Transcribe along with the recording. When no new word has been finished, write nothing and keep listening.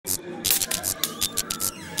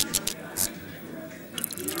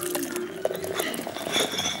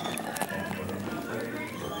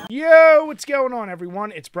Yo, what's going on,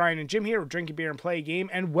 everyone? It's Brian and Jim here with Drink a Beer and Play a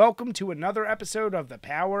Game, and welcome to another episode of the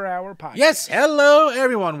Power Hour Podcast. Yes, hello,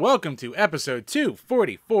 everyone. Welcome to episode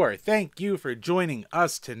 244. Thank you for joining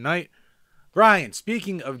us tonight. Brian,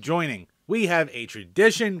 speaking of joining, we have a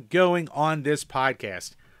tradition going on this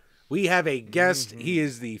podcast. We have a guest. He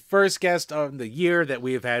is the first guest of the year that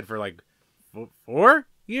we have had for like 4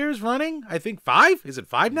 years running. I think 5. Is it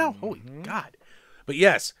 5 now? Holy God. But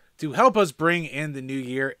yes, to help us bring in the new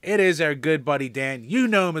year, it is our good buddy Dan. You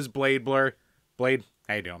know him as Bladeblur. Blade,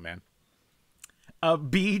 how you doing, man?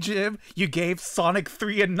 Jim, you gave Sonic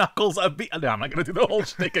 3 and Knuckles a B. No, I'm not going to do the whole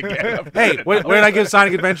shtick again. Hey, what did I give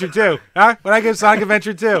Sonic Adventure 2? Huh? What did I give Sonic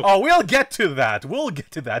Adventure 2? Oh, we'll get to that. We'll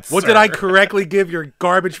get to that, What sir. did I correctly give your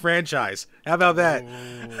garbage franchise? How about that?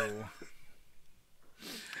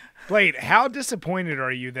 Blade, how disappointed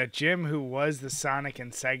are you that Jim, who was the Sonic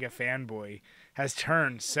and Sega fanboy, has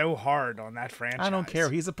turned so hard on that franchise? I don't care.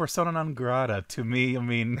 He's a persona non grata to me. I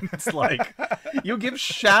mean, it's like, you give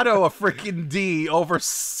Shadow a freaking D over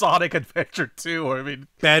Sonic Adventure 2. I mean,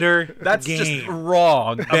 Better that's game. just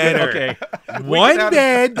wrong. Better. Okay. One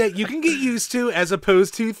bad that you can get used to as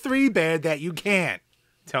opposed to 3 bad that you can't.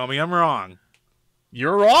 Tell me I'm wrong.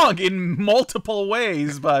 You're wrong in multiple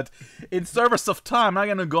ways, but in service of time, I'm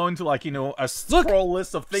not gonna go into like, you know, a scroll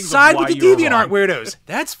list of things. Side of why with the you're DeviantArt wrong. weirdos.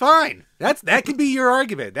 That's fine. That can be your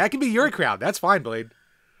argument. That can be your crowd. That's fine, Blade.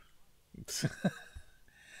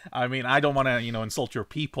 I mean, I don't want to, you know, insult your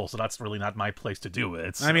people, so that's really not my place to do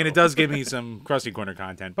it. So. I mean, it does give me some Krusty Corner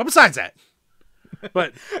content, but besides that,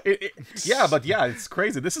 but yeah, it's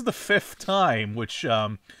crazy. This is the 5th time. Which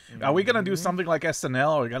are we gonna do something like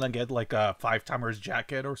SNL? Are we gonna get like a 5-timers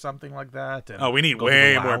jacket or something like that? And we need go to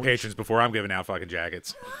way the more lounge? patrons before I'm giving out fucking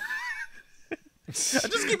jackets.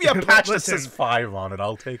 Just give me a patch that says 5 on it.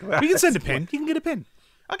 I'll take that. We can send a pin. You can get a pin.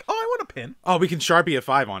 Oh, I want a pin. Oh, we can Sharpie a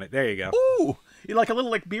 5 on it. There you go. Ooh, you like a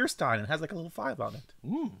little like beer stein and it has like a little 5 on it.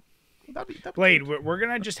 Ooh. That'd be Blade, cute. we're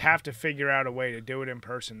going to just have to figure out a way to do it in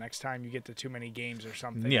person next time you get to too many games or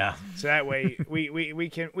something. Yeah. So that way we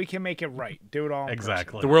can make it right. Do it all in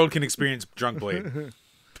Exactly. The world can experience Drunk Blade.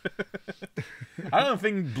 I don't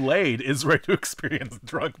think Blade is ready to experience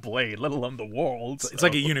Drunk Blade, let alone the world. It's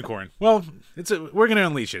like a unicorn. Well, we're going to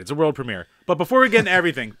unleash it. It's a world premiere. But before we get into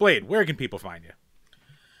everything, Blade, where can people find you?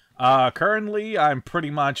 Currently, I'm pretty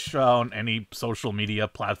much on any social media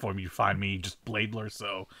platform you find me, just Bladeblur.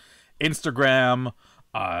 So, Instagram,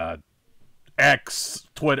 X,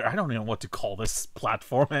 Twitter. I don't even know what to call this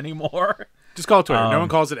platform anymore. Just call it Twitter. No one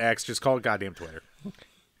calls it X. Just call it goddamn Twitter.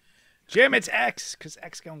 Jim, it's X, because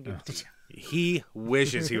X gonna give it to you. He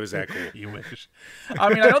wishes he was that cool. You wish.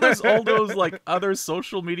 I mean, I know there's all those like other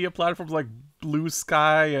social media platforms like Blue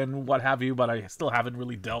Sky and what have you, but I still haven't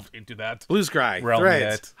really delved into that. Blue Sky, realm Threads,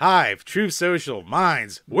 yet. Hive, Truth Social,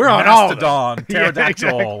 Minds. We're on all of them. Mastodon,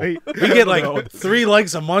 Pterodactyl. Yeah, We get like 3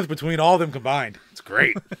 likes a month between all of them combined. It's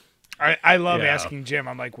great. I love Yeah. asking Jim.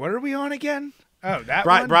 I'm like, what are we on again? Oh, that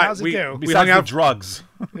Right, one? right, How's it we- do? we- Besides hung out- the drugs.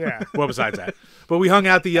 Yeah. Well, besides that. But we hung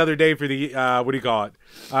out the other day for the, what do you call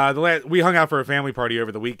it? We hung out for a family party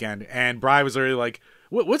over the weekend, and Bri was literally like,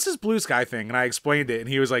 what's this Blue Sky thing? And I explained it, and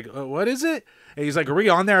he was like, what is it? And he's like, are we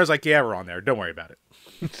on there? I was like, yeah, we're on there. Don't worry about it.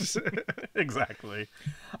 Exactly.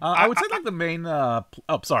 I would say like the main. Oh,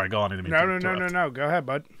 sorry. Go on. I didn't mean to interrupt. No. Go ahead,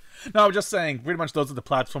 bud. No, I'm just saying. Pretty much those are the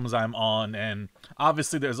platforms I'm on, and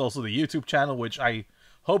obviously there's also the YouTube channel, which I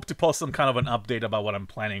hope to post some kind of an update about what I'm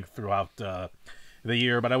planning throughout the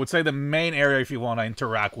year. But I would say the main area, if you want to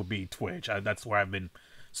interact, would be Twitch. That's where I've been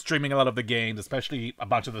streaming a lot of the games, especially a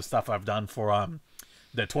bunch of the stuff I've done for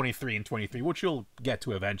the 23 and 23, which you'll get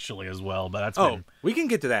to eventually as well. But that's been... we can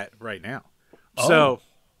get to that right now. So,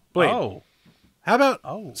 Blade, how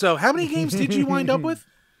about... So, how many games did you wind up with?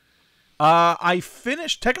 I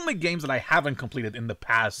finished technically games that I haven't completed in the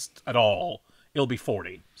past at all. It'll be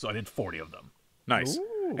 40, so I did 40 of them. Nice.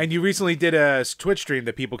 And you recently did a Twitch stream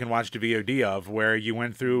that people can watch the VOD of, where you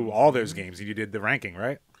went through all those games and you did the ranking,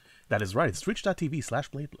 right? That is right. It's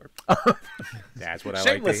twitch.tv/Bladeblur. That's what I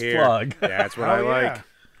Shameless like to hear. plug. That's what I like.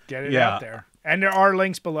 Get it Yeah. out there. And there are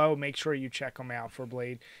links below. Make sure you check them out for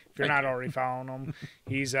Blade. If you're not already following him,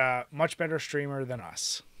 he's a much better streamer than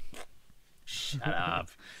us. Shut up.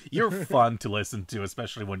 You're fun to listen to,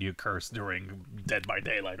 especially when you curse during Dead by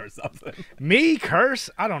Daylight or something. Me curse?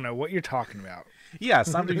 I don't know what you're talking about. Yeah,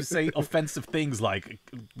 sometimes you say offensive things like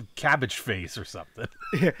cabbage face or something.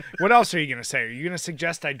 What else are you going to say? Are you going to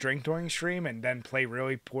suggest I drink during stream and then play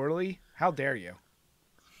really poorly? How dare you?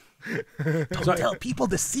 Don't tell people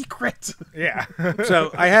the secret. Yeah.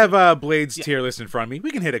 So I have Blade's tier list in front of me.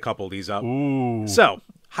 We can hit a couple of these up. Ooh. So,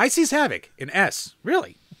 High Seas Havoc in S.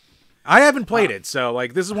 Really? I haven't played it, so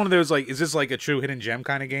like this is one of those like, is this like a true hidden gem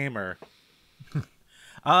kind of game or?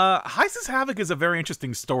 Heist's Havoc is a very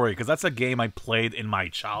interesting story because that's a game I played in my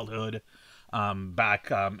childhood,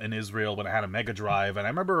 back in Israel when I had a Mega Drive, and I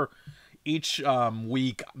remember each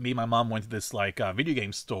week me and my mom went to this like video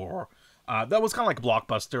game store that was kind of like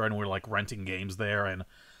Blockbuster, and we were like renting games there, and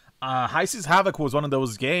Heist's Havoc was one of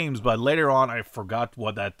those games, but later on I forgot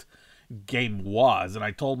what that game was, and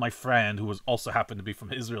I told my friend, who was also happened to be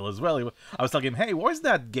from Israel as well, I was telling him, hey, what is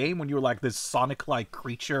that game when you were like this Sonic-like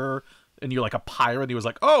creature and you're like a pirate? And he was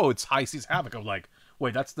like, oh, it's Heist's Havoc. I'm like,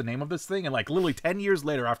 wait, that's the name of this thing? And like literally 10 years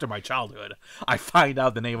later after my childhood, I find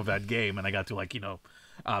out the name of that game, and I got to like,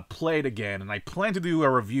 play it again, and I plan to do a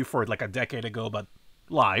review for it like a decade ago, but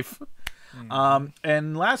live.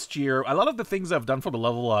 And last year, a lot of the things I've done for the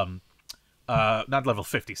level, not level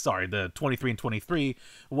 50, sorry, the 23 and 23,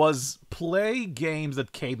 was play games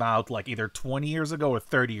that came out like either 20 years ago or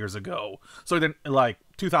 30 years ago. So then like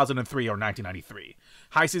 2003 or 1993.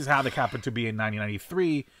 Heist's Havoc happened to be in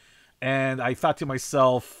 1993, and I thought to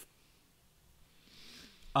myself,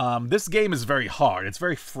 this game is very hard. It's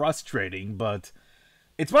very frustrating, but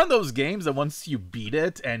it's one of those games that once you beat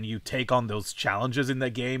it and you take on those challenges in the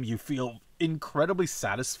game, you feel incredibly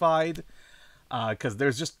satisfied, because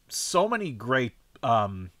there's just so many great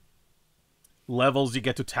levels you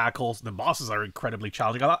get to tackle. The bosses are incredibly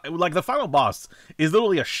challenging. Like, the final boss is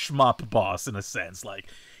literally a shmup boss in a sense. Like,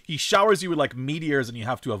 he showers you with like meteors and you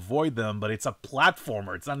have to avoid them, but it's a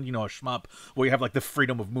platformer. It's not, a shmup where you have like the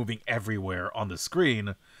freedom of moving everywhere on the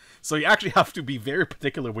screen. So you actually have to be very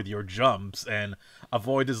particular with your jumps and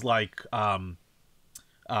avoid his like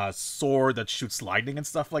sword that shoots lightning and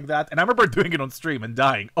stuff like that. And I remember doing it on stream and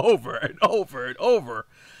dying over and over and over.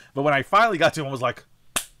 But when I finally got to him, I was like,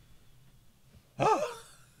 oh,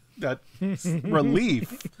 that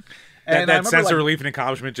relief. And that sense of relief and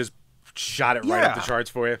accomplishment just shot it right up the charts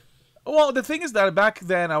for you. Well, the thing is that back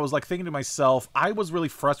then I was like thinking to myself, I was really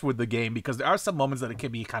frustrated with the game because there are some moments that it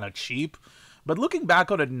can be kind of cheap. But looking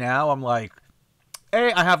back on it now, I'm like,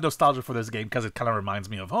 A, I have nostalgia for this game because it kind of reminds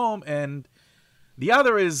me of home. And the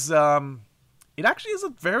other is, it actually is a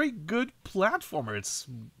very good platformer. It's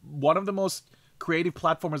one of the most creative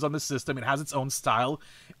platformers on the system. It has its own style.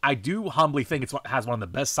 I do humbly think it has one of the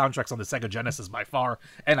best soundtracks on the Sega Genesis by far.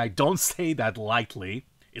 And I don't say that lightly.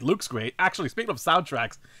 It looks great. Actually, speaking of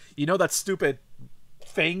soundtracks, you know that stupid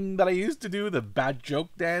thing that I used to do, the bad joke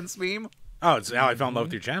dance meme? Oh, it's how I fell in love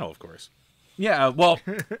with your channel, of course. Yeah, well,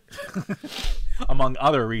 among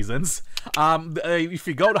other reasons. If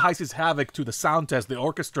you go to Heist's Havoc to the sound test, the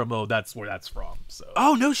orchestra mode, that's where that's from. So.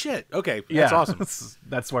 Oh, no shit. Okay, that's awesome.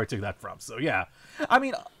 That's where I took that from. So, yeah. I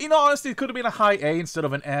mean, in all honesty, it could have been a high A instead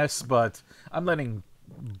of an S, but I'm letting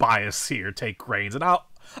bias here take reins. And I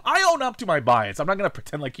own up to my bias. I'm not going to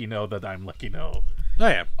pretend like that I'm like, oh,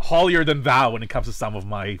 yeah, holier than thou when it comes to some of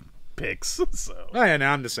my picks. So. Oh, yeah, no,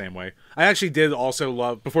 I'm the same way. I actually did also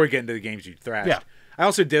love, before we get into the games you thrashed, I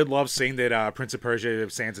also did love seeing that Prince of Persia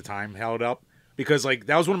Sands of Time held up, because like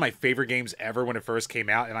that was one of my favorite games ever when it first came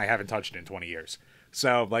out, and I haven't touched it in 20 years.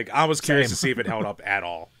 So like I was curious to see if it held up at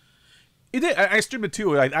all. It did. I streamed it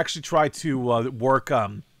too. I actually tried to work.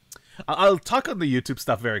 I'll talk on the YouTube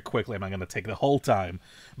stuff very quickly. I'm not going to take the whole time.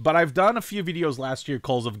 But I've done a few videos last year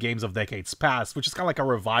calls of games of decades past, which is kind of like a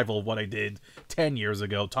revival of what I did 10 years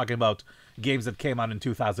ago, talking about games that came out in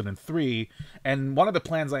 2003. And one of the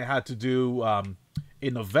plans I had to do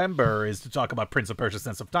in November is to talk about Prince of Persia: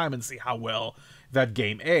 Sands of Time and see how well that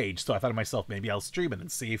game aged. So I thought to myself, maybe I'll stream it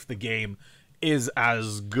and see if the game is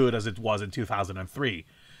as good as it was in 2003.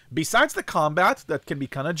 Besides the combat, that can be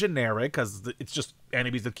kind of generic, because it's just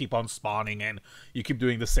enemies that keep on spawning, and you keep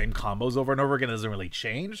doing the same combos over and over again. It doesn't really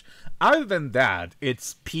change. Other than that,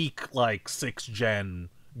 it's peak, like, 6th-gen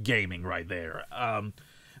gaming right there.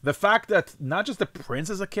 The fact that not just the prince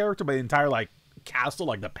is a character, but the entire, like, castle,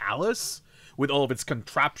 like the palace, with all of its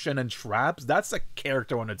contraption and traps, that's a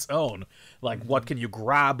character on its own. Like, what can you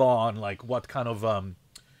grab on? Like, what kind of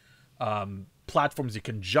platforms you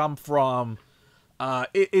can jump from?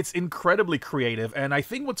 It's incredibly creative, and I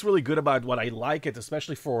think what's really good about what I like it,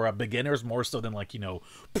 especially for beginners more so than like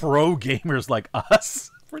pro gamers like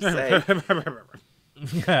us per se,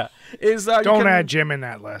 yeah, is don't add Jim in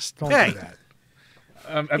that list. Don't do that.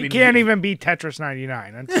 I mean, can't even beat Tetris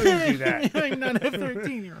 99 until you do that. I'm not a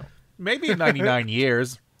 13-year-old. Maybe in 99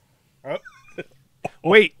 years. Oh.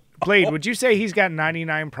 Wait, Blade, would you say he's got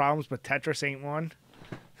 99 problems, but Tetris ain't one?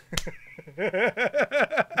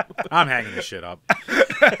 I'm hanging this shit up.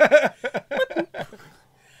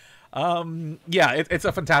 Yeah, it's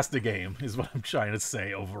a fantastic game, is what I'm trying to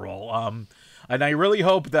say overall. And I really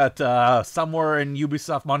hope that somewhere in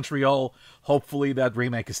Ubisoft Montreal, hopefully that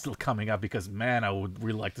remake is still coming up, because, man, I would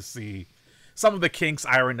really like to see some of the kinks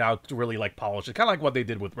ironed out to really, like, polish it. Kind of like what they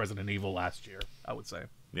did with Resident Evil last year, I would say.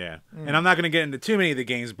 Yeah. And I'm not going to get into too many of the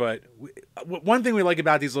games, but one thing we like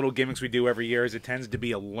about these little gimmicks we do every year is it tends to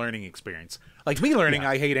be a learning experience. Like me learning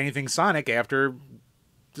I hate anything Sonic after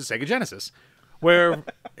the Sega Genesis, where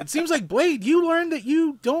it seems like, Blade, you learned that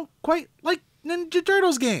you don't quite like Ninja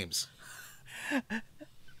Turtles games.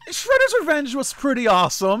 Shredder's Revenge was pretty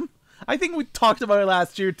awesome. I think we talked about it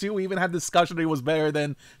last year, too. We even had discussion that it was better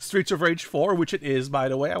than Streets of Rage 4, which it is, by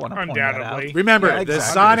the way. I want to point that out. Remember, Yeah, the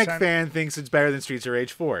exactly. Sonic fan thinks it's better than Streets of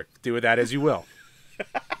Rage 4. Do with that as you will.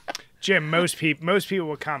 Jim, most people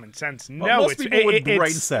with common sense know most people with brain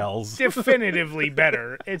it's cells. definitively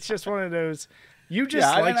better. It's just one of those, you just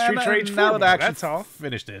like Streets of Rage 4 now more, that I actually that's all.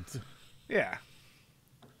 finished it. Yeah.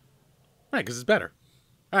 Right, because it's better.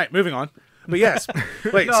 All right, moving on. But yes.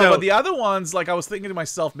 Wait, No, but the other ones, like, I was thinking to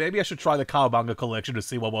myself, maybe I should try the Cowabunga collection to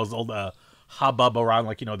see what was all the hubbub around,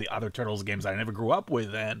 like, you know, the other Turtles games I never grew up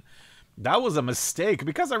with, and that was a mistake,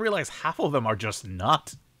 because I realized half of them are just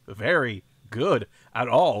not very good at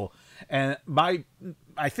all. And I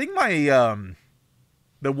think the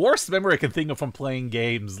worst memory I can think of from playing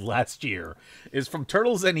games last year is from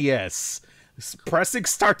Turtles NES, pressing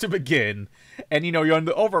start to begin, and you know you're on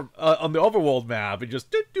the overworld map, and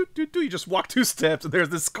just you just walk 2 steps, and there's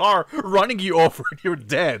this car running you over, and you're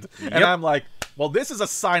dead. Yep. And I'm like, well, this is a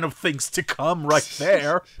sign of things to come right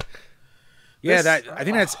there. Yeah, I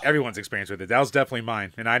think that's everyone's experience with it. That was definitely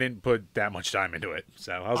mine, and I didn't put that much time into it.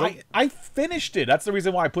 So I was like, I finished it. That's the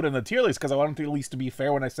reason why I put it in the tier list, because I wanted to at least to be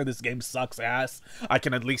fair when I said this game sucks ass. I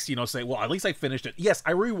can at least, you know, say, well, at least I finished it. Yes,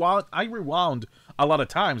 I rewound a lot of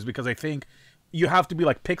times, because I think you have to be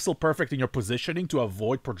like pixel perfect in your positioning to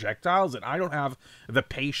avoid projectiles, and I don't have the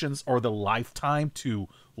patience or the lifetime to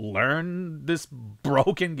learn this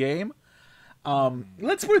broken game.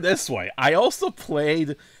 Let's put it this way. I also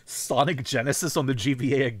played Sonic Genesis on the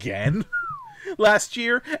GBA again last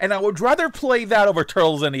year, and I would rather play that over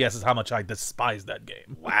Turtles NES is how much I despise that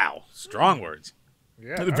game. wow, strong words.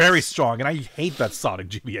 Yeah. Very strong, and I hate that Sonic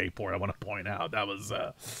GBA port, I want to point out. That was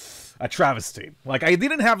a travesty. Like, I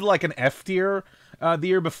didn't have like an F tier the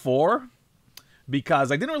year before,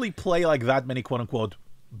 because I didn't really play like that many quote-unquote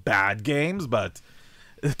bad games, but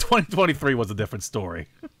 2023 was a different story.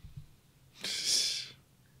 It's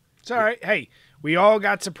all right. Hey, we all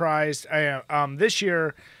got surprised. This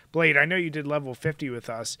year, Blade, I know you did level 50 with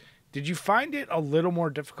us. Did you find it a little more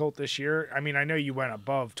difficult this year? I mean, I know you went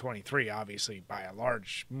above 23, obviously, by a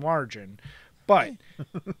large margin. But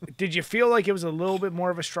did you feel like it was a little bit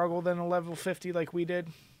more of a struggle than a level 50 like we did?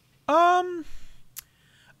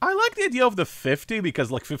 I like the idea of the 50, because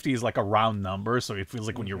like 50 is like a round number, so it feels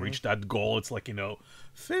like when you reach that goal, it's like, you know,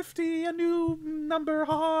 50, a new number,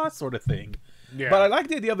 ha, sort of thing. Yeah. But I like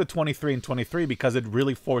the idea of the 23 and 23, because it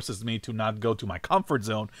really forces me to not go to my comfort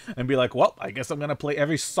zone and be like, well, I guess I'm going to play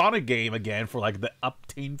every Sonic game again for like the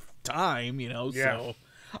upteenth time, you know? Yeah. So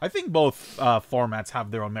I think both formats have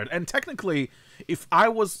their own merit. And technically, if I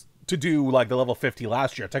was to do like the level 50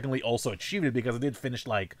 last year, I technically also achieved it, because I did finish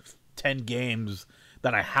like 10 games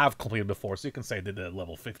that I have completed before. So you can say I did the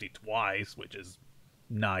level 50 twice, which is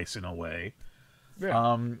nice in a way.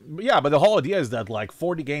 Yeah. But the whole idea is that like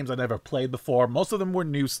 40 games I never played before. Most of them were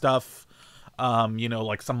new stuff. You know,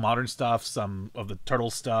 like some modern stuff, some of the Turtle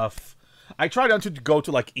stuff. I tried not to go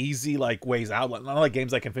to like easy like ways out. Like, not like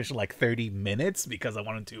games I can finish in like 30 minutes, because I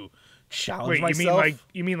wanted to challenge myself.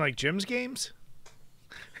 You mean like Jim's games?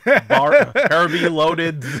 Herbie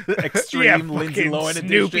loaded extreme Lindsay Lohan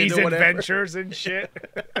Snoopy's edition or whatever. Adventures and shit.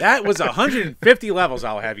 That was 150 levels,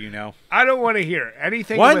 I'll have you know. I don't want to hear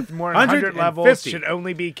anything with more than 100 levels should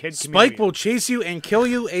only be kid comedian. Spike will chase you and kill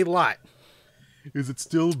you a lot. Is it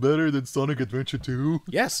still better than Sonic Adventure 2?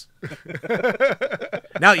 Yes.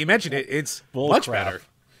 Now you mentioned it, it's much better.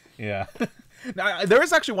 Yeah. Now, there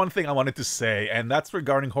is actually one thing I wanted to say, and that's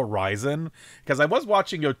regarding Horizon, because I was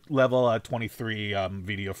watching your level 23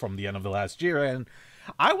 video from the end of the last year, and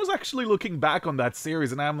I was actually looking back on that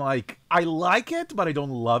series, and I'm like, I like it, but I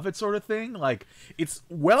don't love it, sort of thing. Like, it's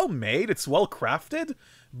well made, it's well crafted,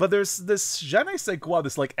 but there's this je ne sais quoi,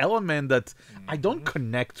 this like element that I don't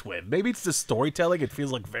connect with. Maybe it's the storytelling. It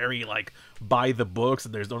feels like very like by the books,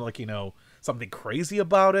 and there's no like, you know, something crazy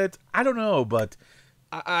about it. I don't know, but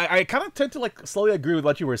I kind of tend to like slowly agree with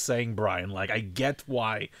what you were saying, Brian. Like, I get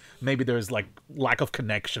why maybe there's like lack of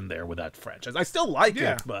connection there with that franchise. I still like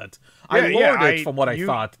it, but I lowered it from what I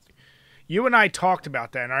thought. You and I talked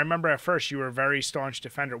about that, and I remember at first you were a very staunch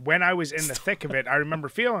defender. When I was in the thick of it, I remember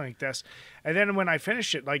feeling like this. And then when I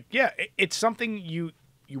finished it, like, yeah, it's something you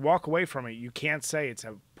walk away from it. You can't say it's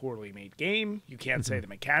a poorly made game. You can't say the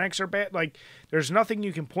mechanics are bad. Like, there's nothing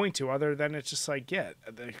you can point to other than it's just like, yeah,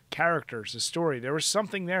 the characters, the story. There was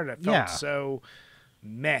something there that felt so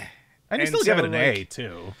meh. And you still give it an A,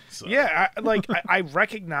 too. So. Yeah, I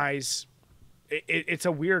recognize... It's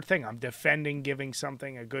a weird thing. I'm defending giving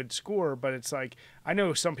something a good score, but it's like, I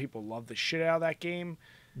know some people love the shit out of that game.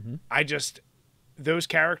 Those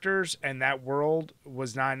characters and that world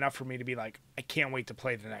was not enough for me to be like, I can't wait to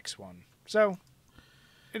play the next one. So,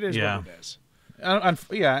 it is what it is.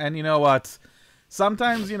 And you know what?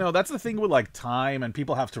 Sometimes, that's the thing with, like, time, and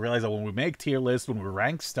people have to realize that when we make tier lists, when we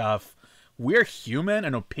rank stuff, we're human,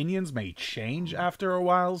 and opinions may change after a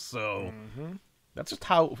while, so... That's just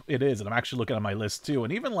how it is, and I'm actually looking at my list, too.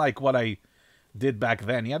 And even, like, what I did back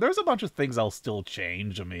then, there's a bunch of things I'll still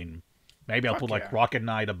change. I mean, maybe I'll put, like, Rocket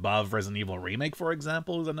Knight above Resident Evil Remake, for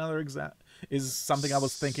example, is something I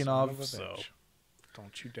was thinking of. So,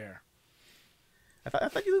 don't you dare. I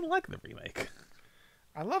thought you didn't like the remake.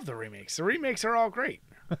 I love the remakes. The remakes are all great.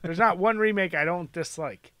 There's not one remake I don't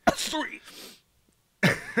dislike. 3!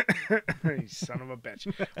 You son of a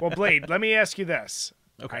bitch. Well, Blade, let me ask you this.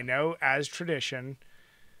 Okay. I know, as tradition,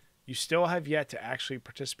 you still have yet to actually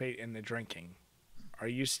participate in the drinking. Are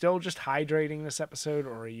you still just hydrating this episode,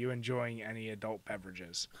 or are you enjoying any adult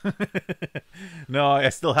beverages? No, I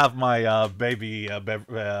still have my baby Son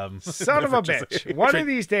of a bitch. One of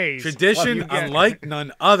these days. Tradition unlike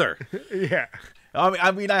none other. Yeah.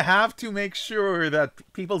 I mean, I have to make sure that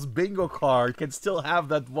people's bingo card can still have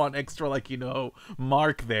that one extra, like,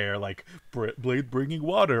 mark there, like Blade bringing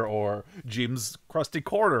water or Jim's crusty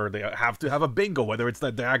corner. They have to have a bingo, whether it's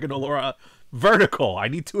the diagonal or a vertical. I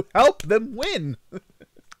need to help them win.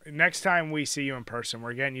 Next time we see you in person,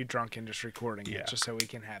 we're getting you drunk and just recording it, just so we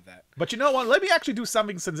can have that. But you know what? Let me actually do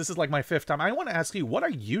something, since this is like my 5th time. I want to ask you, what are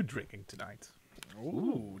you drinking tonight?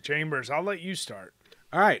 Ooh, Chambers, I'll let you start.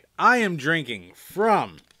 All right, I am drinking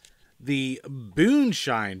from the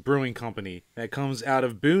Boonshine Brewing Company that comes out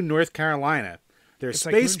of Boone, North Carolina. It's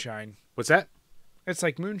like moonshine. What's that? It's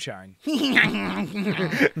like moonshine.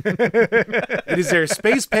 It is their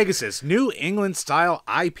Space Pegasus New England style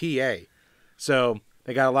IPA. So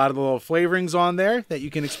they got a lot of the little flavorings on there that you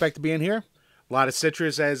can expect to be in here. A lot of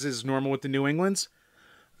citrus, as is normal with the New Englands.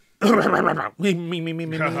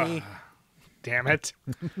 Damn it.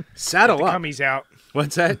 Saddle Get the up. cummies out.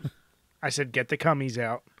 What's that? I said get the cummies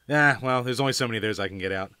out. Yeah, well, there's only so many of those I can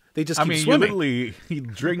get out. They just keep you're swimming. literally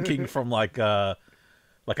drinking from like a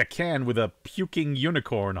can with a puking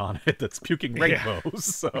unicorn on it that's puking rainbows.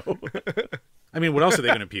 So, I mean, what else are they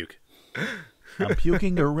going to puke? I'm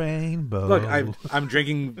puking a rainbow. Look, I'm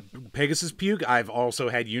drinking Pegasus puke. I've also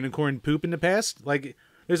had unicorn poop in the past. Like,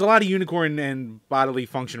 there's a lot of unicorn and bodily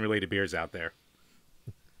function related beers out there.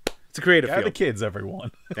 It's a creative field. The kids,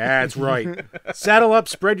 everyone. That's right. Saddle up,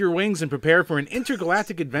 spread your wings, and prepare for an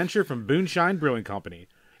intergalactic adventure from Boonshine Brewing Company.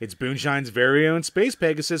 It's Boonshine's very own Space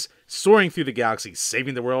Pegasus, soaring through the galaxy,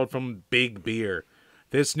 saving the world from big beer.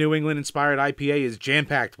 This New England-inspired IPA is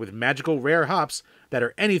jam-packed with magical rare hops that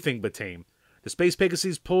are anything but tame. The Space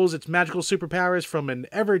Pegasus pulls its magical superpowers from an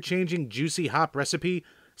ever-changing juicy hop recipe,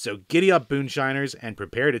 so giddy up, Boonshiners, and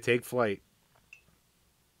prepare to take flight.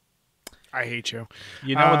 I hate you.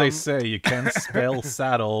 You know what they say, you can't spell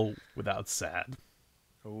saddle without sad.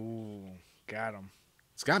 Ooh, got him.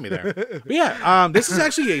 It's got me there. But yeah, this is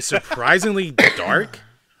actually a surprisingly dark,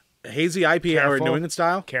 hazy IPA or New England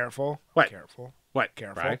style. Careful. What? Careful. What?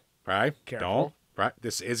 Careful. Right? Careful. Don't. Right?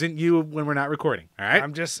 This isn't you when we're not recording. All right?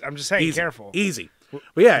 I'm just saying, Easy. careful. Easy.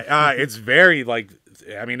 But yeah, it's very,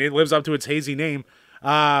 it lives up to its hazy name.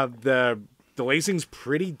 The lacing's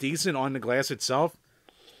pretty decent on the glass itself.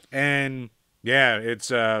 And yeah, it's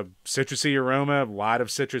citrusy aroma, a lot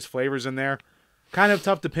of citrus flavors in there. Kind of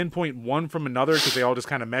tough to pinpoint one from another because they all just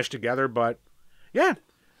kind of mesh together. But yeah,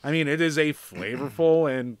 I mean, it is a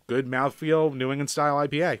flavorful and good mouthfeel New England style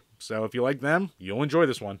IPA. So if you like them, you'll enjoy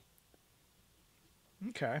this one.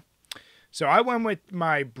 Okay. So I went with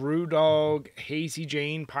my Brewdog Hazy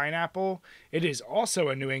Jane Pineapple. It is also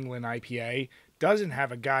a New England IPA. Doesn't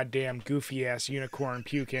have a goddamn goofy ass unicorn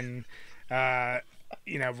puking,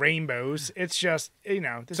 rainbows. It's just, this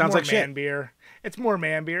sounds more like man shit. beer. It's more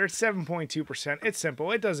man beer. It's 7.2%. It's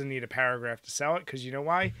simple. It doesn't need a paragraph to sell it because you know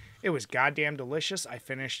why? It was goddamn delicious. I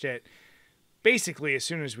finished it basically as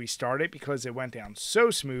soon as we started because it went down so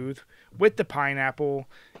smooth with the pineapple.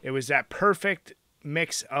 It was that perfect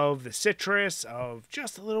mix of the citrus, of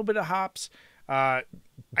just a little bit of hops.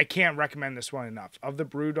 I can't recommend this one enough. Of the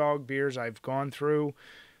BrewDog beers I've gone through,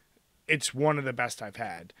 it's one of the best I've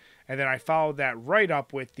had. And then I followed that right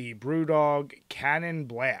up with the BrewDog Cannon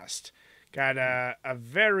Blast. Got a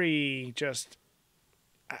very just,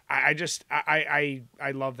 I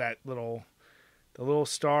love that little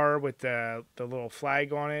star with the little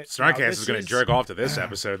flag on it. Starcast is going to jerk off to this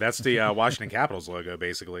episode. That's the Washington Capitals logo,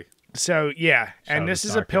 basically. So yeah, and this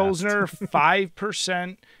is a Pilsner, 5%.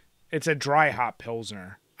 5%. It's a dry hop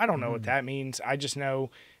Pilsner. I don't know what that means. I just know,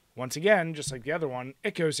 once again, just like the other one,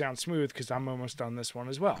 it goes down smooth because I'm almost done this one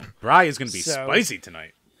as well. Bry is going to be spicy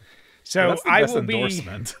tonight. So that's the I best will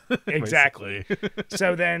endorsement, be exactly.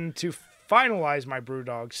 So then to finalize my brew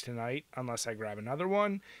dogs tonight, unless I grab another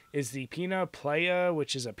one, is the Pina Playa,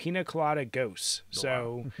 which is a pina colada ghost.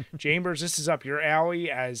 So Chambers, this is up your alley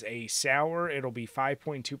as a sour. It'll be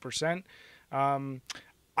 5.2%.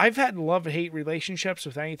 I've had love-hate relationships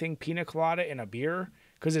with anything pina colada in a beer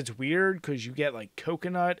because it's weird because you get like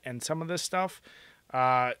coconut and some of this stuff.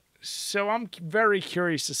 So I'm very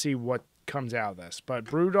curious to see what comes out of this. But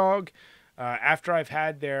BrewDog, after I've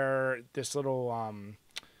had this little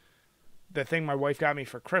the thing my wife got me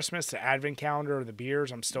for Christmas, the advent calendar of the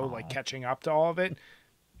beers, I'm still like catching up to all of it.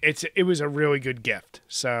 It was a really good gift.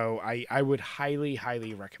 So I would highly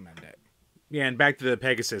recommend it. Yeah, and back to the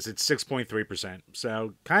Pegasus, it's 6.3%.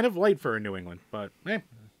 So kind of light for a New England, but Yeah,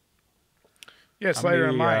 it's lighter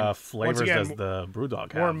than mine. Flavors Once again, does the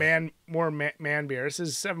BrewDog have? More man beer. This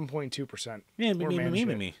is 7.2%. Yeah,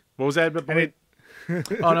 me. What was that?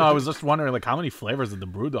 Oh no, I was just wondering like how many flavors did the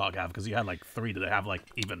BrewDog have? Because you had like 3. Do they have like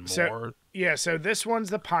even more? So this one's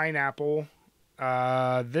the pineapple.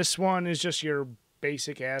 This one is just your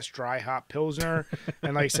basic ass dry hop Pilsner,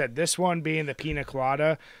 and like I said, this one being the pina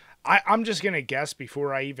colada. I'm just gonna guess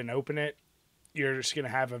before I even open it, you're just gonna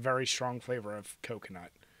have a very strong flavor of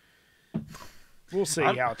coconut. We'll see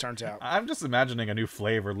how it turns out. I'm just imagining a new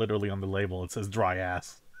flavor literally on the label. It says dry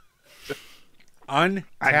ass.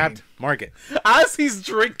 Untapped market. As he's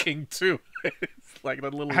drinking too. It's like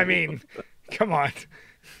that little. I mean, come on.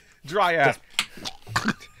 Dry ass.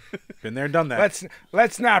 Been there, done that.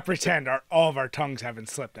 Let's not pretend all of our tongues haven't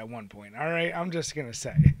slipped at one point. All right, I'm just gonna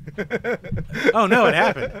say. Oh no, it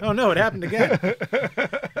happened. Oh no, it happened again.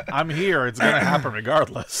 I'm here. It's gonna happen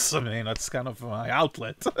regardless. I mean, that's kind of my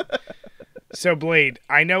outlet. So Blade,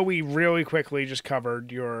 I know we really quickly just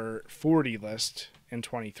covered your 40 list in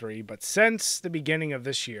 23, but since the beginning of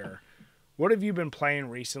this year, what have you been playing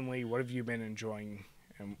recently? What have you been enjoying,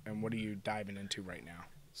 and what are you diving into right now?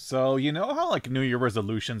 So, you know how, like, New Year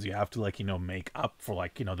resolutions, you have to, like, make up for,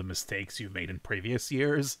 like, the mistakes you've made in previous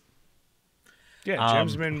years? Yeah,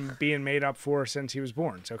 Jim's been being made up for since he was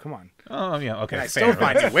born, so come on. Oh, yeah, okay, I fair. still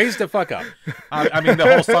find ways to fuck up. I mean,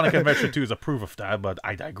 the whole Sonic Adventure 2 is a proof of that, but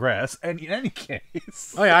I digress. And in any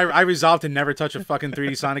case... Oh, yeah, I resolved to never touch a fucking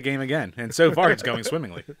 3D Sonic game again, and so far it's going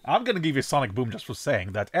swimmingly. I'm going to give you Sonic Boom just for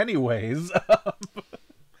saying that. Anyways...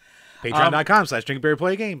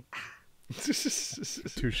 Patreon.com/DrinkABeerandPlayAGame.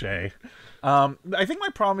 Touche. I think my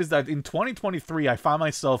problem is that in 2023, I found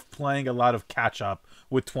myself playing a lot of catch-up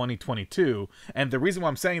with 2022, and the reason why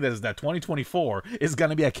I'm saying this is that 2024 is going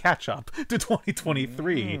to be a catch-up to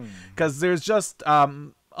 2023, because there's just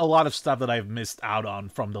a lot of stuff that I've missed out on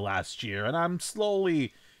from the last year, and I'm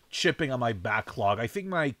slowly chipping on my backlog. I think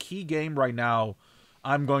my key game right now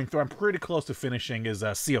I'm pretty close to finishing is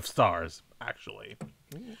Sea of Stars, actually.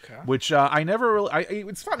 Okay. Which I never really...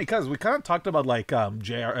 it's funny because we kind of talked about like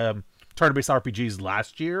turn-based RPGs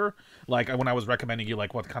last year, like when I was recommending you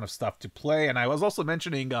like what kind of stuff to play, and I was also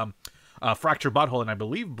mentioning Fractured Butthole, and I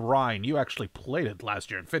believe Brian, you actually played it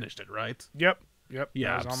last year and finished it, right? Yep.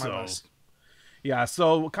 Yeah, that was on my list. Yeah,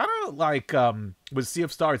 so kind of like with Sea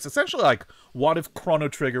of Stars, it's essentially like what if Chrono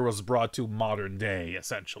Trigger was brought to modern day,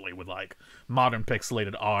 essentially, with like modern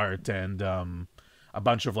pixelated art and a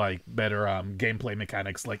bunch of like better gameplay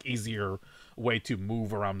mechanics, like easier way to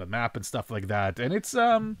move around the map and stuff like that. And it's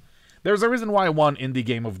there's a reason why I won Indie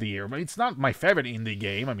Game of the Year, but it's not my favorite indie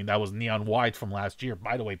game. I mean, that was Neon White from last year.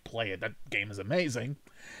 By the way, play it. That game is amazing.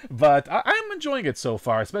 But I'm enjoying it so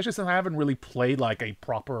far, especially since I haven't really played like a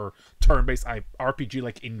proper turn-based RPG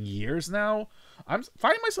like in years now. I'm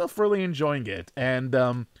finding myself really enjoying it. And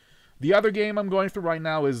the other game I'm going through right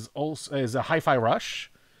now is a Hi-Fi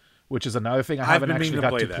Rush, which is another thing I haven't actually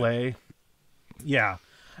got to play. Yeah.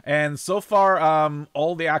 And so far,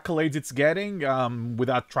 all the accolades it's getting,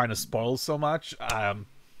 without trying to spoil so much,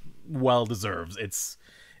 well deserves.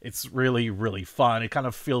 It's really, really fun. It kind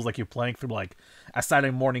of feels like you're playing through like a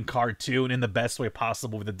Saturday morning cartoon in the best way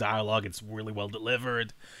possible with the dialogue. It's really well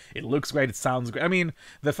delivered. It looks great. It sounds great. I mean,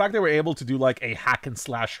 the fact that we're able to do like a hack and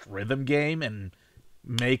slash rhythm game and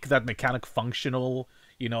make that mechanic functional,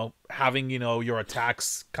 you know, having, you know, your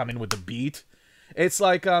attacks come in with the beat. It's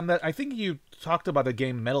like that. I think you talked about the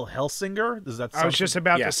game Metal Hellsinger. Does that? I was just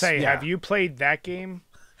about to say, Yeah. have you played that game?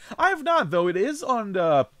 I have not, though. It is on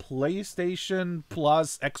the PlayStation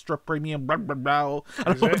Plus Extra Premium. Blah, blah, blah. I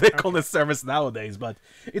don't know what they call this service nowadays, but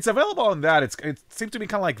it's available on that. It seems to be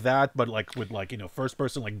kind of like that, but like with like, you know, first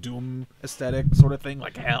person like Doom aesthetic sort of thing,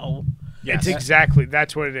 like hell. Yes.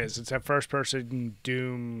 That's what it is. It's a first person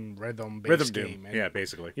Doom rhythm based game. Doom. Yeah,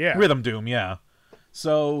 basically. Yeah. Rhythm Doom, yeah.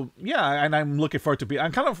 So, yeah, and I'm looking forward to I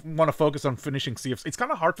kind of want to focus on finishing Sea of... It's kind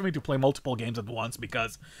of hard for me to play multiple games at once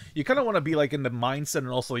because you kind of want to be, like, in the mindset and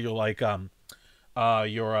also your, like,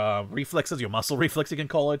 your reflexes, your muscle reflex, you can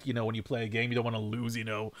call it. You know, when you play a game, you don't want to lose, you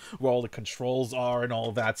know, where all the controls are and all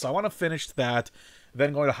of that. So I want to finish that,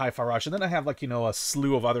 then go to Hi-Fi Rush, and then I have, like, you know, a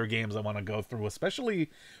slew of other games I want to go through, especially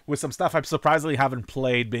with some stuff I surprisingly haven't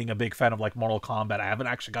played, being a big fan of, like, Mortal Kombat. I haven't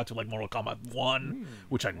actually got to, like, Mortal Kombat 1,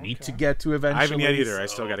 which I need to get to eventually. I haven't yet either. So... I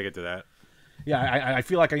still got to get to that. Yeah, I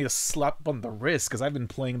feel like I need a slap on the wrist because I've been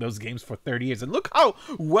playing those games for 30 years, and look how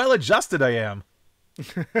well-adjusted I am.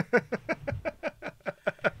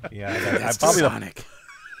 Yeah, That's probably Sonic.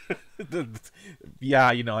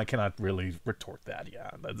 Yeah, you know, I cannot really retort that.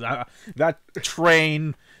 Yeah, that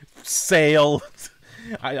train sail.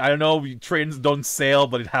 I don't know, trains don't sail,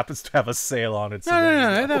 but it happens to have a sail on it. So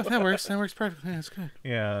No, that works. That works perfectly. That's good.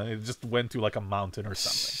 Yeah, it just went to like a mountain or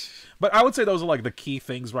something. But I would say those are like the key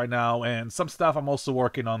things right now, and some stuff I'm also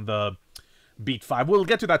working on the Beat 5. We'll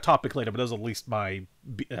get to that topic later, but those are at least my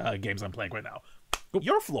games I'm playing right now.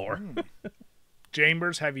 Your floor.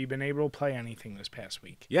 Chambers, have you been able to play anything this past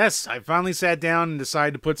week? Yes, I finally sat down and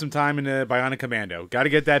decided to put some time into Bionic Commando. Got to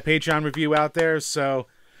get that Patreon review out there, so...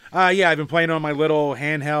 yeah, I've been playing on my little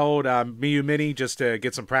handheld Miyu Mini just to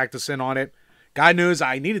get some practice in on it. God knows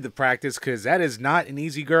I needed the practice because that is not an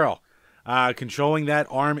easy girl. Controlling that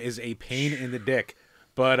arm is a pain in the dick.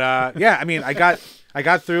 But yeah, I mean, I got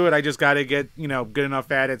through it. I just got to get, you know, good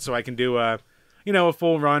enough at it so I can do a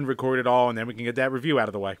full run, record it all, and then we can get that review out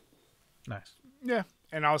of the way. Nice. Yeah,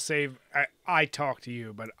 and I'll save. I talk to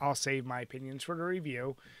you, but I'll save my opinions for the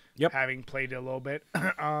review. Yep. Having played it a little bit.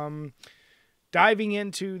 Diving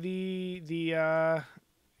into the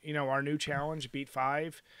our new challenge, Beat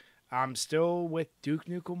 5, I'm still with Duke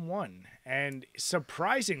Nukem 1. And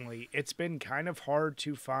surprisingly, it's been kind of hard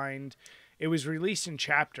to find. It was released in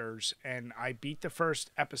chapters, and I beat the first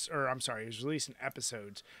episode. Or, I'm sorry, it was released in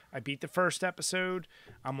episodes. I beat the first episode.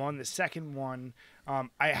 I'm on the second one.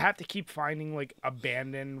 I have to keep finding, like,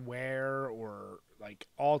 abandonware or, like,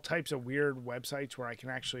 all types of weird websites where I can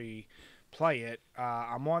actually... play it.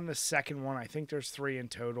 I'm on the second one. I think there's 3 in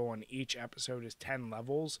total, and each episode is 10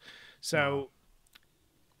 levels. So,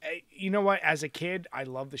 you know what? As a kid, I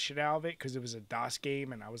loved the shit out of it because it was a DOS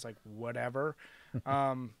game, and I was like, whatever.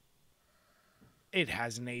 It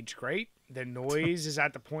hasn't aged great. The noise is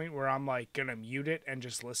at the point where I'm like gonna mute it and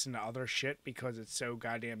just listen to other shit because it's so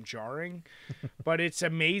goddamn jarring. But it's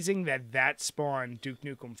amazing that spawned Duke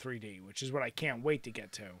Nukem 3D, which is what I can't wait to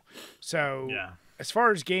get to. So Yeah. As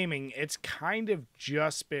far as gaming, it's kind of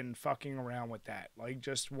just been fucking around with that. Like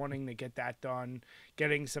just wanting to get that done,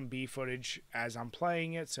 getting some B footage as I'm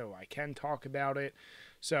playing it so I can talk about it.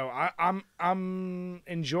 So I'm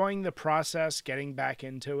enjoying the process, getting back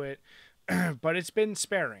into it. But it's been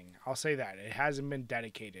sparing. I'll say that. It hasn't been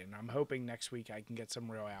dedicated. And I'm hoping next week I can get some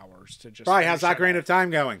real hours to just... Brian, how's Ocarina of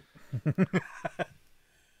Time going?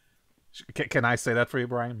 Can I say that for you,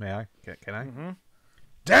 Brian? May I? Can I? Mm-hmm.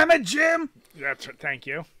 Damn it, Jim! Thank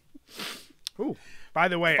you. Ooh. By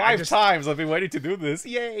the way, 5 times I've been waiting to do this.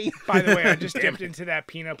 Yay! By the way, I just dipped into that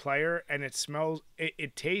peanut player, and it smells...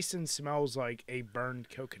 It tastes and smells like a burned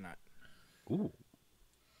coconut. Ooh.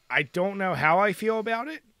 I don't know how I feel about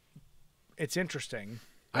it. It's interesting.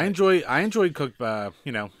 I enjoy cooked,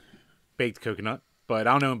 baked coconut, but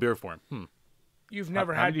I don't know in beer form. You've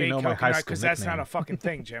never had baked coconut because that's not a fucking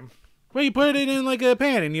thing, Jim. Well, you put it in like a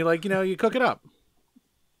pan and you cook it up.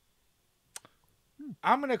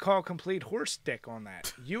 I'm gonna call complete horse dick on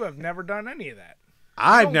that. You have never done any of that.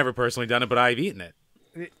 I've never personally done it, but I've eaten it.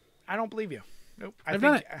 I don't believe you. Nope. I've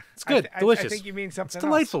done it. It's good, delicious. I think you mean something. It's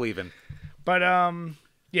delightful, else. even. But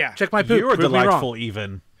yeah. Check my poop. You're Prove me delightful, wrong.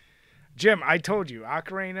 even. Jim, I told you,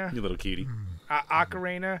 Ocarina. You little cutie.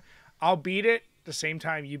 Ocarina. I'll beat it the same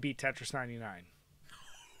time you beat Tetris 99.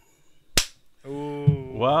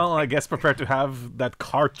 Ooh. Well, I guess prepare to have that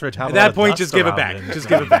cartridge. At that point, just give it back. Just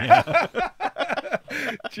give it back.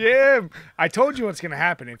 Jim, I told you what's going to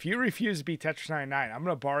happen. If you refuse to beat Tetris 99, I'm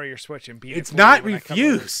going to borrow your Switch and beat it. It's not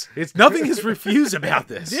refuse. It's nothing is refuse about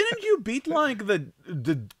this. Didn't you beat like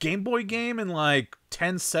the Game Boy game in like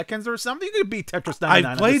 10 seconds or something? You could beat Tetris 99.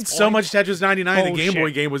 I played so much Tetris 99. Bullshit. The Game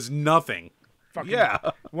Boy game was nothing. Fucking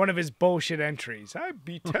Yeah. One of his bullshit entries. I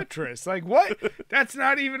beat Tetris. Like, what? That's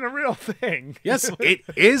not even a real thing. Yes, it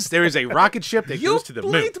is. There is a rocket ship that goes to the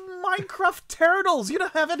moon. You played Minecraft Turtles. You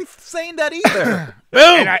don't have any saying that either.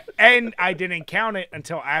 Boom! And I didn't count it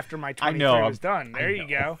until after my 23 was done. There you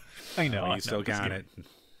go. I know. You still count it.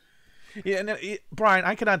 Yeah, and Brian,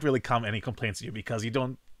 I cannot really come any complaints to you because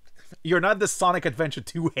you're not the Sonic Adventure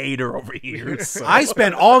 2 hater over here. So. I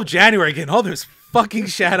spent all of January getting all those fucking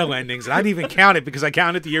shadow endings, and I didn't even count it because I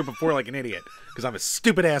counted the year before like an idiot. Because I'm a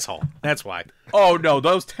stupid asshole. That's why. Oh, no,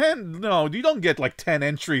 those 10... No, you don't get like 10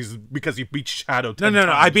 entries because you beat Shadow 10 No.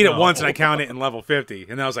 times. I beat it once and I counted it in level 50.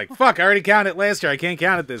 And then I was like, fuck, I already counted it last year. I can't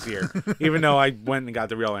count it this year. Even though I went and got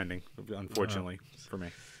the real ending, unfortunately, for me.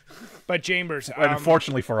 But Chambers,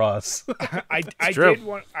 unfortunately for us, I did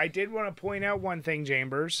want to point out one thing,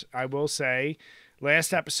 Chambers. I will say,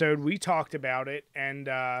 last episode we talked about it, and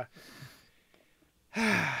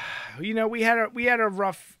we had a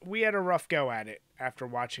rough go at it after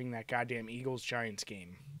watching that goddamn Eagles Giants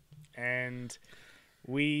game, and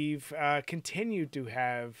we've continued to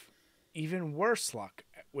have even worse luck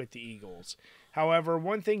with the Eagles. However,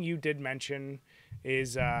 one thing you did mention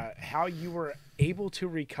is how you were able to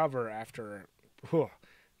recover after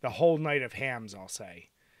the whole night of hams, I'll say.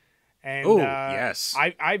 And yes.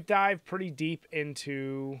 I've dived pretty deep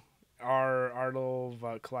into our little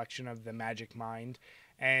collection of the Magic Mind.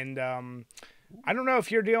 And I don't know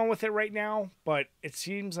if you're dealing with it right now, but it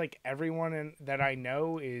seems like everyone that I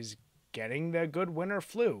know is getting the good winter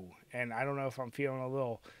flu. And I don't know if I'm feeling a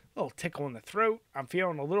little tickle in the throat. I'm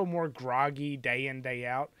feeling a little more groggy day in, day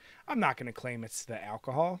out. I'm not going to claim it's the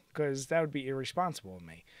alcohol because that would be irresponsible of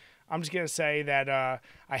me. I'm just going to say that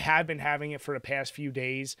I have been having it for the past few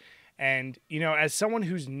days. And, as someone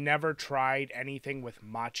who's never tried anything with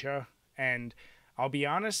matcha, and I'll be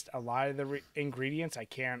honest, a lot of the ingredients I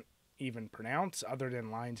can't even pronounce other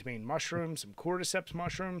than lion's mane mushrooms, some cordyceps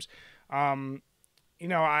mushrooms. I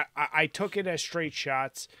took it as straight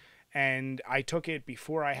shots. And I took it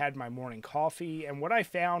before I had my morning coffee. And what I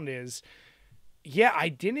found is, I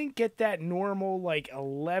didn't get that normal,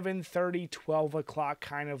 11:30, 12 o'clock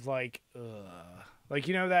kind of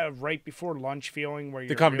that right before lunch feeling where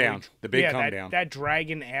you're come down. The big come down. That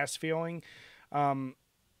dragon ass feeling.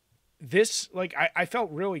 This, I felt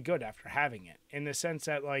really good after having it in the sense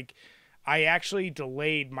that, I actually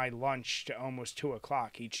delayed my lunch to almost 2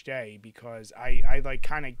 o'clock each day because I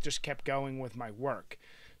kind of just kept going with my work.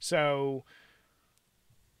 So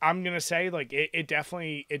I'm going to say it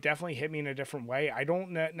definitely hit me in a different way. I don't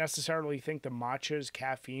necessarily think the matcha's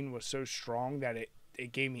caffeine was so strong that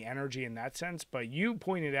it gave me energy in that sense. But you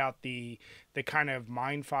pointed out the kind of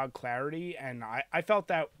mind fog clarity. And I felt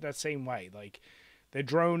that same way. The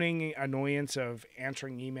droning annoyance of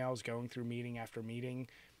answering emails, going through meeting after meeting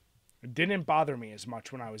didn't bother me as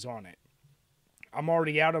much when I was on it. I'm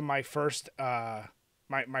already out of my first,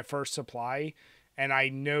 my first supply. And I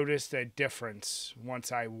noticed a difference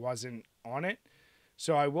once I wasn't on it.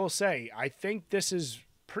 So I will say, I think this is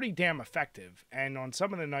pretty damn effective. And on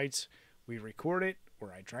some of the nights we record it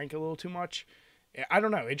where I drank a little too much, I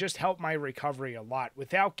don't know. It just helped my recovery a lot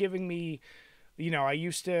without giving me, I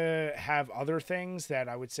used to have other things that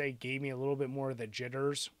I would say gave me a little bit more of the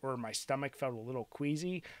jitters or my stomach felt a little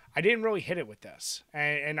queasy. I didn't really hit it with this.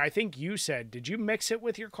 And I think you said, did you mix it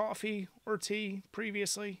with your coffee or tea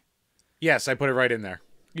previously? Yes, I put it right in there.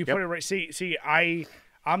 You put it right. See,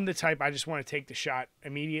 I'm the type I just want to take the shot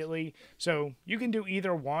immediately. So you can do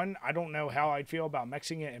either one. I don't know how I'd feel about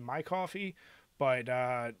mixing it in my coffee, but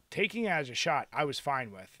taking it as a shot, I was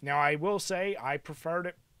fine with. Now I will say I preferred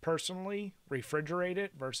it personally,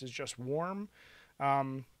 refrigerated versus just warm.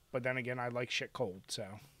 But then again, I like shit cold. So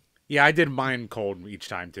yeah, I did mine cold each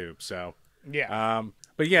time too. So yeah.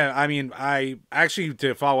 But yeah, I mean, I actually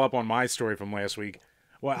to follow up on my story from last week.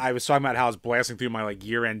 Well, I was talking about how I was blasting through my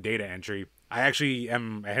year-end data entry. I actually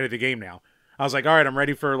am ahead of the game now. I was like, all right, I'm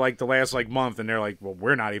ready for the last month, and they're like, well,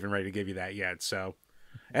 we're not even ready to give you that yet. So,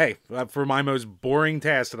 hey, for my most boring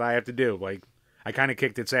task that I have to do, I kind of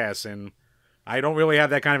kicked its ass, and I don't really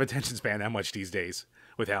have that kind of attention span that much these days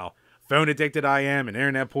with how phone addicted I am and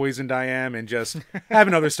internet poisoned I am, and just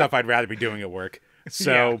having other stuff I'd rather be doing at work.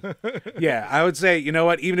 So, yeah, I would say, you know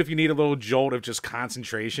what? Even if you need a little jolt of just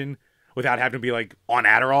concentration. without having to be like on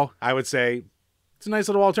Adderall, I would say it's a nice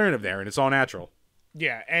little alternative there, and it's all natural.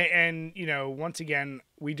 Yeah, and you know, once again,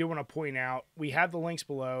 we do want to point out, we have the links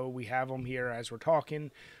below. We have them here as we're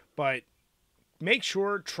talking, but make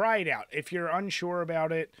sure, try it out. If you're unsure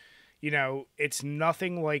about it, you know, it's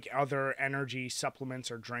nothing like other energy supplements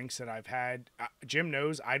or drinks that I've had. Jim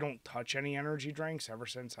knows I don't touch any energy drinks ever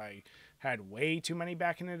since I had way too many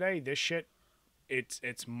back in the day. This shit,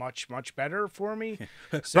 it's much, much better for me.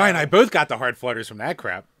 So, Brian and I both got the heart flutters from that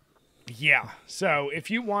crap. yeah, so if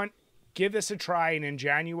you want, give this a try, and in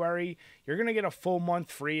January, you're going to get a full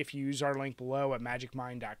month free if you use our link below at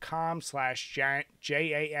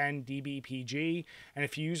magicmind.com/JANDBPG. And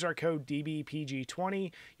if you use our code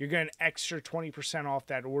DBPG20, you're getting an extra 20% off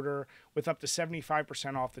that order with up to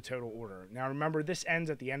 75% off the total order. Now, remember, this ends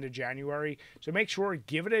at the end of January, so make sure,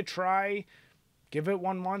 give it a try. Give it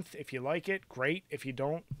 1 month. If you like it, great. If you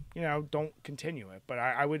don't, you know, don't continue it. But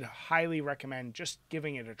I would highly recommend just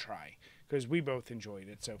giving it a try because we both enjoyed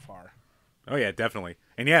it so far. Oh, yeah, definitely.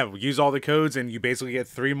 And yeah, use all the codes and you basically get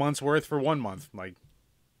 3 months worth for 1 month. Like,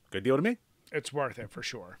 good deal to me. It's worth it for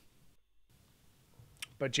sure.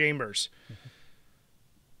 But Chambers,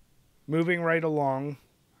 moving right along,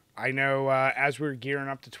 I know as we were gearing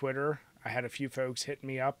up to Twitter, I had a few folks hitting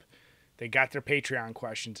me up. They got their Patreon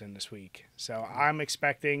questions in this week. So I'm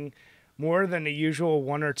expecting more than the usual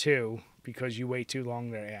 1 or 2 because you wait too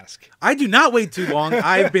long to ask. I do not wait too long.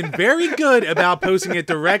 I've been very good about posting it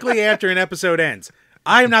directly after an episode ends.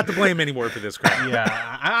 I am not to blame anymore for this crap.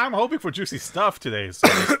 Yeah, I'm hoping for juicy stuff today, so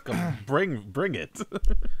just bring it.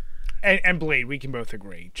 And Blade, we can both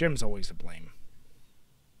agree. Jim's always to blame.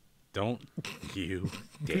 Don't you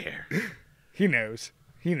dare. He knows.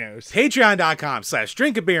 He knows.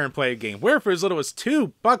 Patreon.com/DrinkABeerandPlayAGame, where for as little as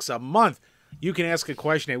 $2 a month, you can ask a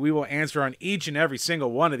question that we will answer on each and every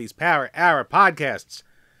single one of these Power Hour podcasts.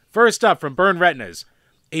 First up from Burn Retinas,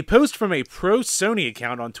 a post from a pro Sony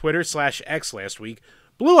account on Twitter/X last week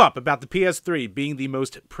blew up about the PS3 being the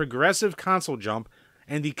most progressive console jump,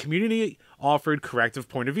 and the community offered corrective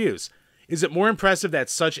point of views. Is it more impressive that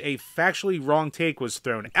such a factually wrong take was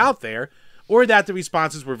thrown out there, or that the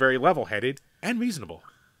responses were very level-headed and reasonable?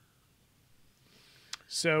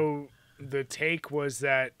 So the take was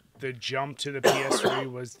that the jump to the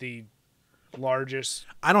PS3 was the largest.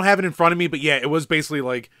 I don't have it in front of me, but yeah, it was basically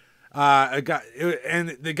like a guy,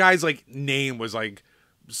 and the guy's like name was like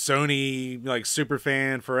Sony, like super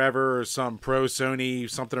fan forever, or some pro Sony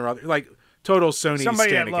something or other, like total Sony.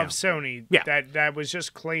 Somebody that account. loves Sony, Yeah. that was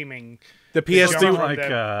just claiming the PS2, jump like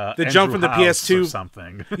the jump from the PS2 or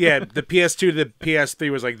something. Yeah, the PS2 to the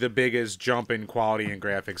PS3 was like the biggest jump in quality and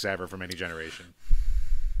graphics ever from any generation.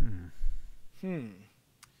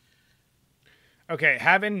 Okay,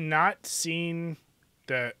 having not seen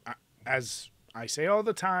the, as I say all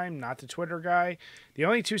the time, not the Twitter guy, the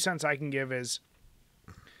only 2 cents I can give is,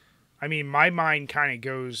 I mean, my mind kind of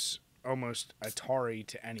goes almost Atari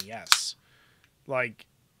to NES. Like,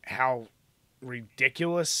 how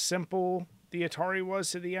ridiculous simple the Atari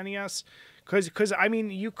was to the NES. Because I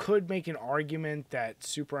mean, you could make an argument that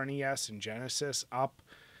Super NES and Genesis up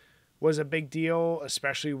was a big deal,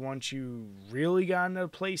 especially once you really got into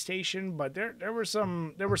PlayStation. But there was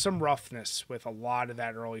some roughness with a lot of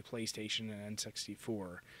that early PlayStation and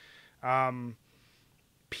N64.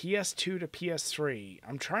 PS2 to PS3.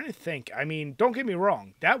 I'm trying to think. I mean, don't get me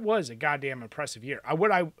wrong. That was a goddamn impressive year.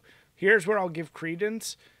 Here's where I'll give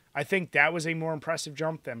credence. I think that was a more impressive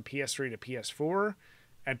jump than PS3 to PS4.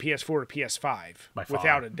 And PS4 to PS5,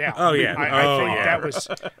 without a doubt. Oh, yeah. I think that was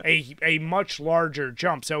a much larger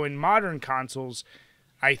jump. So in modern consoles,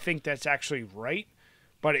 I think that's actually right.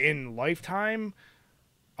 But in lifetime,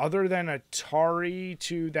 other than Atari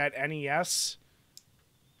to that NES,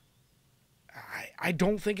 I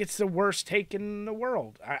don't think it's the worst take in the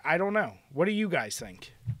world. I don't know. What do you guys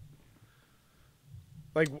think?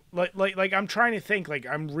 Like I'm trying to think. Like,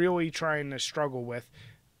 I'm really trying to struggle with.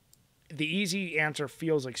 The easy answer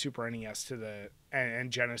feels like Super NES to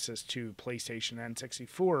and Genesis to PlayStation and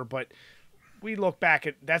N64, but we look back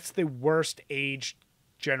at that's the worst aged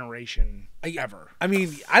generation ever. I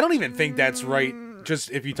mean, I don't even think that's right.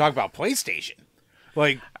 Just if you talk about PlayStation,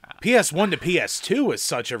 like PS1 to PS2 was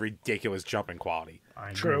such a ridiculous jump in quality. I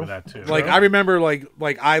agree with that too. Like I remember, like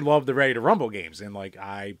I love the Ready to Rumble games, and like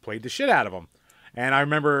I played the shit out of them. And I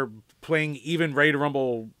remember playing even Ready to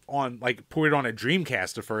Rumble on, like, put it on a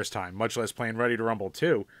Dreamcast the first time, much less playing Ready to Rumble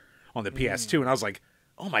 2 on the PS2. And I was like,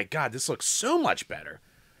 oh my God, this looks so much better.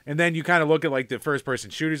 And then you kind of look at, like, the first-person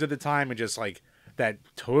shooters at the time and just, like, that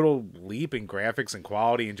total leap in graphics and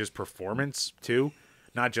quality and just performance, too.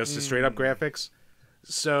 Not just the straight-up graphics.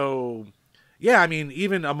 So, Yeah, I mean,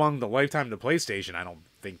 even among the lifetime to PlayStation, I don't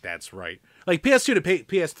think that's right. Like, PS2 to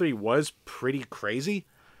PS3 was pretty crazy.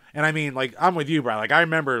 And I mean, like, I'm with you, Brian. Like, I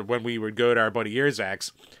remember when we would go to our buddy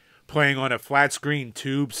Earzak's playing on a flat screen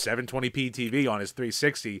tube 720p TV on his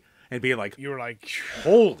 360 and being like, You were like,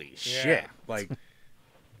 holy shit. Like,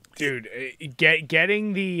 dude,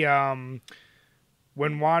 getting the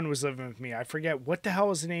when Juan was living with me, I forget what the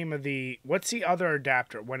hell is the name of what's the other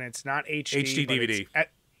adapter when it's not HD HD DVD.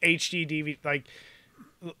 HD DVD,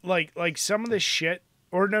 like some of the shit,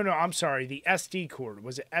 or no, I'm sorry, the SD cord,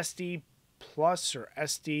 was it SD Plus or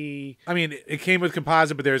SD? I mean, it came with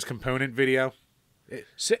composite, but there's component video.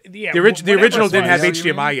 So, yeah, The original didn't have video,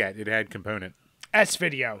 you HDMI yet. It had component. S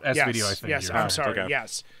video. S yes. video, I think. Yes, you're I'm right. sorry. Okay.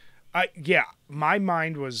 Yes, yeah. My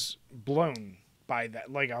mind was blown by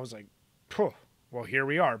that. Like I was like, "Phew, well, here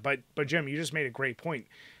we are." But Jim, you just made a great point.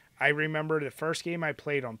 I remember the first game I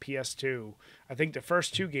played on PS2. I think the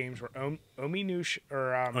first two games were Onimusha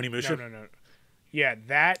or Onimusha? No. Yeah,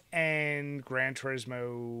 that and Gran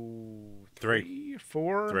Turismo 3,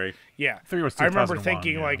 4. 3. Yeah. 3 was I remember 2001,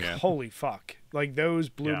 thinking yeah. like, holy fuck. Like those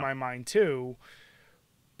blew Yeah. my mind too.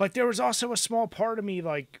 But there was also a small part of me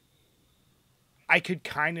like I could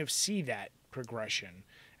kind of see that progression.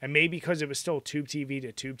 And maybe because it was still tube TV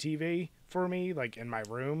to tube TV for me, like in my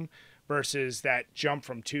room, versus that jump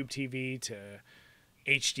from tube TV to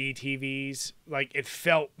HD TVs, like it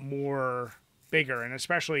felt more bigger. And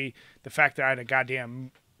especially the fact that I had a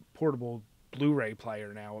goddamn portable Blu-ray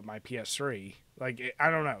player now with my PS3. Like, I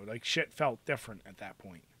don't know, like shit felt different at that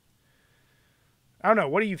point. I don't know.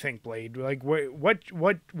 What do you think, Blade? Like,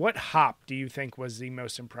 what hop do you think was the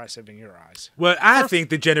most impressive in your eyes? Well, I think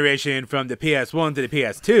the generation from the PS1 to the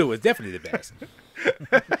PS2 was definitely the best.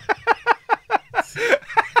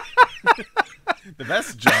 The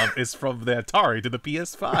best jump is from the Atari to the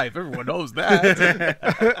PS5. Everyone knows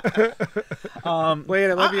that.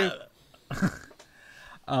 Blade, I love you.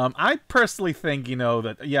 I personally think,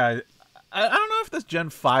 that, I don't know if this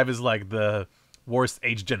Gen 5 is like the worst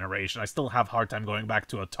age generation. I still have a hard time going back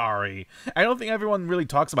to Atari. I don't think everyone really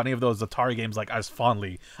talks about any of those Atari games like as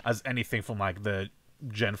fondly as anything from like the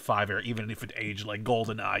Gen 5 era, even if it aged like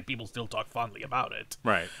GoldenEye, people still talk fondly about it.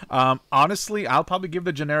 Right. Honestly, I'll probably give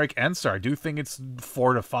the generic answer. I do think it's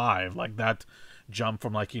 4 to 5, like that jump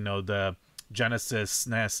from like, the Genesis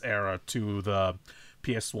SNES era to the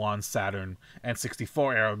PS1, Saturn, and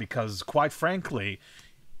 64 era, because quite frankly,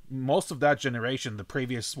 most of that generation, the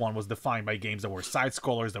previous one, was defined by games that were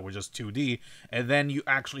side-scrollers, that were just 2D, and then you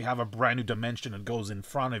actually have a brand new dimension that goes in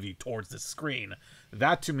front of you towards the screen.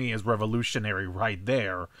 That, to me, is revolutionary right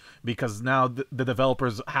there, because now the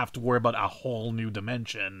developers have to worry about a whole new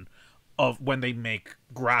dimension of when they make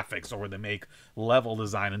graphics or when they make level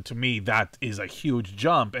design, and to me, that is a huge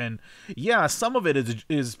jump. And yeah, some of it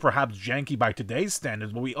is perhaps janky by today's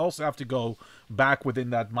standards, but we also have to go back within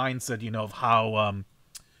that mindset, of how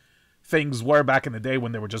things were back in the day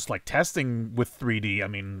when they were just like testing with 3D. I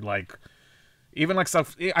mean, like even like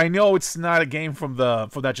stuff. I know it's not a game from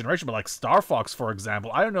that generation, but like Star Fox, for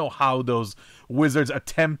example. I don't know how those wizards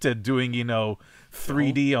attempted doing 3D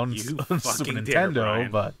on Super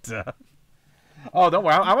Nintendo, but oh, don't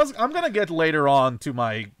worry. I'm gonna get later on to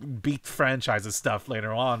my Beat franchises stuff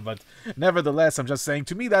later on, but nevertheless, I'm just saying,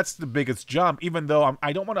 to me that's the biggest jump. Even though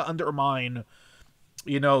I don't want to undermine,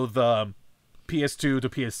 the PS2 to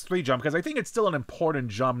PS3 jump, because I think it's still an important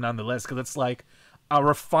jump nonetheless, because it's like a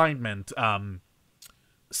refinement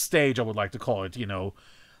stage, I would like to call it. Back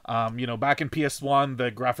in PS1, the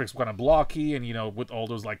graphics were kind of blocky, and with all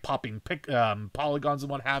those like popping polygons and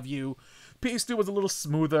what have you. PS2 was a little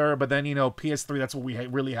smoother, but then PS3, that's what we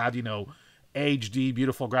really had, HD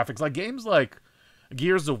beautiful graphics, like games like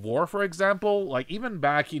Gears of War, for example. Like even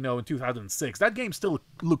back in 2006, that game still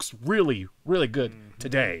looks really, really good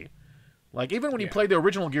today. Like, even when you play the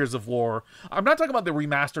original Gears of War, I'm not talking about the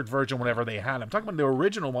remastered version, whatever they had. I'm talking about the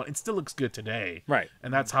original one. It still looks good today. Right.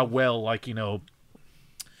 And that's how well, like,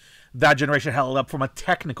 that generation held up from a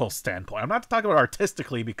technical standpoint. I'm not talking about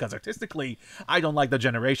artistically, because artistically, I don't like the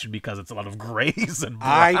generation because it's a lot of grays and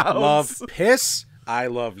browns. I love piss. I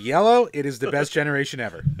love yellow. It is the best generation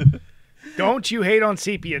ever. Don't you hate on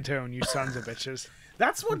sepia tone, you sons of bitches.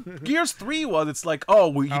 That's what Gears 3 was. It's like,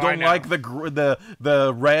 you don't like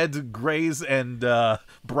the red, grays, and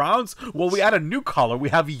browns? Well, we add a new color. We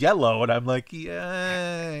have yellow, and I'm like,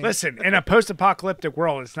 yay. Listen, in a post-apocalyptic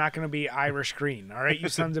world, it's not going to be Irish green, all right, you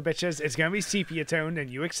sons of bitches? It's going to be sepia-toned, and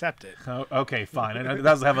you accept it. Oh, okay, fine. And it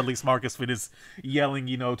doesn't have at least Marcus Finis yelling,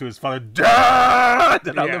 to his father, Dad!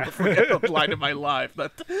 And I'll never forget the line in my life.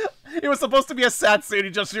 But it was supposed to be a sad scene. He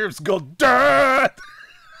just hears go, Dad!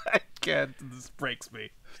 I can't. This breaks me.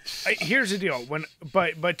 Here's the deal.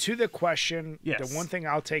 But to the question, Yes. the one thing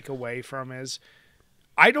I'll take away from is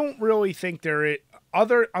I don't really think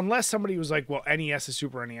unless somebody was like, well, NES and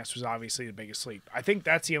Super NES was obviously the biggest leap. I think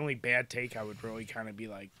that's the only bad take I would really kind of be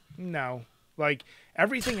like, no. Like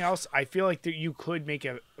everything else, I feel like that you could make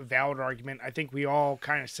a valid argument. I think we all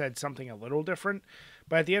kind of said something a little different,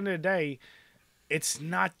 but at the end of the day, it's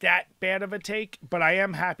not that bad of a take. But I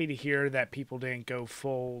am happy to hear that people didn't go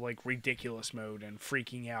full like ridiculous mode and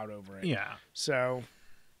freaking out over it. Yeah. So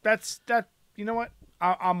that's that. You know what?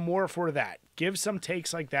 I'm more for that. Give some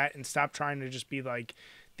takes like that and stop trying to just be like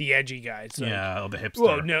the edgy guys. Like, Yeah, the hipster.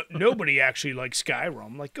 well, no, nobody actually likes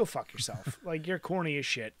Skyrim. Like, go fuck yourself. Like, you're corny as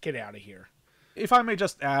shit. Get out of here. If I may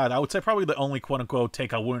just add, I would say probably the only quote-unquote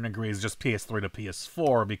take I wouldn't agree is just PS3 to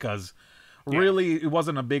PS4, because really it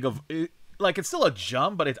wasn't a big of... Like, it's still a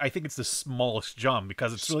jump, but I think it's the smallest jump,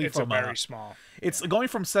 because it's really from very small. It's going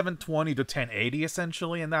from 720 to 1080,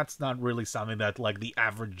 essentially, and that's not really something that, like, the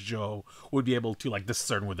average Joe would be able to, like,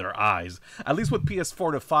 discern with their eyes. At least with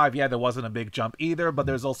PS4 to 5, yeah, there wasn't a big jump either, but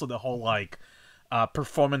there's also the whole, like...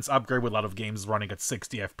 performance upgrade with a lot of games running at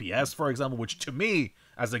 60 FPS, for example, which to me,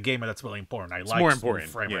 as a gamer, that's really important. I like more important,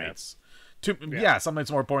 frame yeah. rates. Yeah, something that's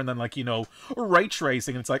more important than, like, you know, ray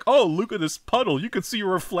tracing. It's like, oh, look at this puddle. You can see your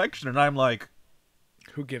reflection. And I'm like...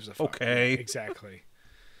 Who gives a fuck? Okay. Yeah, exactly.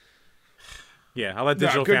 Yeah, I'll let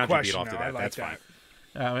Digital good Foundry beat question, off to though. that. I like That's that.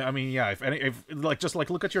 fine. I mean, yeah, if like, just, like,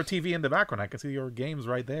 look at your TV in the background. I can see your games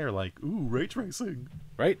right there. Like, ooh, ray tracing.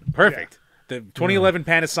 Right? Perfect. The 2011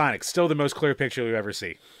 Panasonic, still the most clear picture you ever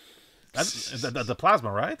see. That's the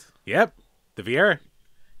plasma, right? Yep. The Viera.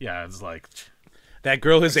 Yeah, it's like... That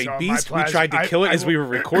girl is a saw my beast. We plasma. tried to kill it I as we will- were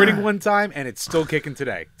recording one time, and it's still kicking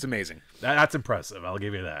today. It's amazing. That's impressive. I'll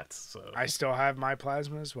give you that. So I still have my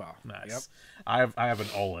plasma as well. nice. Yep. I have an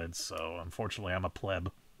OLED, so unfortunately I'm a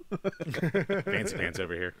pleb. Fancy pants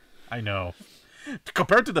over here. I know.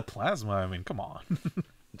 Compared to the plasma, I mean, come on.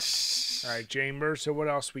 All right, Chambers. So what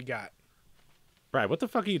else we got? Right, what the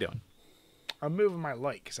fuck are you doing? I'm moving my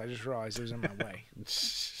light because I just realized it was in my way.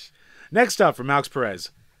 Next up from Alex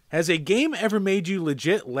Perez. Has a game ever made you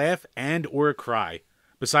legit laugh and or cry?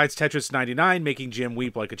 Besides Tetris 99 making Jim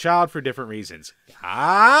weep like a child for different reasons.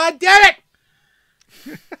 Ah, did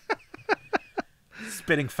it!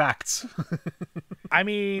 Spitting facts. I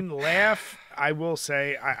mean, laugh. I will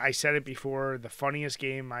say, I said it before, the funniest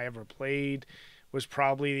game I ever played was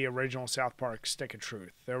probably the original South Park Stick of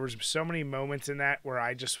Truth. There was so many moments in that where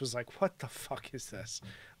I just was like, what the fuck is this?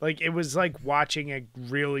 Like, it was like watching a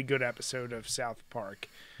really good episode of South Park.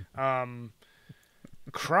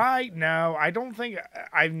 Cry? No, I don't think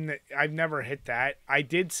I've never hit that. I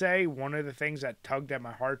did say one of the things that tugged at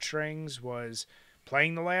my heartstrings was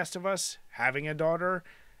playing The Last of Us, having a daughter.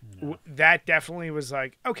 That definitely was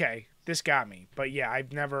like, okay, this got me. But yeah, I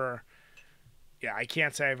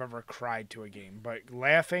can't say I've ever cried to a game. But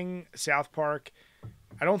laughing, South Park,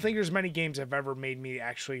 I don't think there's many games that have ever made me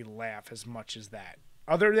actually laugh as much as that.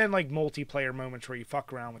 Other than like multiplayer moments where you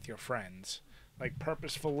fuck around with your friends. Like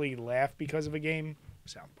purposefully laugh because of a game,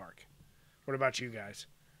 South Park. What about you guys?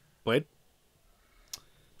 Blade?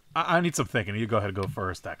 I need some thinking. You go ahead and go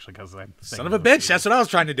first, actually, because I'm Son of a bitch, that's what I was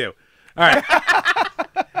trying to do. All right.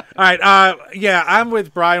 All right, yeah, I'm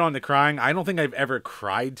with Brian on the crying. I don't think I've ever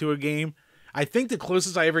cried to a game. I think the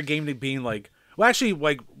closest I ever came to being like... Well, actually,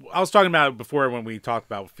 like, I was talking about it before when we talked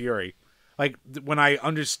about Fury. Like, when I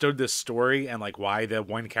understood the story and, like, why the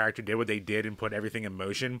one character did what they did and put everything in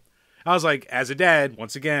motion, I was like, as a dad,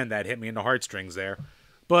 once again, that hit me in the heartstrings there.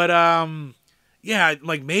 But, yeah,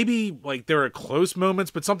 like, maybe, like, there are close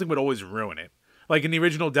moments, but something would always ruin it. Like, in the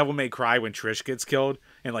original Devil May Cry, when Trish gets killed,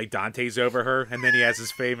 and, like, Dante's over her, and then he has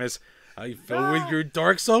his famous, I fill with your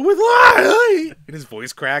dark soul with light, and his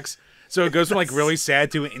voice cracks. So it goes from, like, really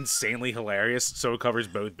sad to insanely hilarious, so it covers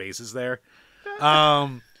both bases there.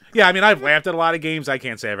 Yeah, I mean, I've laughed at a lot of games. I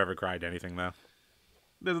can't say I've ever cried to anything, though.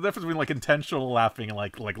 There's a difference between, like, intentional laughing and,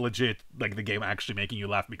 like legit, like, the game actually making you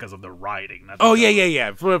laugh because of the writing. Oh,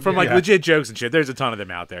 yeah. From like, legit jokes and shit. There's a ton of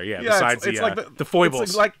them out there, yeah, besides it's like the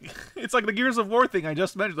foibles. It's like the Gears of War thing I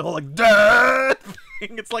just mentioned, the whole, like, duh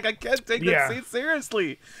thing. It's like, I can't take that scene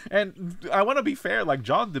seriously. And I want to be fair, like,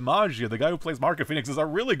 John DiMaggio, the guy who plays Marco Phoenix, is a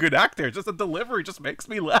really good actor. Just the delivery just makes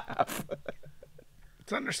me laugh.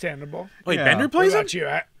 It's understandable. Wait, Yeah. Bender What plays him? about you?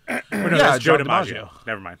 Or no, Yeah, that's Joe John DiMaggio. DiMaggio.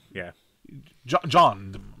 Never mind, yeah.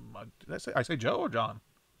 John. Did I say Joe or John?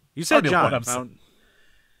 You said I don't know John. what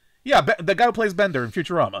Yeah, the guy who plays Bender in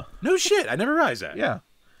Futurama. No shit, I never realized that. Yeah.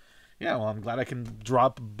 Yeah, well, I'm glad I can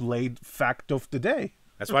drop Blade fact of the day.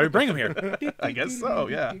 That's why we bring him here. I guess so,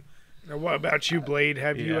 yeah. Now, what about you, Blade?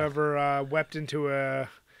 Have you Yeah. ever wept into a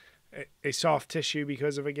a soft tissue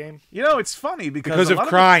because of a game? You know, it's funny Because of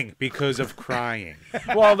crying. Because of crying.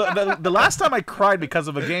 Well, the last time I cried because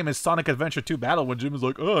of a game is Sonic Adventure 2 Battle, when Jim was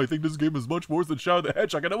like, "Oh, I think this game is much worse than Shadow the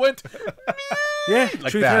Hedgehog," and I went, Yeah,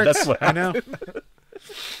 like truth that. hurts. That's what I know.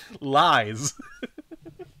 lies.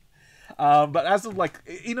 But as of like,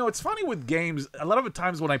 you know, it's funny with games. A lot of the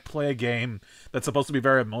times when I play a game that's supposed to be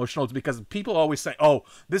very emotional, it's because people always say, "Oh,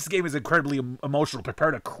 this game is incredibly emotional.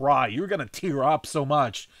 Prepare to cry. You're gonna tear up so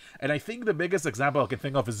much." And I think the biggest example I can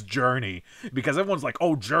think of is Journey, because everyone's like,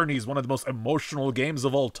 "Oh, Journey is one of the most emotional games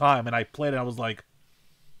of all time," and I played it. And I was like,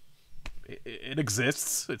 "It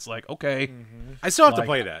exists." It's like, okay, I still have to Like-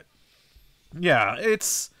 play that. yeah,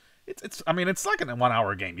 it's. I mean, it's like a 1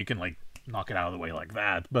 hour game. You can like knock it out of the way like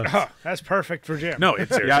that, but. Oh, that's perfect for Jim. No,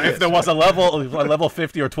 it's Yeah, if there was a level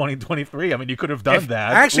 50 or 2023, I mean, you could have done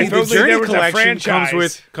that. Actually, If the only there Journey was a collection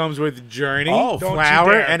franchise. comes with Journey, Oh, don't you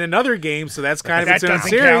Flower, dare. and another game. So that's kind of That its own doesn't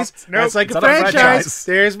series. count. Nope. That's like It's a not a franchise. franchise.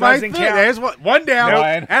 There's my Doesn't thing. count. There's one down,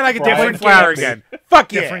 Brian, and I get Brian, different Flower can't. again.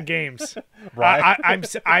 Fuck yeah. Different games. Right? I'm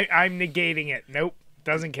negating it. Nope,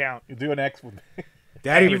 doesn't count. You do an X with me.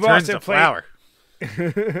 Daddy you've returns also to played- Flower.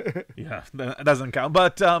 Yeah, that doesn't count.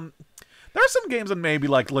 But there are some games that maybe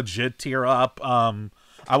like legit tear up.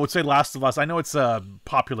 I would say Last of Us. I know it's a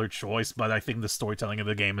popular choice, but I think the storytelling of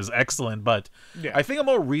the game is excellent. But Yeah. I think a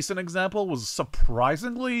more recent example was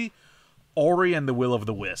surprisingly Ori and the Will of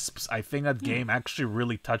the Wisps. I think that game actually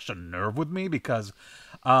really touched a nerve with me because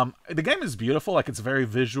the game is beautiful. Like, it's very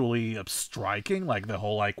visually striking. Like, the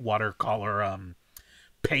whole like watercolor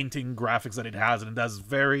painting graphics that it has, and it does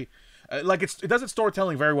very it does its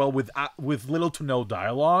storytelling very well with little to no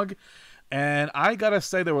dialogue. And I gotta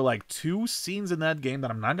say, there were like 2 scenes in that game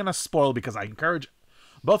that I'm not gonna spoil, because I encourage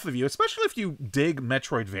both of you, especially if you dig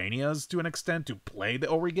Metroidvanias to an extent, to play the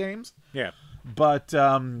Ori games. Yeah. But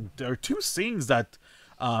there are 2 scenes that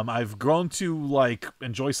I've grown to like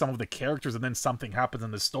enjoy some of the characters, and then something happens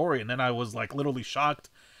in the story, and then I was like literally shocked.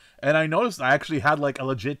 And I noticed I actually had like a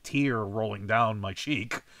legit tear rolling down my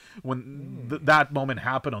cheek when that moment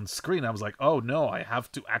happened on screen. I was like, oh no, I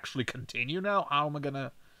have to actually continue now? How am I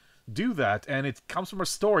gonna do that? And it comes from a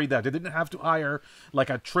story that they didn't have to hire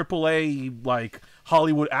like a AAA like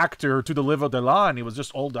Hollywood actor to deliver the line. It was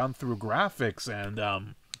just all done through graphics.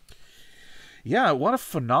 And yeah, what a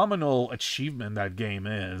phenomenal achievement that game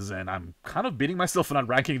is. And I'm kind of beating myself for not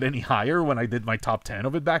ranking it any higher when I did my top 10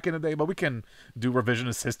 of it back in the day. But we can do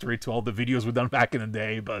revisionist history to all the videos we've done back in the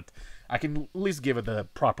day. But I can at least give it the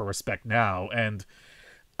proper respect now. And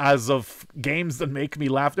as of games that make me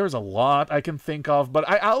laugh, there's a lot I can think of. But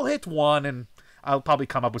I'll hit one, and I'll probably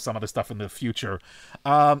come up with some other stuff in the future.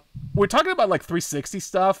 We're talking about like 360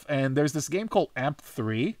 stuff. And there's this game called Amp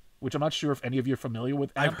 3, which I'm not sure if any of you are familiar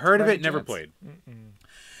with. I've Amped heard of by it, any never chance. played.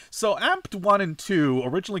 So Amped 1 and 2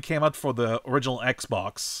 originally came out for the original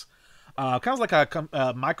Xbox. Kind of like a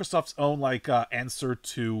Microsoft's own like answer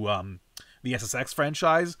to the SSX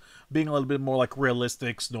franchise, being a little bit more like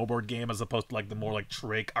realistic snowboard game as opposed to like the more like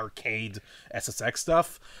trick arcade SSX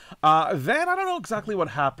stuff. Then I don't know exactly what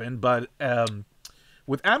happened, but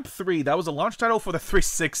with Amp 3, that was a launch title for the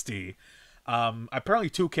 360. Apparently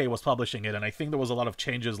 2K was publishing it, and I think there was a lot of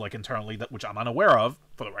changes like internally which I'm unaware of,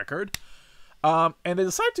 for the record. And they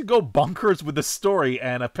decided to go bonkers with the story,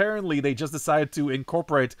 and apparently they just decided to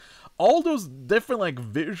incorporate all those different like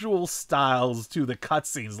visual styles to the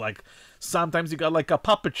cutscenes. Like, sometimes you got like a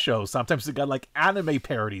puppet show, sometimes you got like anime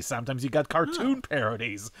parodies, sometimes you got cartoon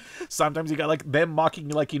parodies, sometimes you got like them mocking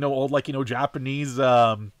like, you know, old like, you know, Japanese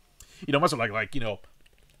most of like, you know,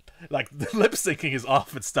 like the lip syncing is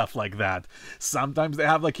off and stuff like that. Sometimes they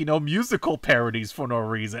have like, you know, musical parodies for no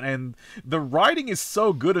reason, and the writing is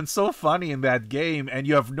so good and so funny in that game, and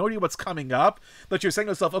you have no idea what's coming up, that you're saying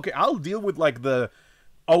to yourself, okay, I'll deal with like the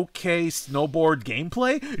okay snowboard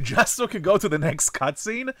gameplay just so I can go to the next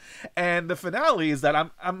cutscene. And the finale is that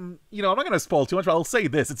I'm you know, I'm not gonna spoil too much, but I'll say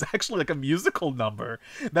this: it's actually like a musical number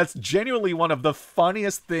that's genuinely one of the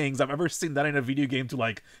funniest things I've ever seen done in a video game to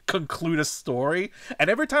like conclude a story. And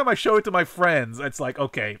every time I show it to my friends, it's like,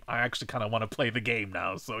 okay, I actually kind of want to play the game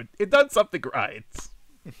now. So it done something right.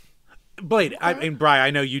 Blade, and Brian,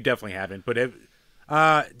 I know you definitely haven't, but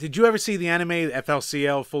did you ever see the anime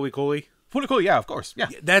FLCL Fully Cooley? Pretty cool, yeah, of course, yeah.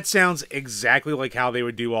 That sounds exactly like how they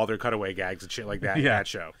would do all their cutaway gags and shit like that in Yeah. that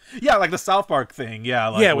show. Yeah, like the South Park thing, yeah.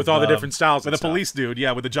 Like Yeah, with all the different styles With and the stuff. police dude,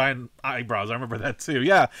 yeah, with the giant eyebrows. I remember that too.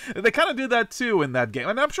 Yeah, they kind of do that too in that game.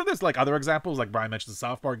 And I'm sure there's like other examples, like Brian mentioned the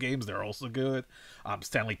South Park games. They're also good.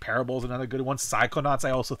 Stanley Parable's another good one. Psychonauts,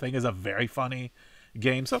 I also think, is a very funny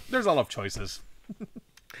game. So there's a lot of choices.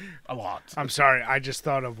 A lot. I'm sorry, I just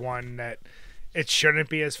thought of one that it shouldn't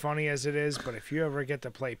be as funny as it is, but if you ever get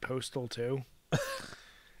to play Postal 2,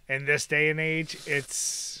 in this day and age,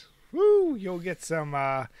 it's... Woo, you'll get some...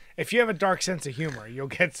 if you have a dark sense of humor, you'll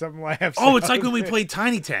get some laughs. Oh, it's like when we played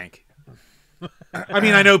Tiny Tank. I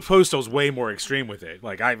mean, I know Postal's way more extreme with it.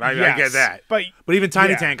 Like, I get that. But even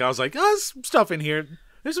Tiny Tank, I was like, oh, there's some stuff in here.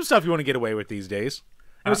 There's some stuff you want to get away with these days.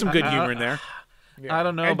 There's some good humor in there. Yeah. I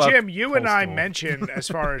don't know and about Jim, you Postal. and I mentioned as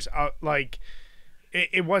far as, like,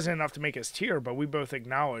 it wasn't enough to make us tear, but we both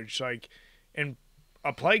acknowledged, like, in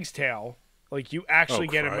A Plague's Tale... Like, you actually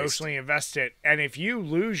get emotionally invested. And if you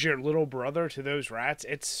lose your little brother to those rats,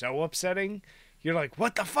 it's so upsetting. You're like,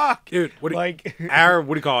 what the fuck? Dude, our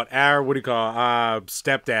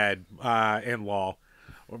stepdad, in-law,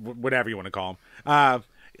 whatever you want to call him,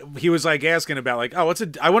 he was, like, asking about, like, oh,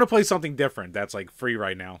 I want to play something different that's, like, free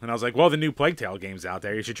right now. And I was like, well, the new Plague Tale game's out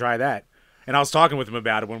there. You should try that. And I was talking with him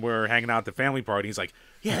about it when we were hanging out at the family party. He's like,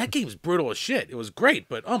 yeah, that game's brutal as shit. It was great,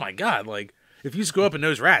 but, oh, my God, like... If you screw up in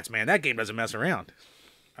those rats, man, that game doesn't mess around.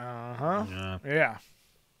 Uh-huh. Yeah.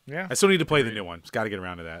 I still need to play the new one. Just got to get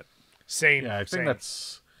around to that. Same. Yeah, I think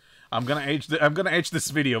that's... I'm gonna age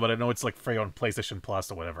this video, but I know it's like free on PlayStation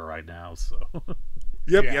Plus or whatever right now, so...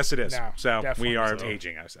 Yep, Yeah, yes it is. no, so we are so.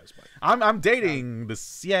 aging ourselves. I'm dating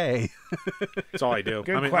this, yay. That's all I do.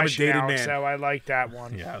 Good I'm a question, dated Alex, man. so I like that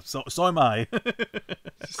one. Yeah, so am I.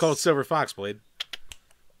 It's called Silver Fox Blade.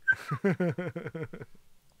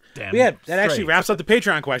 Damn. But yeah, that actually straight. wraps up the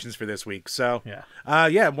Patreon questions for this week. So,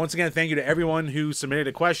 yeah. Once again, thank you to everyone who submitted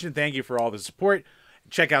a question. Thank you for all the support.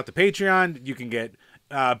 Check out the Patreon. You can get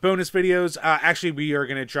bonus videos. Actually, we are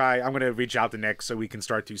going to try. I'm going to reach out to Nick so we can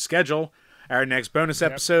start to schedule our next bonus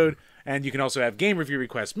episode. And you can also have game review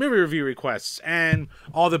requests, movie review requests, and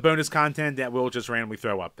all the bonus content that we'll just randomly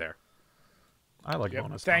throw up there. I like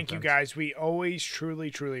bonus Thank content. you, guys. We always truly,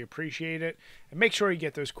 truly appreciate it. And make sure you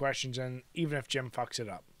get those questions in, even if Jim fucks it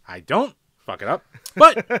up. I don't fuck it up,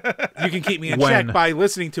 but you can keep me in When? check by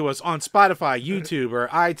listening to us on Spotify, YouTube, or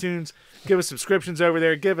iTunes. Give us subscriptions over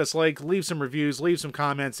there. Give us leave some reviews, leave some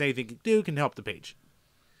comments. Anything you do can help the page.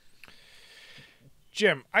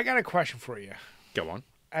 Jim, I got a question for you. Go on.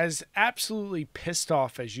 As absolutely pissed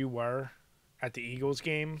off as you were at the Eagles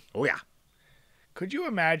game, Oh yeah. could you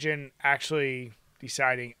imagine actually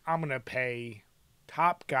deciding I'm going to pay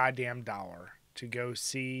top goddamn dollar to go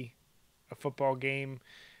see a football game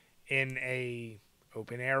in a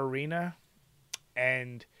open air arena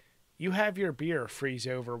and you have your beer freeze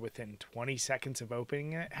over within 20 seconds of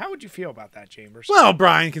opening it? How would you feel about that, Chambers? Well,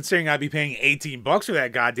 Brian, considering I'd be paying $18 for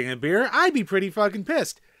that goddamn beer, I'd be pretty fucking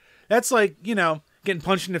pissed. That's like, getting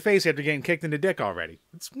punched in the face after getting kicked in the dick already.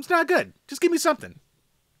 It's not good. Just give me something.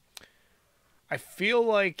 I feel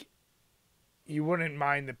like you wouldn't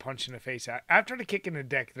mind the punch in the face. After the kick in the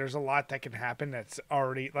dick, there's a lot that can happen that's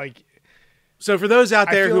already, like... So for those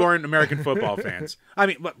out there who aren't American football fans, I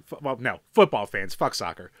mean, well, no, football fans, fuck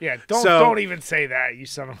soccer. Yeah, don't even say that, you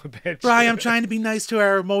son of a bitch. Brian, I'm trying to be nice to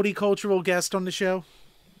our multicultural guest on the show.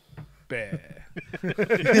 Bah.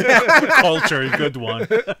 Culture, good one.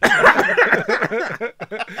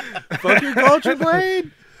 Fuck your culture,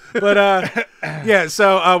 Blade. But, yeah,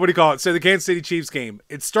 so what do you call it? So the Kansas City Chiefs game,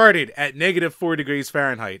 it started at -4 degrees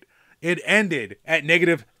Fahrenheit. It ended at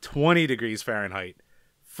 -20 degrees Fahrenheit.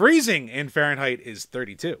 Freezing in Fahrenheit is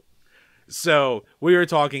 32. So we are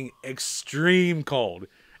talking extreme cold.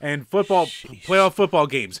 And playoff football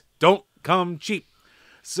games don't come cheap.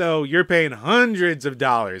 So you're paying hundreds of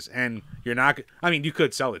dollars, and you're not... I mean, you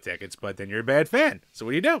could sell the tickets, but then you're a bad fan. So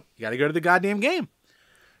what do? You got to go to the goddamn game.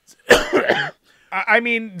 I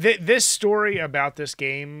mean, this story about this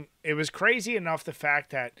game, it was crazy enough the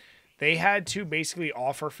fact that they had to basically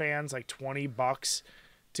offer fans like $20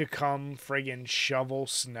 to come friggin' shovel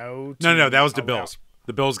snow. No, that was the Bills.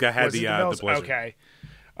 The Bills had the blizzard. Okay.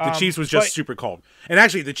 The Chiefs was just super cold. And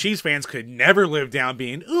actually, the Chiefs fans could never live down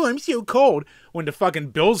being, "Ooh, I'm so cold," when the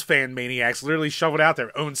fucking Bills fan maniacs literally shoveled out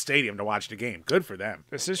their own stadium to watch the game. Good for them.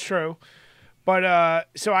 This is true. But,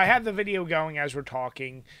 so I have the video going as we're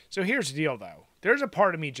talking. So here's the deal, though. There's a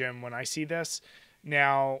part of me, Jim, when I see this.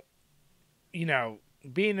 Now,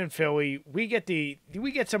 being in Philly, we get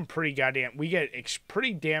some pretty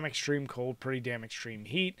damn extreme cold, pretty damn extreme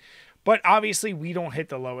heat. But obviously, we don't hit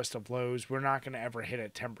the lowest of lows. We're not going to ever hit a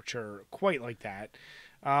temperature quite like that.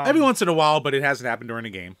 Every once in a while, but it hasn't happened during a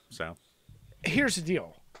game. So here's the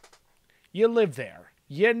deal. You live there.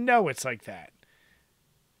 You know it's like that.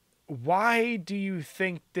 Why do you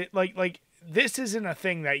think that, like this isn't a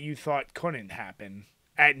thing that you thought couldn't happen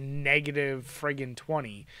at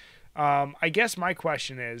 -20? I guess my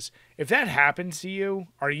question is, if that happens to you,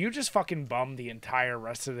 are you just fucking bummed the entire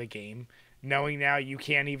rest of the game? knowing now you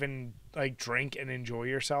can't even like drink and enjoy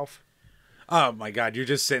yourself? Oh my God, you're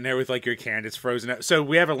just sitting there with like your can, it's frozen up. So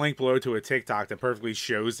we have a link below to a TikTok that perfectly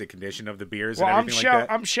shows the condition of the beers and everything like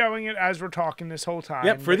that. I'm showing it as we're talking this whole time.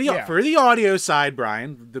 Yep, for the audio side,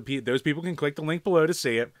 Brian, those people can click the link below to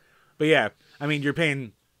see it. But yeah, I mean, you're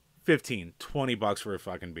paying $15-$20 for a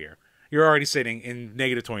fucking beer. You're already sitting in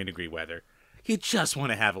negative 20-degree weather. You just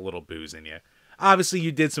want to have a little booze in you. Obviously,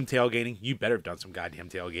 you did some tailgating. You better have done some goddamn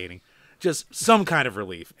tailgating. Just some kind of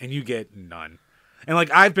relief, and you get none. And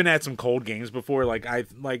like I've been at some cold games before.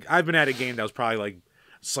 I've been at a game that was probably like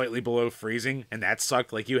slightly below freezing, and that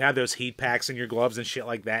sucked. Like you have those heat packs in your gloves and shit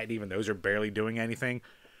like that, and even those are barely doing anything.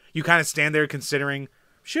 You kind of stand there considering,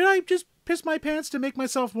 should I just piss my pants to make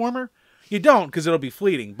myself warmer? You don't, because it'll be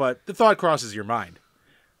fleeting, but the thought crosses your mind.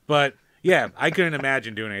 But yeah, I couldn't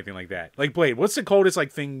imagine doing anything like that. Like Blade, what's the coldest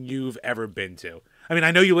like thing you've ever been to? I mean,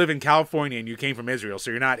 I know you live in California and you came from Israel,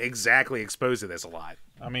 so you're not exactly exposed to this a lot.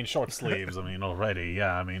 I mean, short sleeves. I mean, already,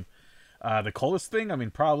 yeah. I mean, the coldest thing. I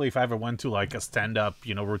mean, probably if I ever went to like a stand-up,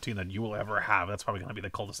 routine that you will ever have, that's probably gonna be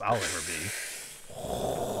the coldest I'll ever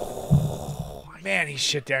be. Man, he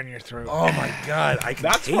shit down your throat. Oh my God, I can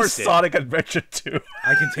That's taste for it. Sonic Adventure 2.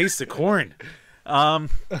 I can taste the corn.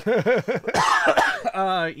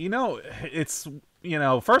 It's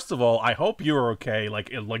first of all, I hope you're okay.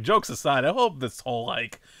 Like jokes aside, I hope this whole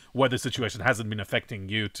like weather situation hasn't been affecting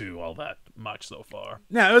you too all that much so far.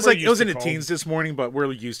 No, it was We're like it was in used the to teens this morning, but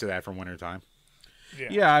we're used to that from wintertime.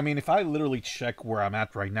 Yeah, I mean, if I literally check where I'm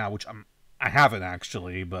at right now, which I haven't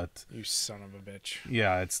actually, but You son of a bitch.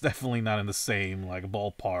 yeah, it's definitely not in the same like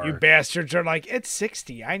ballpark. You bastards are like, it's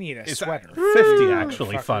 60. I need a sweater. 50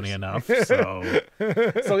 actually, Fuckers. funny enough. So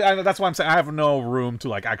that's why I'm saying I have no room to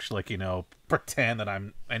like actually like, pretend that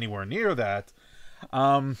I'm anywhere near that.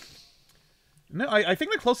 No, I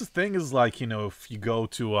think the closest thing is like, if you go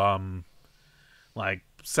to like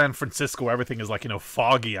San Francisco, everything is like,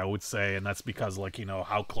 foggy, I would say, and that's because like,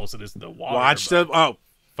 how close it is to the water.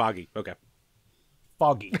 Foggy. Okay.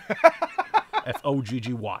 Foggy. Foggy.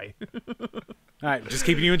 All right, just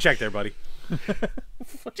keeping you in check there, buddy.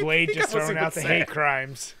 Blade just throwing out the hate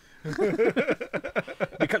crimes.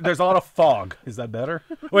 Because there's a lot of fog. Is that better?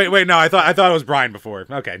 Wait, no, I thought it was Brian before.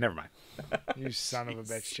 Okay, never mind. You son of a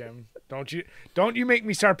bitch, Jim. Don't you make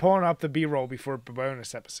me start pulling up the B-roll before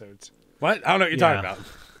bonus episodes. What? I don't know what you're talking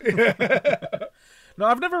about. No,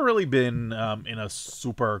 I've never really been in a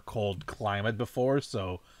super cold climate before,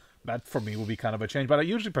 so that for me will be kind of a change. But I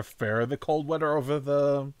usually prefer the cold weather over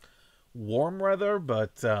the warm weather,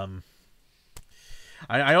 but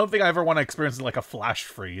I don't think I ever want to experience like a flash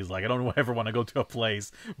freeze. Like I don't ever want to go to a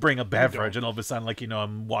place, bring a beverage, and all of a sudden, like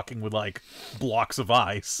I'm walking with like blocks of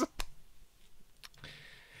ice.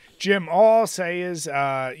 Jim, all I'll say is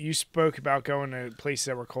you spoke about going to places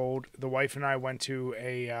that were cold. The wife and I went to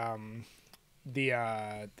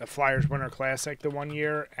the Flyers Winter Classic the one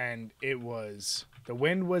year, and the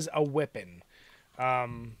wind was a whipping.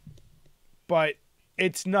 But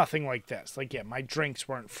it's nothing like this. Like, yeah, my drinks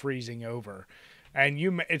weren't freezing over. And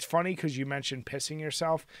it's funny because you mentioned pissing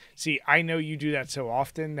yourself. See, I know you do that so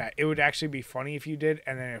often that it would actually be funny if you did,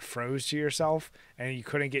 and then it froze to yourself, and you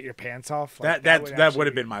couldn't get your pants off. Like, that would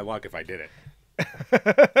have been my luck if I did it.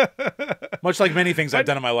 Much like many things I've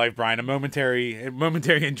done in my life, Brian, a momentary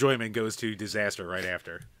enjoyment goes to disaster right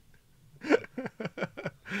after.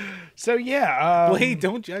 So yeah, Blade,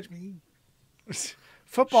 don't judge me.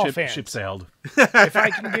 Football fans. Ship sailed. If I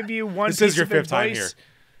can give you one This piece is your of fifth time advice,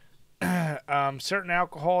 certain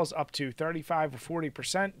alcohols up to 35 or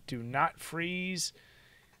 40% do not freeze.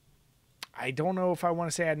 I don't know if I want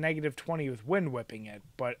to say at negative 20 with wind whipping it,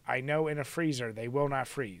 but I know in a freezer they will not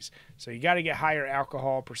freeze. So you got to get higher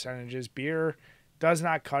alcohol percentages. Beer does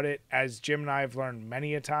not cut it, as Jim and I have learned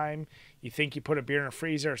many a time. You think you put a beer in a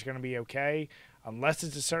freezer, it's going to be okay. Unless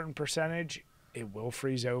it's a certain percentage, it will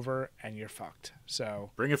freeze over and you're fucked. So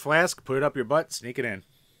bring a flask, put it up your butt, sneak it in.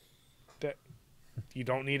 You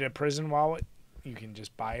don't need a prison wallet. You can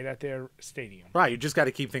just buy it at their stadium. Right, you just got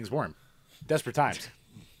to keep things warm. Desperate times.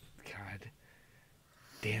 God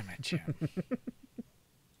damn it, Jim.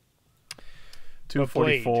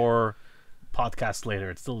 244 podcasts later,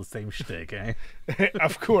 it's still the same shtick, eh?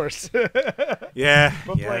 Of course. Yeah,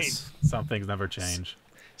 But yes. Some things never change.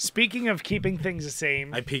 Speaking of keeping things the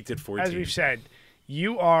same, I peaked at 14. as we've said,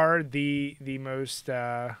 you are the most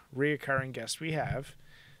reoccurring guest we have.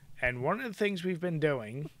 And one of the things we've been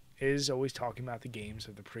doing is always talking about the games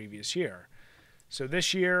of the previous year. So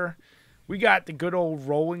this year, we got the good old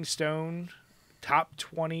Rolling Stone top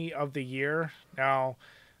 20 of the year. Now,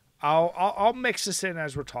 I'll mix this in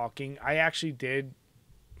as we're talking. I actually did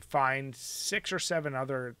find 6 or 7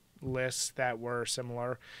 other lists that were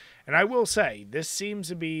similar. And I will say, this seems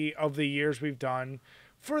to be, of the years we've done,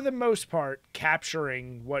 for the most part,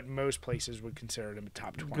 capturing what most places would consider them a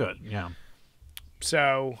top 20. Good, yeah.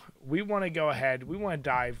 So we want to go ahead. We want to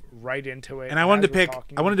dive right into it. And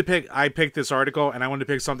I picked this article, and I wanted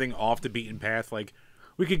to pick something off the beaten path. Like,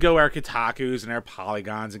 we could go our Kotakus and our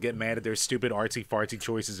Polygons and get mad at their stupid artsy-fartsy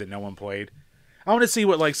choices that no one played. I want to see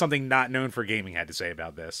what, like, something not known for gaming had to say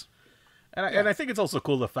about this. And I think it's also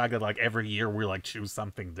cool the fact that, like, every year we, like, choose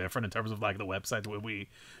something different in terms of, like, the websites where we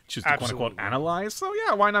choose to quote-unquote analyze. So,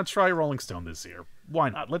 yeah, why not try Rolling Stone this year? Why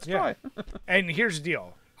not? Let's try. And here's the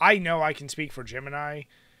deal. I know I can speak for Jim and I.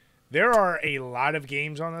 There are a lot of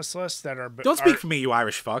games on this list that are... Don't speak for me, you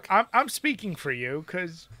Irish fuck. I'm speaking for you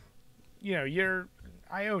because, you know,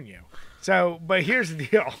 I own you. So, but here's the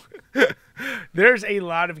deal. There's a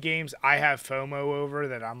lot of games I have FOMO over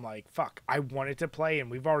that I'm like, fuck, I wanted to play, and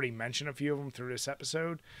we've already mentioned a few of them through this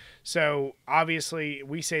episode. So, obviously,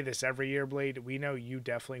 we say this every year, Blade. We know you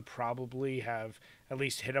definitely probably have at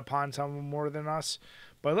least hit upon some of them more than us.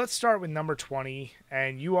 But let's start with number 20,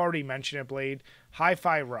 and you already mentioned it, Blade,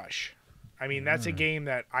 Hi-Fi Rush. I mean, that's a game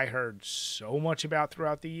that I heard so much about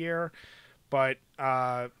throughout the year, but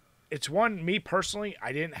it's one, me personally,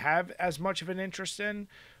 I didn't have as much of an interest in,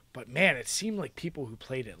 but man, it seemed like people who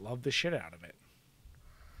played it loved the shit out of it.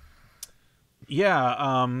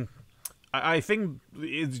 Yeah, I think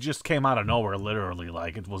it just came out of nowhere, literally.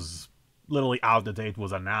 Like, it was literally out the date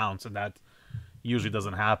was announced, and that usually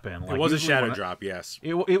doesn't happen. Like, it was a shadow drop, yes.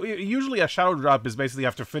 Usually a shadow drop is basically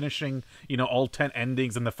after finishing, you know, all 10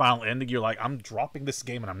 endings and the final ending, you're like, I'm dropping this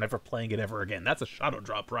game and I'm never playing it ever again. That's a shadow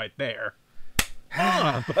drop right there.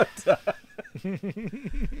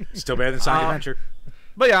 Still better than Sonic Adventure.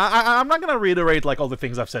 But yeah, I'm not going to reiterate like all the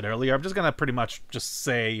things I've said earlier. I'm just going to pretty much just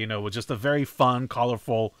say, you know, it's just a very fun,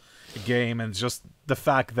 colorful game, and just the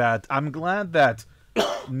fact that I'm glad that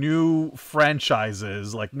new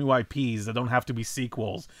franchises, like new IPs that don't have to be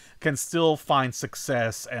sequels, can still find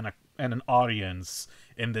success and an audience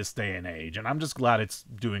in this day and age. And I'm just glad it's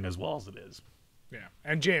doing as well as it is. Yeah.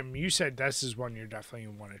 And Jim, you said this is one you definitely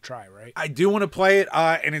want to try, right? I do want to play it,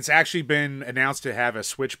 and it's actually been announced to have a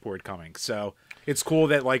Switch port coming. So it's cool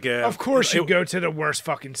that, like, of course you go to the worst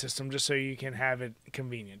fucking system just so you can have it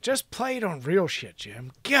convenient. Just play it on real shit,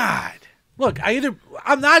 Jim. God. Look,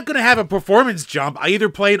 I'm not going to have a performance jump. I either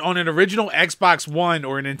play it on an original Xbox One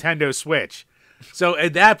or a Nintendo Switch. So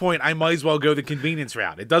at that point, I might as well go the convenience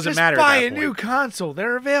route. It doesn't matter. Just buy at that a point. new console.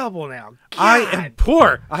 They're available now. God. I am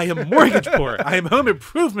poor. I am mortgage poor. I am home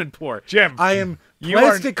improvement poor. Jim, I am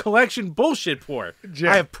plastic collection bullshit poor. Jim.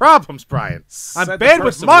 I have problems, Brian. I'm bad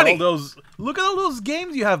with money. Look at all those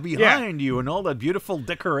games you have behind you and all that beautiful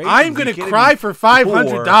decoration. I'm going to cry for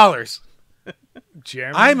 $500.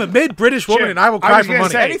 Jim, I'm a mid-British woman, and I will cry for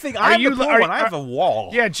money. Anything I have a wall.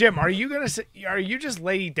 Yeah, Jim, are you just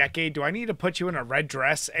Lady Decade? Do I need to put you in a red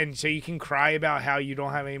dress and so you can cry about how you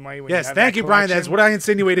don't have any money? When Yes, you have thank that you, Brian. collection? That's what I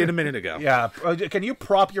insinuated a minute ago. Yeah, can you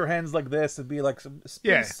prop your hands like this and be like,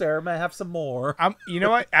 sir, may I have some more? You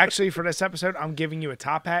know what? Actually, for this episode, I'm giving you a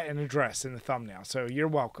top hat and a dress in the thumbnail, so you're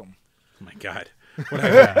welcome. Oh my God.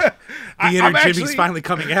 The inner Jimmy's finally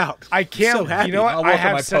coming out. I can't. So happy. You know what? I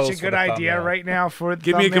have such a post good for the idea thumbnail. right now for the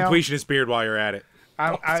Give me a thumbnail. completionist beard while you're at it.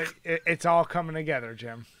 It's all coming together,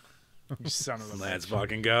 Jim. You son of a Let's bitch.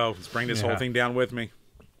 fucking go. Let's bring this whole thing down with me.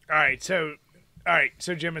 All right, so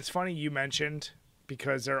Jim, it's funny you mentioned,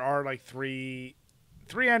 because there are like three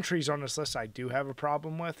entries on this list I do have a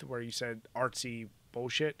problem with, where you said artsy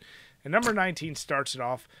bullshit. And number 19 starts it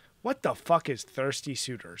off. What the fuck is Thirsty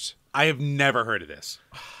Suitors? I have never heard of this.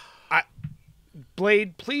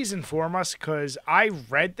 Blade, please inform us, because I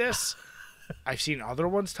read this. I've seen other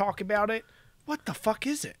ones talk about it. What the fuck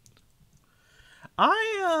is it?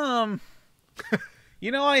 I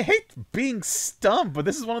hate being stumped, but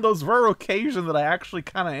this is one of those rare occasions that I actually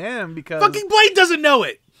kind of am, because... Fucking Blade doesn't know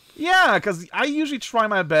it! Yeah, because I usually try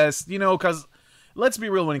my best, because... Let's be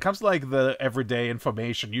real, when it comes to, like, the everyday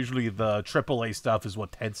information, usually the AAA stuff is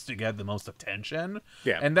what tends to get the most attention.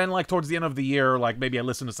 Yeah. And then, like, towards the end of the year, like, maybe I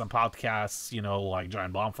listen to some podcasts, like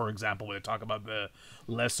Giant Bomb, for example, where they talk about the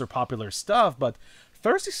lesser popular stuff. But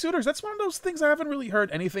Thirsty Suitors, that's one of those things I haven't really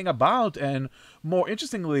heard anything about. And more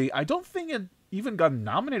interestingly, I don't think it even got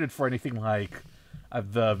nominated for anything like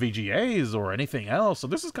the VGAs or anything else. So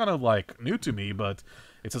this is kind of, like, new to me, but...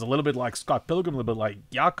 It says a little bit like Scott Pilgrim, a little bit like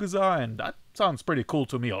Yakuza, and that sounds pretty cool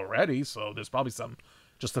to me already, so there's probably some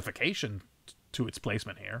justification to its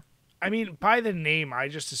placement here. I mean, by the name, I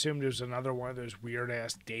just assumed it was another one of those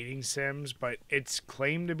weird-ass dating sims, but it's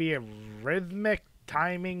claimed to be a rhythmic,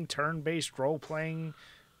 timing, turn-based role-playing,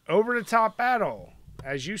 over-the-top battle.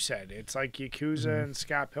 as you said, it's like Yakuza and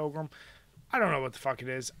Scott Pilgrim. I don't know what the fuck it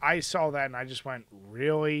is. I saw that and I just went,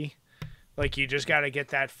 really? Like, you just got to get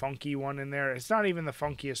that funky one in there. It's not even the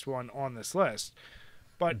funkiest one on this list.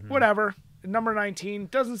 But whatever. Number 19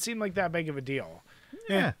 doesn't seem like that big of a deal.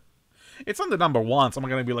 Yeah. It's on the number 1, so I'm not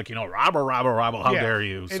going to be like, rabble, how dare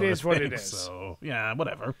you? It is what it is. So, yeah,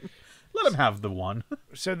 whatever. Let him have the 1.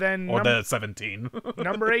 So then... or the 17.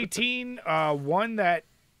 Number 18, one that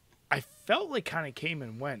I felt like kind of came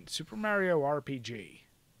and went. Super Mario RPG.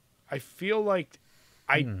 I feel like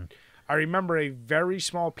I remember a very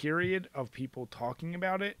small period of people talking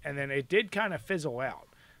about it, and then it did kind of fizzle out.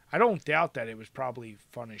 I don't doubt that it was probably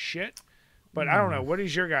fun as shit, but I don't know. What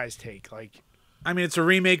is your guys' take? Like, I mean, it's a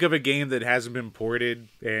remake of a game that hasn't been ported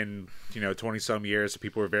in 20-some years, so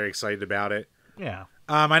people were very excited about it. Yeah.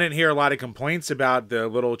 I didn't hear a lot of complaints about the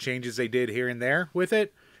little changes they did here and there with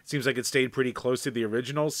it. Seems like it stayed pretty close to the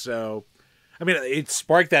original, so... I mean, it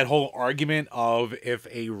sparked that whole argument of if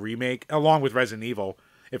a remake, along with Resident Evil,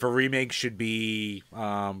 if a remake should be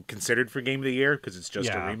considered for Game of the Year, because it's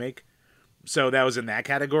just a remake. So that was in that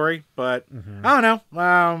category, but I don't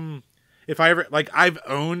know. If I ever, like, I've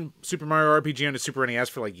owned Super Mario RPG on the Super NES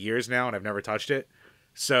for like years now, and I've never touched it.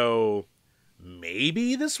 So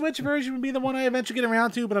maybe the Switch version would be the one I eventually get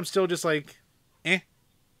around to, but I'm still just like, eh.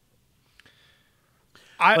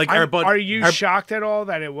 Are you shocked at all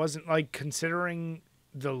that it wasn't, like, considering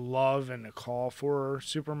the love and the call for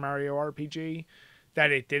Super Mario RPG,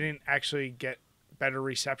 that it didn't actually get better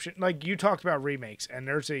reception? Like, you talked about remakes, and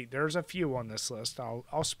there's a few on this list.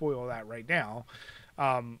 I'll spoil that right now.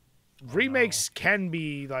 Remakes can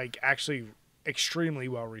be, like, actually extremely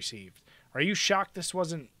well received. Are you shocked this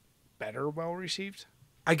wasn't better well received?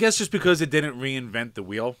 I guess just because it didn't reinvent the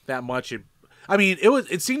wheel that much.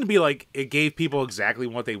 It seemed to be like it gave people exactly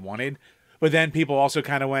what they wanted, but then people also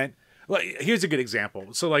kind of went, like, here's a good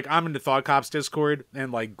example. So, like, I'm in the Thought Cops Discord,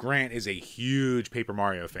 and, like, Grant is a huge Paper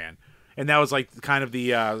Mario fan. And that was, like, kind of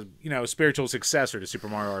the, spiritual successor to Super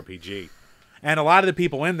Mario RPG. And a lot of the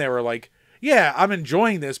people in there were like, yeah, I'm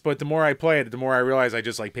enjoying this, but the more I play it, the more I realize I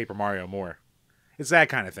just like Paper Mario more. It's that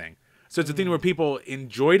kind of thing. So it's a thing where people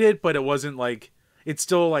enjoyed it, but it wasn't, like, it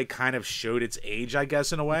still, like, kind of showed its age, I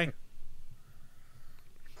guess, in a way.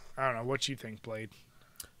 I don't know. What you think, Blade?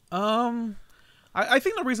 I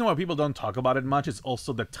think the reason why people don't talk about it much is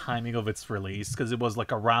also the timing of its release, because it was,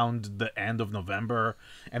 like, around the end of November,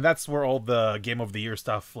 and that's where all the Game of the Year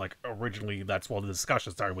stuff, like, originally, that's where the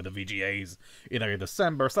discussion started with the VGAs in early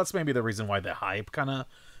December, so that's maybe the reason why the hype kind of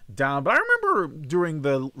down. But I remember during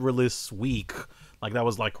the release week, like, that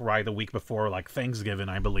was, like, right the week before, like, Thanksgiving,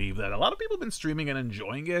 I believe, that a lot of people have been streaming and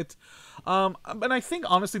enjoying it. And I think,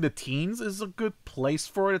 honestly, the teens is a good place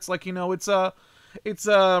for it. It's like, it's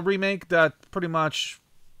a remake that pretty much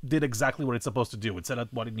did exactly what it's supposed to do. It set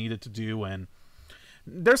up what it needed to do, and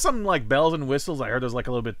there's some, like, bells and whistles. I heard there's, like,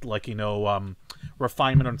 a little bit, like,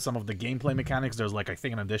 refinement on some of the gameplay mechanics. There's, like, I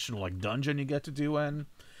think an additional, like, dungeon you get to do, and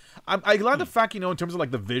I love the fact, in terms of,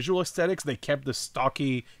 like, the visual aesthetics, they kept the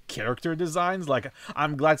stocky character designs. Like,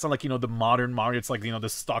 I'm glad it's not, like, the modern Mario. It's, like, the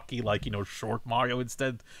stocky, like, short Mario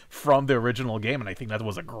instead from the original game, and I think that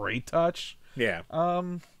was a great touch. Yeah.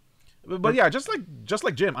 But yeah, just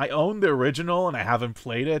like Jim, I own the original, and I haven't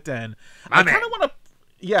played it, and I kind of want to...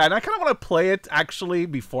 Yeah, and I kind of want to play it, actually,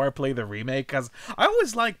 before I play the remake, because I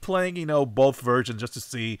always like playing, both versions just to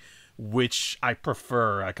see which I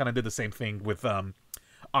prefer. I kind of did the same thing with...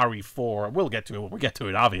 RE4. We'll get to it when we get to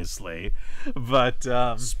it, obviously. But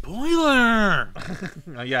spoiler.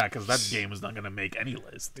 Yeah, because that game is not going to make any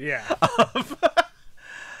list. Yeah.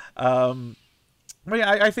 But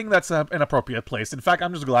yeah, I think that's an appropriate place. In fact,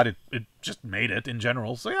 I'm just glad it just made it in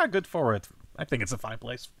general. So yeah, good for it. I think it's a fine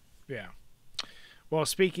place. Yeah. Well,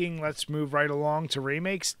 let's move right along to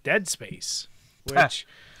remakes. Dead Space, which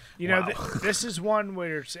wow. This is one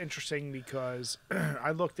where it's interesting because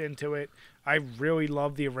I looked into it. I really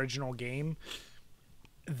love the original game.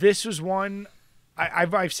 This was one,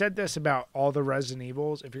 I've said this about all the Resident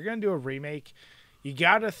Evils. If you're going to do a remake, you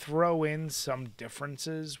got to throw in some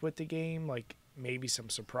differences with the game, like maybe some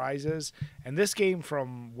surprises. And this game,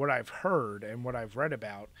 from what I've heard and what I've read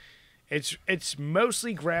about, it's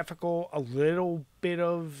mostly graphical, a little bit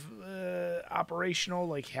of operational,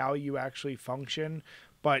 like how you actually function.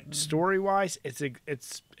 But story-wise, it's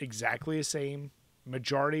exactly the same.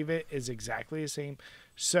 Majority of it is exactly the same.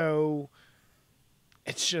 So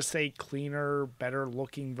it's just a cleaner,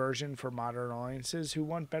 better-looking version for modern audiences who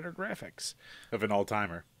want better graphics. Of an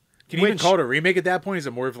all-timer. Can you even call it a remake at that point? Is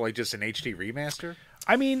it more of like just an HD remaster?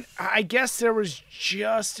 I mean, I guess there was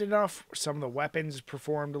just enough. Some of the weapons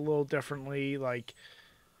performed a little differently. Like,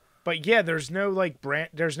 But yeah, there's no like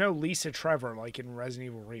there's no Lisa Trevor like in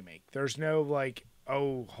Resident Evil Remake. There's no like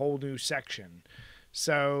whole new section.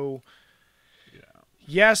 So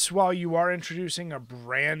yes, while you are introducing a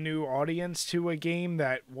brand new audience to a game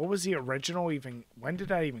that, what was the original even, when did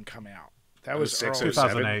that even come out? That was 6 early. or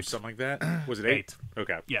 7, 2008. something like that. Was it 8?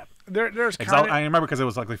 Okay. Yeah. There's kind of, I remember because it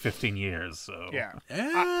was like 15 years. So yeah.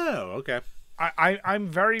 Oh, okay. I'm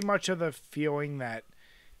very much of the feeling that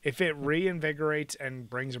if it reinvigorates and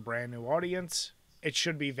brings a brand new audience, it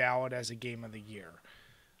should be valid as a game of the year.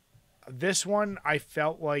 This one, I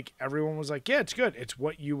felt like everyone was like, yeah, it's good. It's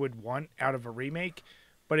what you would want out of a remake,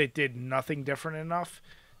 but it did nothing different enough.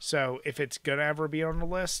 So if it's going to ever be on the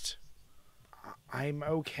list, I'm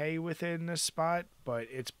okay with it in this spot, but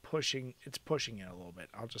it's pushing it a little bit.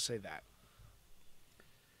 I'll just say that.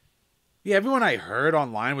 Yeah, everyone I heard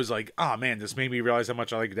online was like, oh man, this made me realize how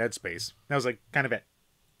much I like Dead Space. That was like kind of it.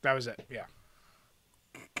 That was it, yeah.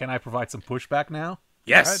 Can I provide some pushback now?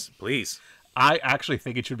 Yes, please. I actually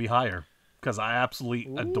think it should be higher because I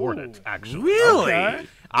absolutely adored it. Actually, Really? Okay.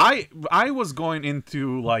 I was going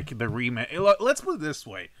into like the remake. Let's put it this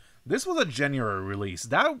way: this was a January release.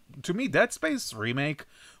 That to me, Dead Space remake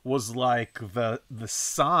was like the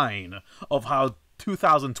sign of how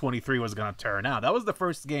 2023 was gonna turn out. That was the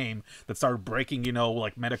first game that started breaking,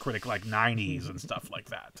 like Metacritic like 90s and stuff like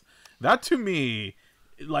that. That to me,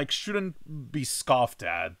 like, shouldn't be scoffed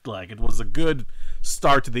at. Like, it was a good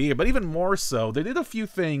start to the year, but even more so, they did a few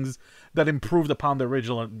things that improved upon the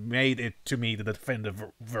original and made it, to me, the definitive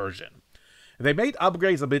version. They made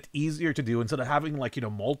upgrades a bit easier to do. Instead of having, like,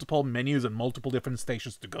 multiple menus and multiple different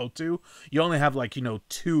stations to go to, you only have, like,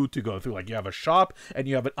 2 to go through. Like, you have a shop and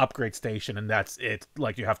you have an upgrade station, and that's it.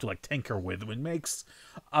 Like, you have to, like, tinker with. It makes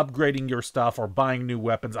upgrading your stuff or buying new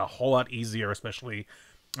weapons a whole lot easier, especially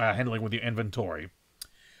handling with your inventory.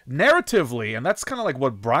 Narratively, and that's kind of like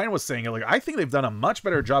what Brian was saying earlier, I think they've done a much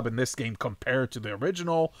better job in this game compared to the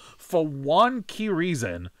original for one key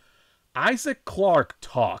reason. Isaac Clarke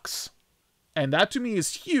talks. And that to me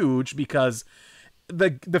is huge because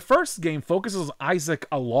the first game focuses on Isaac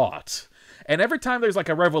a lot. And every time there's like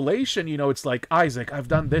a revelation, it's like, Isaac, I've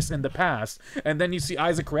done this in the past. And then you see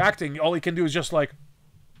Isaac reacting, all he can do is just like...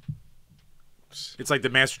 It's like the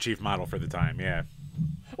Master Chief model for the time, yeah.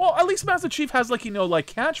 Well, at least Master Chief has, like,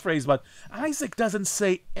 catchphrase, but Isaac doesn't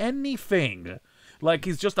say anything. Like,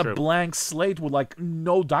 he's just a blank slate with, like,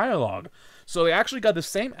 no dialogue. So they actually got the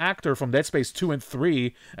same actor from Dead Space 2 and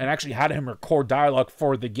 3 and actually had him record dialogue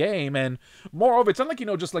for the game. And moreover, it's not like,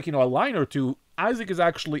 just like, a line or two. Isaac is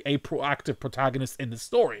actually a proactive protagonist in the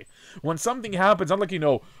story. When something happens, not like,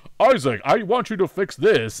 Isaac, I want you to fix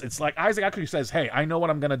this. It's like Isaac actually says, hey, I know what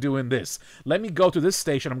I'm going to do in this. Let me go to this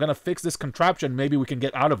station. I'm going to fix this contraption. Maybe we can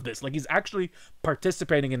get out of this. Like, he's actually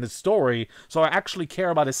participating in the story. So I actually care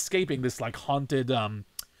about escaping this, like, haunted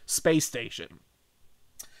space station.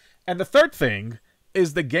 And the third thing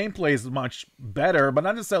is the gameplay is much better, but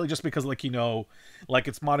not necessarily just because, like, like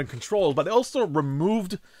it's modern controls, but they also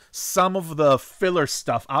removed some of the filler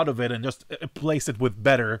stuff out of it and just placed it with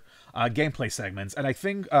better gameplay segments. And I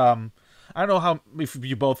think, I don't know if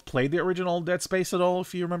you both played the original Dead Space at all,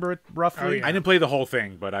 if you remember it roughly. Oh, yeah. I didn't play the whole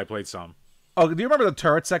thing, but I played some. Oh, do you remember the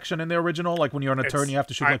turret section in the original? Like when you're on a turret and you have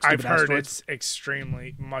to shoot like stupid asteroids? I've heard it's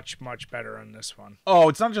extremely much better in this one. Oh,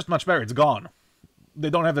 it's not just much better, it's gone. They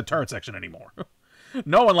don't have the turret section anymore.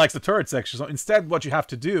 No one likes the turret section, so instead what you have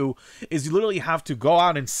to do is you literally have to go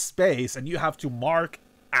out in space and you have to mark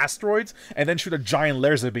asteroids and then shoot a giant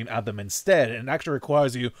laser beam at them instead. And it actually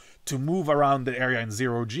requires you to move around the area in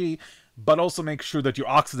 0G, but also make sure that your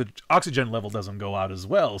oxygen level doesn't go out as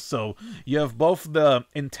well. So you have both the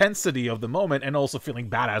intensity of the moment and also feeling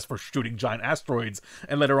badass for shooting giant asteroids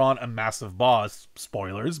and later on a massive boss.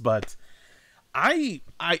 Spoilers, but... I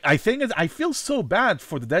think I feel so bad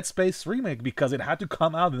for the Dead Space remake because it had to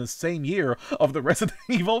come out in the same year of the Resident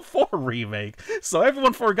Evil 4 remake. So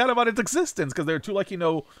everyone forgot about its existence because they're two, like,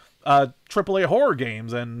 AAA horror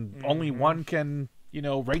games and only one can,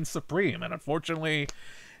 reign supreme. And unfortunately,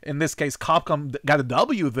 in this case, Capcom got a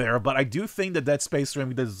W there, but I do think that Dead Space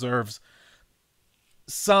remake deserves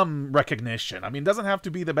some recognition. I mean, it doesn't have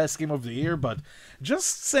to be the best game of the year, but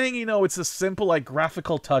just saying, it's a simple, like,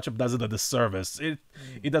 graphical touch-up does it a disservice. It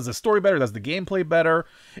does the story better, it does the gameplay better.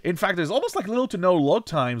 In fact, there's almost, like, little to no load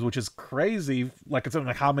times, which is crazy. Like, it's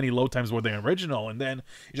like how many load times were there in the original, and then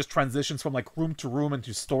it just transitions from, like, room to room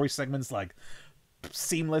into story segments, like,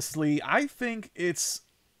 seamlessly. I think it's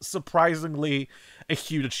surprisingly a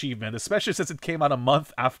huge achievement, especially since it came out a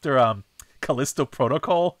month after, Callisto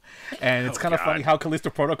Protocol, and it's kind of funny how Callisto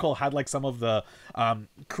Protocol had like some of the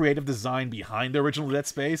creative design behind the original Dead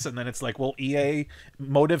Space, and then it's like, well, EA,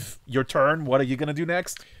 motive, your turn. What are you gonna do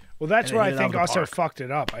next? Well, that's what I think also fucked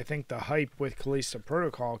it up. I think the hype with Callisto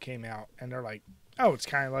Protocol came out, and they're like, oh, it's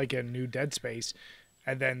kind of like a new Dead Space.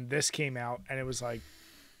 And then this came out, and it was like,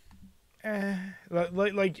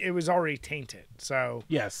 like it was already tainted. So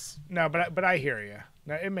yes, no, but I hear you.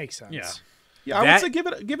 No, it makes sense. Yeah. I would say give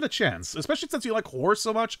it a chance, especially since you like horror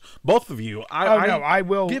so much. Both of you. I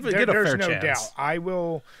will give it a fair no chance. Doubt. I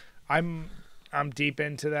will. I'm deep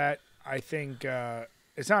into that. I think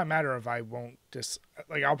it's not a matter of I won't just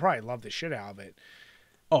like I'll probably love the shit out of it.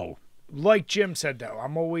 Oh, like Jim said though,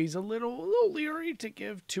 I'm always a little leery to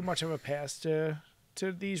give too much of a pass to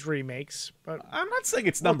these remakes, but I'm not saying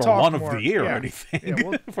it's number one of the year or anything.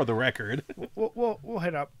 Yeah, for the record, we'll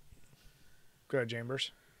hit up. Go ahead,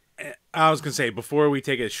 Chambers. I was gonna say before we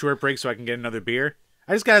take a short break so I can get another beer.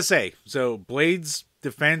 I just gotta say, so Blade's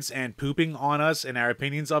defense and pooping on us and our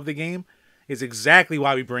opinions of the game is exactly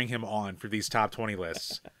why we bring him on for these top 20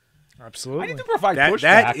 lists. Absolutely. I need to provide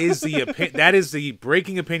pushback. That is the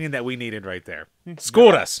breaking opinion that we needed right there.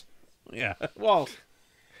 Schooled us. Yeah. Well,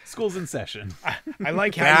 school's in session. I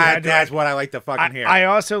like how that's what I like to fucking hear. I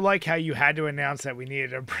also like how you had to announce that we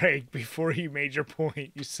needed a break before you made your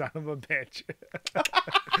point, you son of a bitch.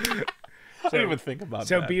 I didn't even think about that.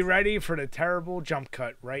 So be ready for the terrible jump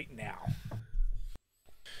cut right now.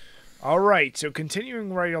 All right, so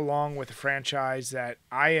continuing right along with a franchise that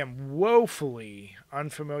I am woefully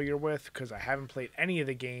unfamiliar with because I haven't played any of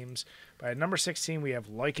the games. But at number 16, we have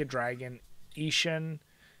Like a Dragon, Ishin.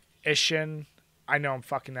 I know I'm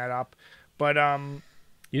fucking that up, but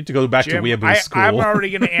you need to go back Jim, to Weeaboo School. I'm already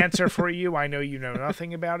going to answer for you. I know you know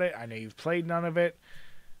nothing about it. I know you've played none of it.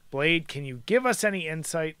 Blade, can you give us any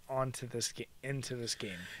insight into this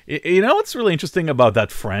game? You know what's really interesting about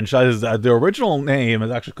that franchise is that the original name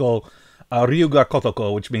is actually called Ryuga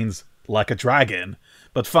Kotoko, which means like a dragon.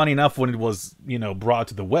 But funny enough, when it was brought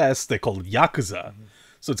to the West, they called it Yakuza. Mm-hmm.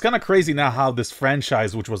 So it's kind of crazy now how this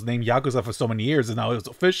franchise, which was named Yakuza for so many years, and now it's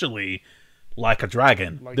officially Like a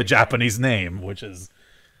Dragon, the Japanese name, which is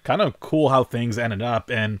kind of cool how things ended up.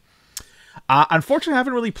 And unfortunately, I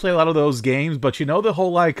haven't really played a lot of those games, but the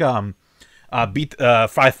whole beat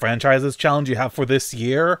 5 franchises challenge you have for this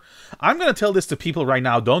year. I'm gonna tell this to people right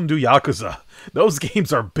now: don't do Yakuza. Those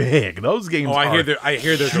games are big. Those games. I hear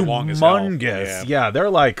they're the longest. Humongous. Yeah, they're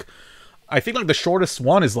like. I think the shortest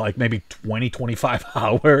one is like maybe 20-25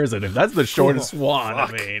 hours, and if that's the shortest one, fuck.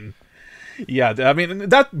 I mean. Yeah, I mean,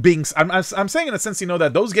 that being... I'm saying in a sense,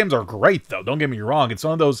 that those games are great, though. Don't get me wrong. It's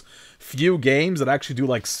one of those few games that actually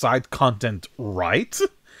do, side content right.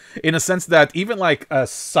 In a sense that even, a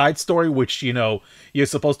side story, which, you're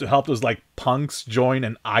supposed to help those, punks join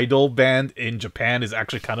an idol band in Japan is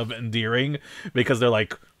actually kind of endearing. Because they're,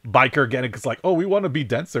 biker getting... It's oh, we want to be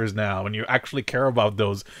dancers now. And you actually care about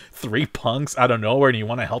those 3 punks out of nowhere, and you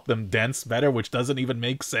want to help them dance better, which doesn't even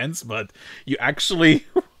make sense. But you actually...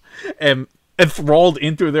 enthralled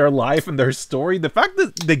into their life and their story. The fact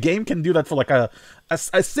that the game can do that for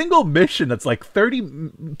a single mission that's 30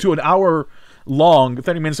 minutes to an hour long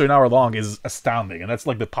is astounding. And that's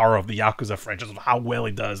the power of the Yakuza franchise, of how well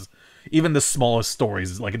it does even the smallest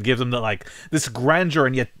stories. It gives them this grandeur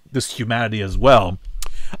and yet this humanity as well.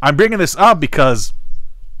 I'm bringing this up because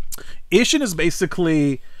Ishin is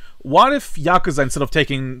basically, what if Yakuza, instead of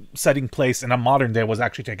setting place in a modern day, was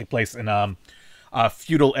actually taking place in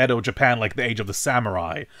feudal Edo Japan, the Age of the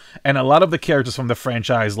Samurai. And a lot of the characters from the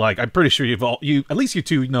franchise, I'm pretty sure at least you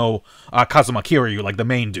two know Kazuma Kiryu, the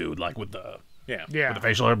main dude, with the with the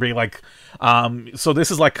facial hair being so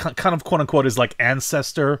this is kind of quote unquote his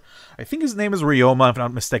ancestor. I think his name is Ryoma, if I'm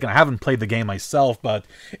not mistaken. I haven't played the game myself, but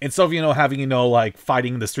instead of having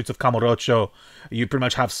fighting in the streets of Kamurocho, you pretty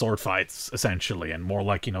much have sword fights essentially, and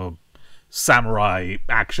more samurai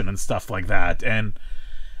action and stuff like that. And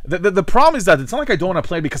the problem is that it's not like I don't want to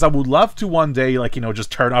play, because I would love to one day,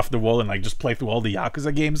 just turn off the world and, just play through all the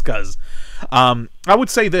Yakuza games, because I would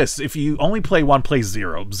say this: if you only play one, play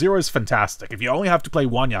 0. 0 is fantastic. If you only have to play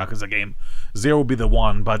one Yakuza game, 0 will be the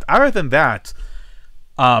one. But other than that,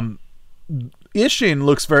 Ishin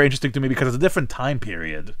looks very interesting to me because it's a different time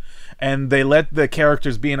period. And they let the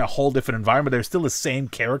characters be in a whole different environment. They're still the same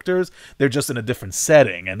characters, they're just in a different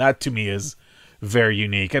setting. And that, to me, is very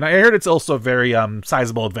unique. And I heard it's also a very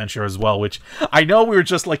sizable adventure as well, which I know we were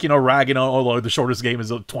just ragging on, oh, the shortest game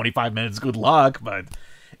is 25 minutes, good luck, but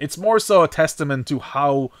it's more so a testament to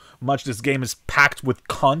how much this game is packed with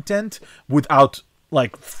content without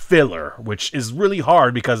like filler, which is really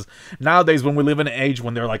hard because nowadays when we live in an age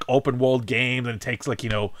when they're like open world games and it takes like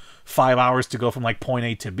 5 hours to go from like point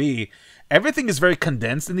A to B, everything is very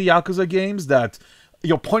condensed in the Yakuza games that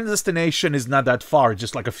your point of destination is not that far,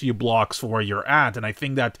 just like a few blocks from where you're at. And I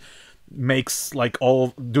think that makes like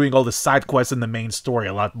doing all the side quests and the main story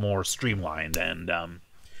a lot more streamlined. And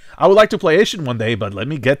I would like to play Ishin one day, but let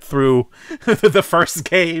me get through the first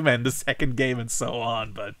game and the second game and so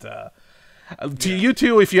on. But to you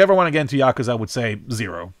two, if you ever want to get into Yakuza, I would say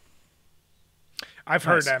 0. I've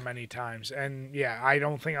heard that many times, and yeah, I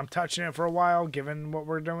don't think I'm touching it for a while, given what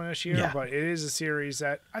we're doing this year. Yeah. But it is a series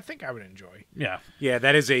that I think I would enjoy. Yeah,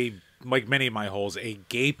 that is like many of my holes, a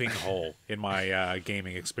gaping hole in my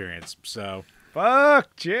gaming experience. So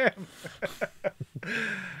fuck Jim.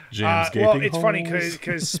 Jim's gaping well, it's holes. funny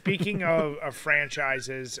because speaking of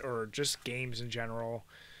franchises or just games in general,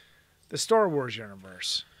 the Star Wars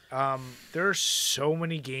universe. There are so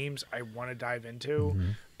many games I want to dive into,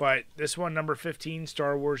 but this one, number 15,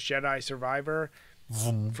 Star Wars Jedi Survivor,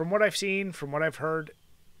 from what I've seen, from what I've heard,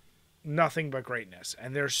 nothing but greatness.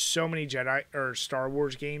 And there's so many Jedi or Star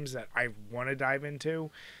Wars games that I want to dive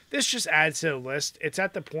into. This just adds to the list. It's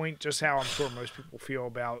at the point, just how I'm sure most people feel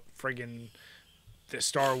about friggin' the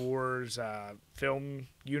Star Wars film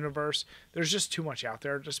universe. There's just too much out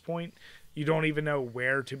there at this point. You don't even know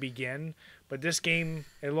where to begin. But this game,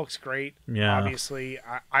 it looks great. Yeah. Obviously,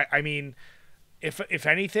 I mean, if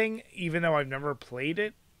anything, even though I've never played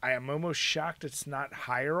it, I am almost shocked it's not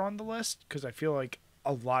higher on the list because I feel like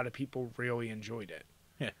a lot of people really enjoyed it.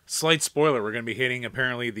 yeah, slight spoiler: we're going to be hitting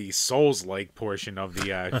apparently the Souls-like portion of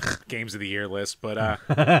the games of the year list. But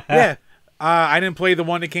yeah, I didn't play the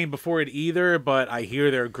one that came before it either, but I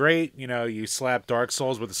hear they're great. You slap Dark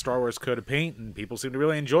Souls with a Star Wars coat of paint, and people seem to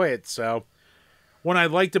really enjoy it. So. One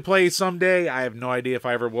I'd like to play someday. I have no idea if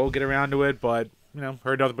I ever will get around to it, but,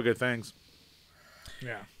 heard nothing but good things.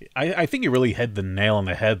 Yeah. I think you really hit the nail on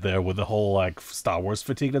the head there with the whole like Star Wars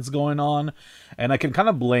fatigue that's going on, and I can kind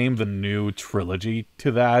of blame the new trilogy to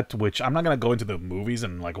that. Which I'm not gonna go into the movies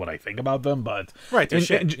and like what I think about them, but Right,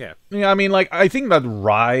 yeah. I mean, like I think that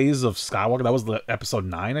Rise of Skywalker, that was the episode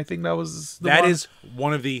 9. I think that was That is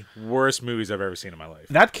one of the worst movies I've ever seen in my life.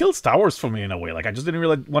 that killed Star Wars for me in a way. Like I just didn't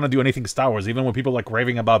really want to do anything Star Wars, even when people like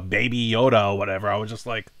raving about Baby Yoda or whatever. I was just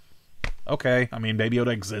like, okay, I mean, Baby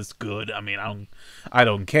Yoda exists, good. I mean, I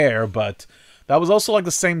don't care, but that was also like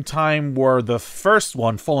the same time where the first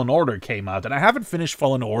one, Fallen Order, came out, and I haven't finished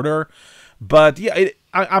Fallen Order, but yeah,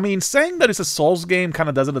 I mean, saying that it's a Souls game kind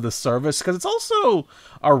of does it a disservice, because it's also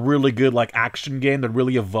a really good like action game that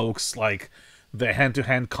really evokes like the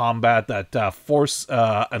hand-to-hand combat that Force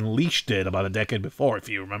Unleashed did about a decade before, if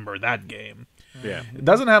you remember that game. Yeah. It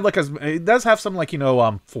doesn't have like it does have some like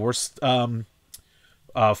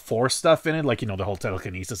Force stuff in it, like the whole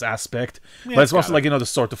telekinesis aspect, but it's mostly like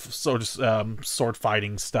the sword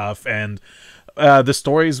fighting stuff, and the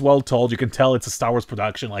story is well told. You can tell it's a Star Wars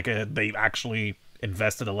production. Like they actually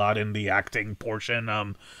invested a lot in the acting portion.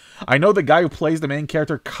 I know the guy who plays the main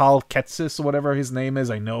character, Kyle Ketsis or whatever his name is.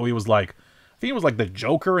 I know he was like, I think he was like the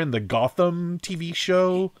Joker in the Gotham TV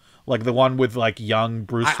show. Like the one with like young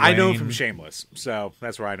Bruce Wayne. I know him from Shameless, so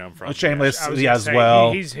that's where I know him from. Shameless, I was yeah, gonna as say,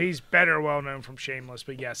 well. He's better well known from Shameless,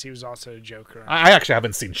 but yes, he was also a Joker. I actually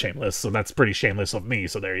haven't seen Shameless, so that's pretty shameless of me.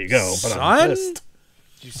 So there you go. But I'm pissed.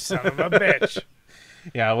 You son of a bitch.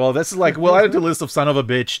 Yeah, well, this is like we'll add it to the list of son of a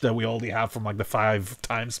bitch that we already have from like the 5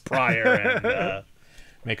 times prior, and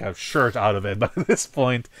make a shirt out of it. But at this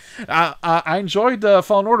point, I enjoyed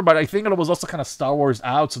Fallen Order, but I think it was also kind of Star Wars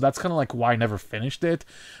out, so that's kind of like why I never finished it.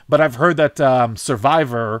 But I've heard that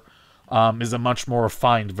Survivor is a much more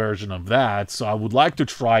refined version of that, so I would like to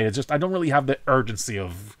try it. Just I don't really have the urgency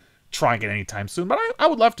of trying it anytime soon, but I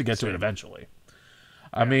would love to get to it eventually.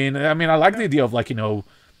 I mean, I like the idea of like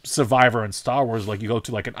Survivor and Star Wars. Like you go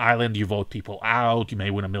to like an island, you vote people out, you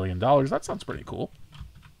may win $1 million. That sounds pretty cool.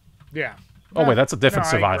 Yeah. Oh, wait, that's a different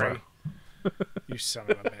Survivor. You son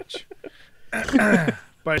of a bitch.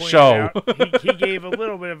 But Show. He gave a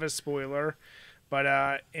little bit of a spoiler,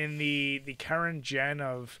 but in the current gen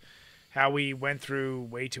of how we went through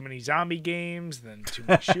way too many zombie games, then too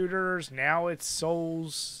many shooters, now it's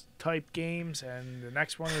Souls type games, and the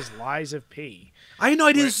next one is Lies of P. I had no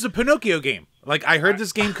idea this was a Pinocchio game. Like I heard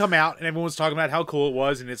this game come out, and everyone was talking about how cool it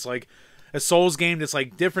was, and it's like a Souls game that's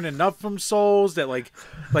like different enough from Souls that like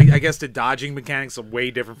I guess the dodging mechanics are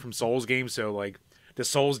way different from Souls games. So like the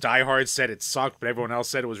Souls diehards said it sucked, but everyone else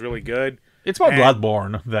said it was really good. It's more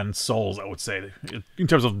Bloodborne than Souls, I would say, in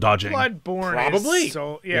terms of dodging. Bloodborne Probably. is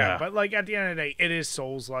yeah, but like at the end of the day, it is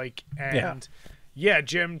Souls like, and yeah,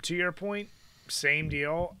 Jim, to your point, same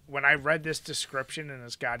deal. When I read this description in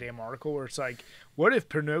this goddamn article where it's like, what if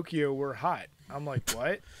Pinocchio were hot? I'm like,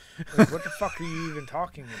 what? Like, what the fuck are you even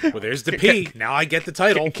talking about? Well, there's the P. Now I get the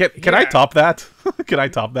title. Can I top that? Can I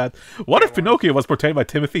top that? What if Pinocchio was portrayed by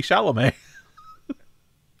Timothy Chalamet?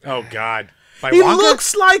 Oh, God. By He Wonka?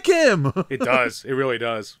 looks like him! It does. It really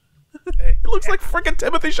does. He looks like freaking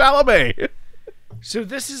Timothy Chalamet! So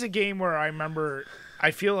this is a game where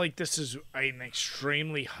I feel like this is an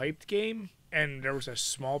extremely hyped game, and there was a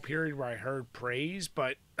small period where I heard praise,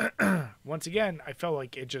 but once again, I felt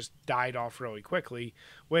like it just died off really quickly,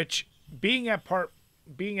 which being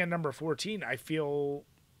at number 14, I feel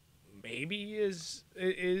maybe is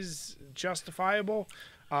justifiable.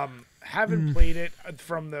 Haven't played it.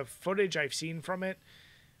 From the footage I've seen from it,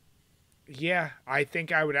 yeah, I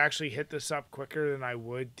think I would actually hit this up quicker than I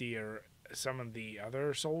would some of the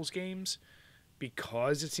other Souls games,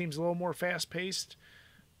 because it seems a little more fast-paced.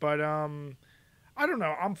 But I don't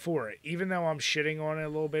know. I'm for it. Even though I'm shitting on it a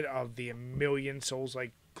little bit of the million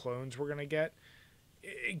Souls-like clones we're going to get.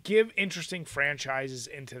 Give interesting franchises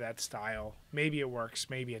into that style. Maybe it works.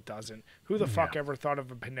 Maybe it doesn't. Who the fuck ever thought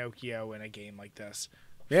of a Pinocchio in a game like this?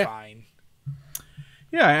 Yeah. Fine.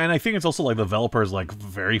 Yeah, and I think it's also like the developer's like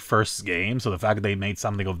very first game, so the fact that they made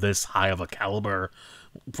something of this high of a caliber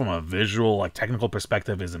from a visual, like technical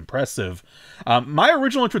perspective is impressive. My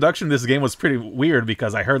original introduction to this game was pretty weird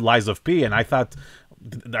because I heard Lies of P and I thought,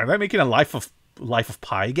 are they making a Life of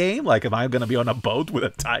Pi game? Like, am I going to be on a boat with a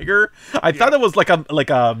tiger? I thought it was like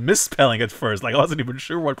a misspelling at first. Like, I wasn't even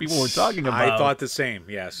sure what people were talking about. I thought the same,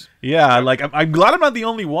 yes. Yeah, like, I'm glad I'm not the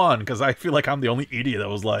only one, because I feel like I'm the only idiot that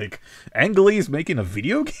was like, Angle's making a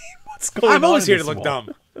video game? What's going on? I'm always here to look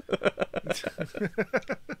dumb.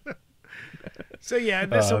 So yeah,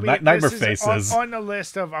 this will be Nightmare Faces on the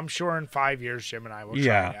list of, I'm sure in 5 years Jim and I will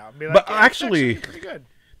try it out. Be like, but yeah, actually, pretty good.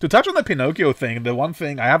 To touch on the Pinocchio thing, the one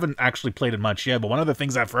thing, I haven't actually played it much yet, but one of the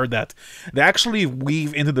things I've heard that they actually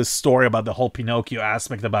weave into the story about the whole Pinocchio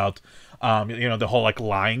aspect about, the whole, like,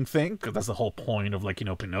 lying thing, because that's the whole point of, like,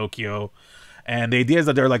 Pinocchio. And the idea is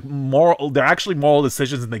that there are actually moral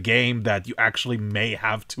decisions in the game that you actually may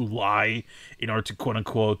have to lie in order to,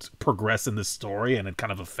 quote-unquote, progress in the story, and it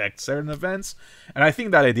kind of affects certain events. And I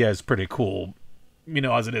think that idea is pretty cool,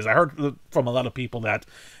 as it is. I heard from a lot of people that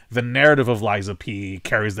the narrative of Lies of P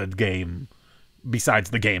carries that game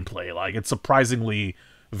besides the gameplay. Like, it's surprisingly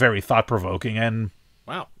very thought-provoking, and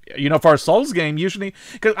wow. For a Souls game, usually,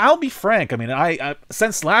 because I'll be frank, I mean, I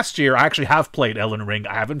since last year, I actually have played Elden Ring.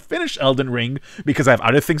 I haven't finished Elden Ring because I have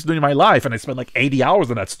other things to do in my life, and I spent like 80 hours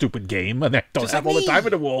on that stupid game, and I don't have all the time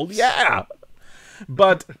in the world. Yeah!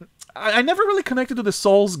 But I never really connected to the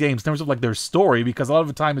Souls games in terms of like their story, because a lot of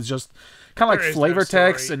the time it's just kind of like flavor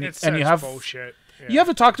text, and you have bullshit. Yeah. You have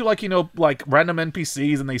to talk to like like random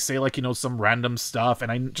NPCs, and they say like some random stuff,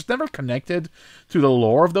 and I just never connected to the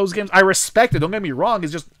lore of those games. I respect it, don't get me wrong,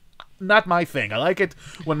 it's just not my thing. I like it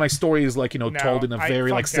when my story is like told in a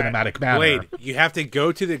very like cinematic manner. Blade, you have to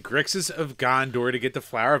go to the Grixis of Gondor to get the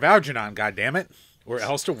Flower of Algernon, goddammit, or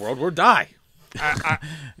else the world will die.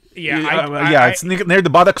 It's near the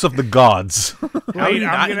buttocks of the gods. How are you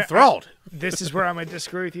not enthralled? This is where I'm going to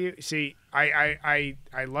disagree with you. See, I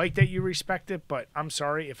like that you respect it, but I'm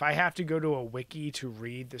sorry. If I have to go to a wiki to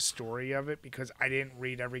read the story of it because I didn't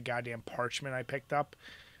read every goddamn parchment I picked up,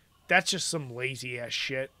 that's just some lazy-ass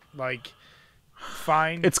shit. Like,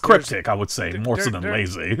 fine. It's cryptic, I would say, more so than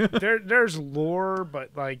lazy. There's lore,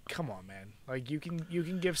 but, like, come on, man. Like, you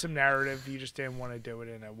can give some narrative. You just didn't want to do it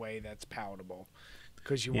in a way that's palatable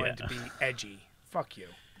because you wanted to be edgy. Fuck you.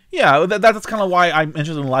 Yeah, that's kind of why I'm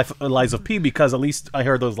interested in Lies of P, because at least I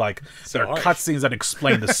heard those, like, there are cutscenes that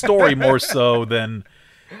explain the story more so than,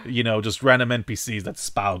 just random NPCs that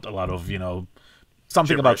spout a lot of,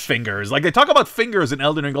 something about fingers. Like, they talk about fingers in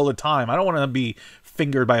Elden Ring all the time. I don't want to be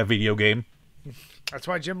fingered by a video game. That's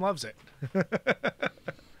why Jim loves it.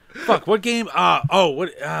 Fuck, what game? What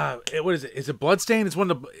is it? Is it Bloodstain? It's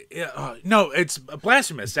one of the... no, it's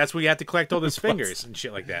Blasphemous. That's where you have to collect all those fingers and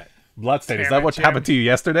shit like that. Bloodstain. Is that what happened to you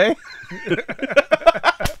yesterday?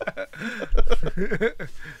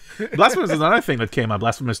 Blasphemous is another thing that came out.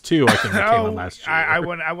 Blasphemous 2, I think, that came out last year. I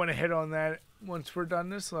want to hit on that once we're done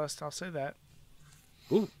this list. I'll say that.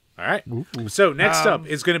 Ooh. All right. Ooh. So next up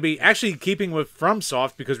is going to be actually keeping with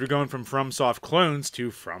FromSoft, because we're going from FromSoft clones to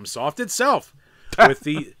FromSoft itself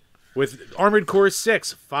with Armored Core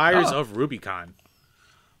 6: Fires of Rubicon.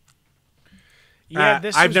 Yeah,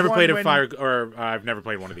 I've never played I've never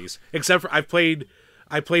played one of these, except for I've never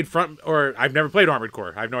played Armored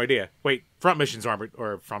Core. I have no idea. Wait, Front Mission's Armored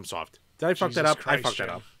or FromSoft. Did I fuck that up? I fucked that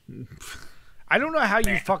up. I don't know how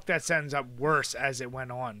you fucked that sentence up worse as it went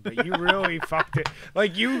on, but you really fucked it.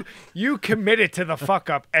 Like, you committed to the fuck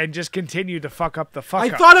up and just continued to fuck up the fuck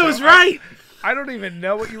up. I thought I was right. I don't even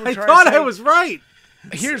know what you were I trying to say. thought I was right.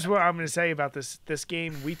 Here's what I'm going to say about this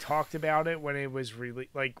game. We talked about it when it was really,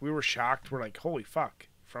 like, we were shocked. We're like, holy fuck,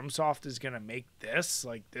 FromSoft is going to make this?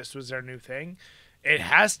 Like, this was their new thing? It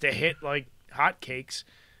has to hit, like, hotcakes.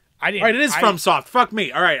 All right, it is FromSoft. Fuck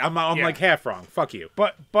me. All right, I'm like half wrong. Fuck you.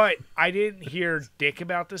 But I didn't hear dick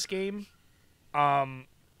about this game.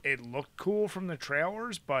 It looked cool from the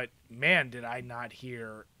trailers, but man, did I not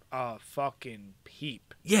hear a fucking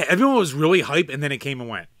peep. Yeah, everyone was really hype, and then it came and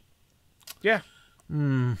went. Yeah.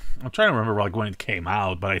 I'm trying to remember like when it came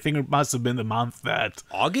out, but I think it must have been the month that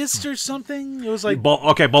August or something. It was like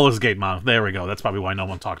Baldur's Gate month. There we go. That's probably why no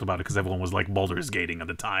one talked about it, because everyone was like Baldur's Gating at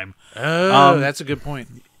the time. Oh, that's a good point.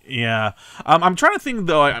 Yeah. I'm trying to think,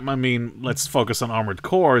 though, I mean, let's focus on Armored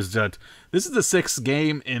Core, is that this is the 6th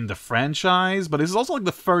game in the franchise, but this is also, like,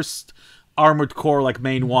 the first Armored Core, like,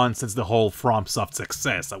 main one since the whole FromSoft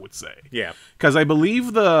success, I would say. Yeah. Because I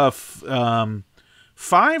believe the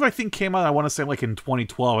 5, I think, came out, I want to say, like, in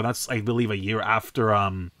 2012, and that's, I believe, a year after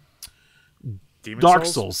Dark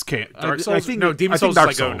Souls came. Dark Souls? I think, no, Demon Souls Dark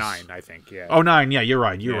is like Souls. 09, I think, yeah. 09, yeah, you're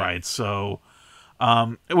right. So...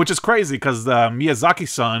 which is crazy because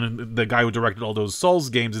Miyazaki-san, the guy who directed all those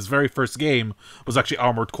Souls games, his very first game was actually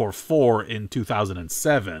Armored Core 4 in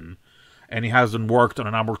 2007, and he hasn't worked on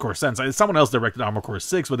an Armored Core since. Someone else directed Armored Core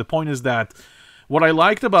 6, but the point is that what I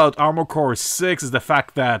liked about Armored Core 6 is the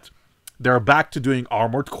fact that they're back to doing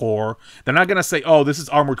Armored Core. They're not going to say, oh, this is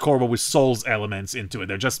Armored Core, but with Souls elements into it.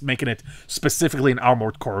 They're just making it specifically an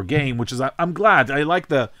Armored Core game, which is, I'm glad. I like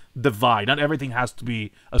the divide. Not everything has to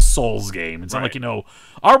be a Souls game. It's not like,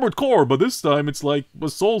 Armored Core, but this time it's like a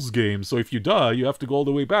Souls game. So if you die, you have to go all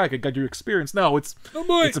the way back and get your experience. No, it's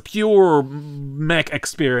a pure mech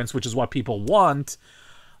experience, which is what people want.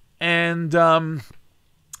 And,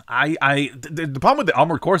 the problem with the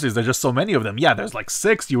Armored Core is there's just so many of them. Yeah, there's like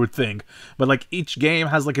 6, you would think, but like each game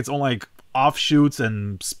has like its own like offshoots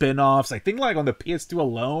and spin-offs. I think like on the PS2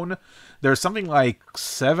 alone, there's something like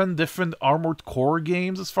 7 different Armored Core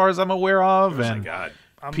games as far as I'm aware of. Oh and my god,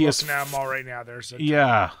 I'm looking at them all right now.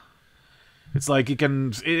 It's like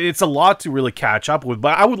it's a lot to really catch up with.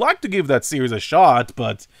 But I would like to give that series a shot,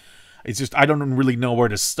 but it's just I don't really know where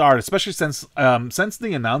to start, especially since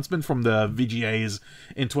the announcement from the VGAs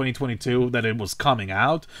in 2022 that it was coming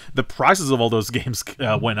out, the prices of all those games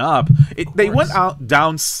went up. They went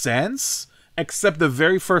down since, except the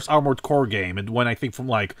very first Armored Core game. It went, I think, from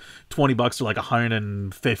like $20 to like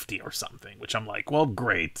 $150 or something, which I'm like, well,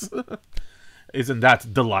 great. Isn't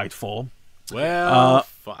that delightful? Well,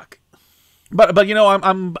 fuck. But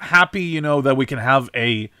I'm happy, that we can have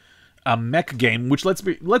a mech game, which let's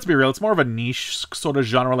be real, it's more of a niche sort of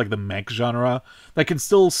genre, like the mech genre, that can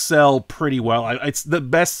still sell pretty well. It's the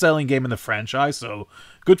best selling game in the franchise, so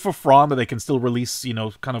good for From that they can still release,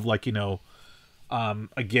 kind of like, a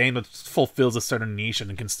game that fulfills a certain niche and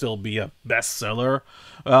it can still be a bestseller.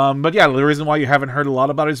 But yeah, the reason why you haven't heard a lot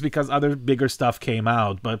about it is because other bigger stuff came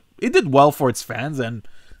out, but it did well for its fans, and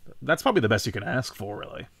that's probably the best you can ask for,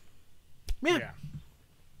 really. Yeah.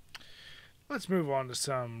 Let's move on to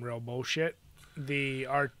some real bullshit.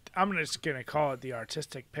 I'm just going to call it the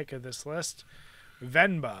artistic pick of this list.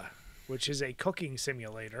 Venba, which is a cooking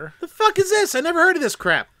simulator. The fuck is this? I never heard of this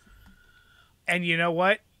crap. And you know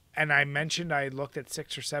what? And I mentioned I looked at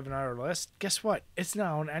 6 or 7 on our list. Guess what? It's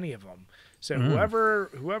not on any of them. So whoever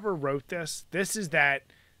wrote this is that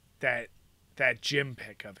gym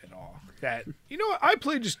pick of it all. That, I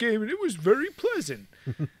played this game and it was very pleasant.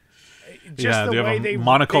 Just do you have a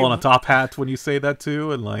monocle and a top hat when you say that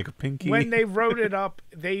too, and like a pinky? When they wrote it up,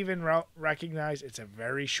 they even recognized it's a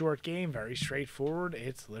very short game, very straightforward.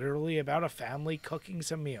 It's literally about a family cooking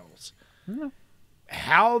some meals. Mm-hmm.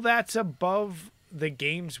 How that's above the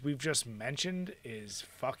games we've just mentioned is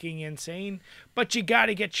fucking insane. But you got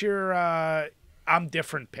to get your I'm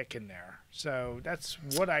different pick in there. So that's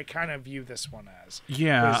what I kind of view this one as.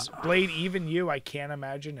 Yeah. Blade, even you, I can't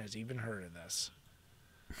imagine, has even heard of this.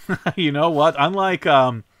 You know what? Unlike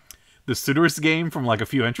the Suderus game from like a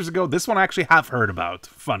few entries ago, this one I actually have heard about,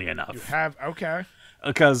 funny enough. You have? Okay.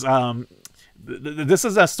 Because this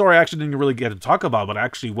is a story I actually didn't really get to talk about, but I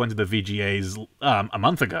actually went to the VGAs a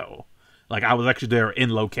month ago. Like, I was actually there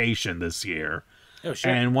in location this year. Oh, shit.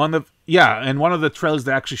 And one of the trailers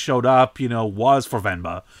that actually showed up, was for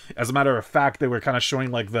Venba. As a matter of fact, they were kind of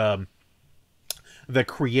showing like the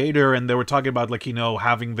creator, and they were talking about like,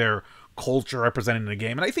 having their culture represented in the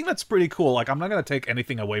game, and I think that's pretty cool. Like, I'm not gonna take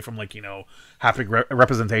anything away from, like, haptic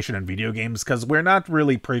representation in video games, because we're not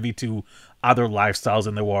really privy to other lifestyles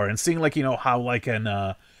in the war, and seeing, like, how, like,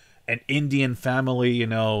 an Indian family,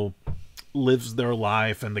 lives their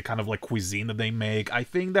life, and the kind of, like, cuisine that they make. I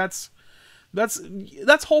think that's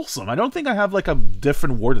wholesome. I don't think I have, like, a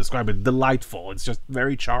different word to describe it. Delightful. It's just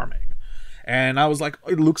very charming. And I was like,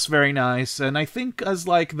 it looks very nice. And I think as,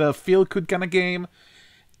 like, the feel-good kind of game,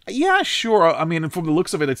 yeah, sure. I mean, from the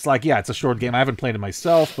looks of it, it's like, yeah, it's a short game. I haven't played it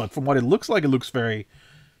myself, but from what it looks like, it looks very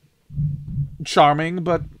charming.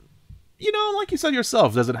 But, like you said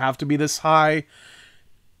yourself, does it have to be this high?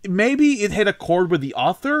 Maybe it hit a chord with the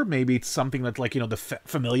author. Maybe it's something that, like, the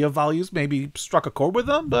familiar values maybe struck a chord with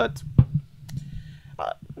them, but...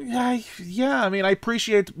 yeah, I mean, I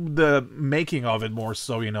appreciate the making of it more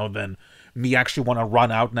so, than me actually want to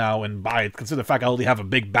run out now and buy it. Consider the fact I already have a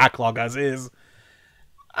big backlog as is.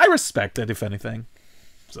 I respect it, if anything.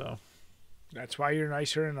 So... That's why you're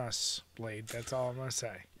nicer than us, Blade. That's all I'm going to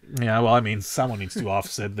say. Yeah, well, I mean, someone needs to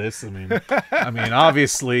offset this. I mean,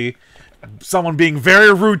 obviously, someone being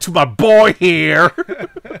very rude to my boy here.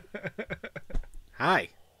 Hi.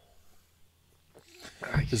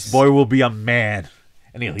 This boy will be a man,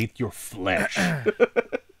 and he'll eat your flesh. I'm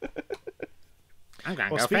going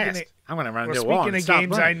to go fast. I'm going to run into a wall. Speaking of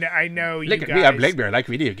games, I know you Look at guys... me, I'm Bladeblur. I like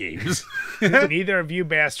video games. Neither of you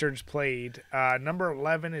bastards played. Number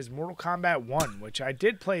 11 is Mortal Kombat 1, which I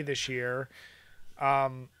did play this year. I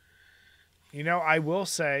will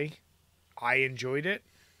say I enjoyed it.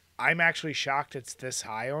 I'm actually shocked it's this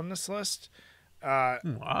high on this list. Wow.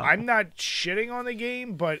 I'm not shitting on the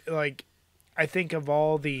game, but, like, I think of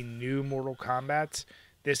all the new Mortal Kombats,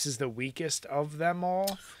 this is the weakest of them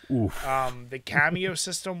all. Oof. The cameo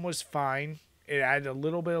system was fine. It added a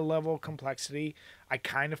little bit of level of complexity. I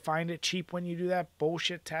kind of find it cheap when you do that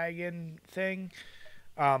bullshit tagging thing.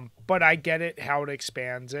 But I get it, how it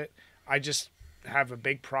expands it. I just have a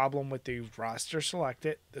big problem with the roster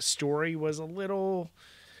selected. The story was a little...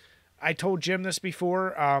 I told Jim this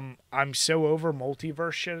before. I'm so over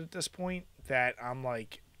multiverse shit at this point that I'm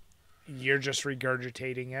like... You're just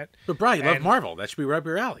regurgitating it. But Brian, you love Marvel. That should be right up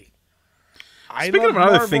your alley. Speaking of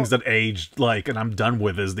other things that aged, like, and I'm done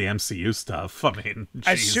with, is the MCU stuff. I mean,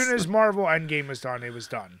 as soon as Marvel Endgame was done, it was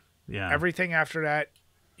done. Yeah. Everything after that,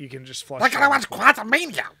 you can just flush. Why can't I watch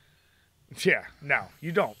Quantumania? Yeah, no,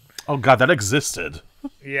 you don't. Oh God, that existed.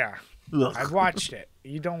 Yeah, Ugh. I've watched it.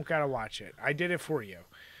 You don't gotta watch it. I did it for you.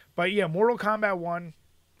 But yeah, Mortal Kombat 1,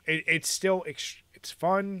 it's still it's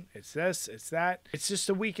fun. It's this. It's that. It's just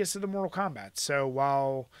the weakest of the Mortal Kombat. So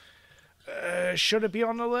while should it be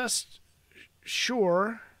on the list?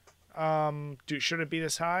 Sure. Should it be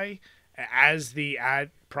this high? As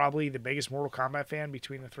probably the biggest Mortal Kombat fan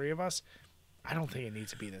between the three of us, I don't think it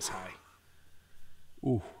needs to be this high.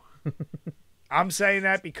 Ooh. I'm saying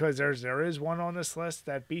that because there is one on this list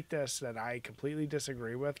that beat this that I completely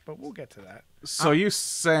disagree with, but we'll get to that. So you're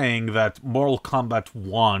saying that Mortal Kombat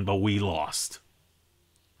won, but we lost?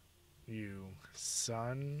 You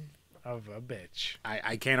son of a bitch.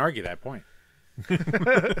 I can't argue that point.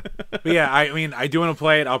 But yeah, I mean, I do want to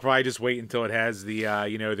play it. I'll probably just wait until it has the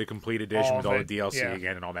the complete edition with all the DLC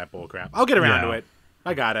again and all that bullcrap. I'll get around to it.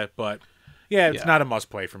 I got it, but yeah, it's not a must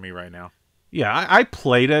play for me right now. Yeah, I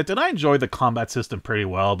played it, and I enjoyed the combat system pretty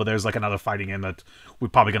well, but there's, like, another fighting game that we're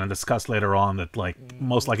probably going to discuss later on that, like,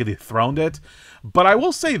 most likely dethroned it. But I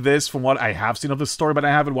will say this, from what I have seen of the story, but I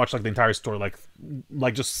haven't watched, like, the entire story, like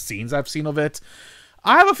just scenes I've seen of it.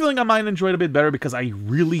 I have a feeling I might enjoy it a bit better because I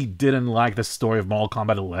really didn't like the story of Mortal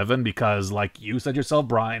Kombat 11 because, like you said yourself,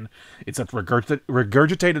 Brian, it's that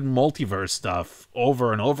regurgitated multiverse stuff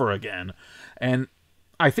over and over again. And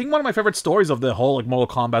I think one of my favorite stories of the whole, like,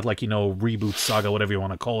 Mortal Kombat, like, reboot saga, whatever you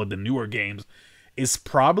want to call it, the newer games, is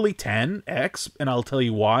probably 10X, and I'll tell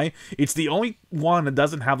you why. It's the only one that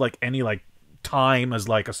doesn't have, like, any, like, time as,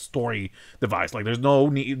 like, a story device. Like, there's no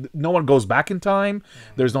one goes back in time.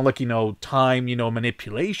 There's no, like, time,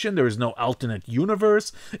 manipulation. There is no alternate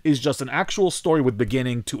universe. It's just an actual story with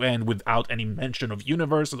beginning to end without any mention of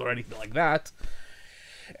universes or anything like that.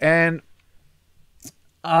 And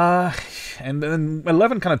then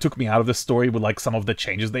 11 kind of took me out of the story with, like, some of the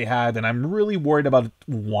changes they had, and I'm really worried about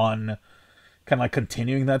 1 kind of, like,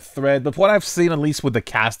 continuing that thread. But what I've seen, at least with the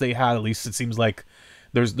cast they had, at least it seems like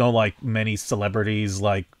there's no, like, many celebrities,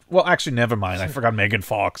 like... Well, actually, never mind. I forgot Megan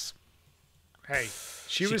Fox. Hey,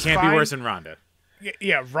 she can't be worse than Rhonda.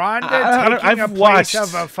 Yeah, Rhonda taking a place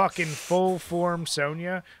of a fucking full-form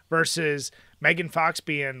Sonya versus Megan Fox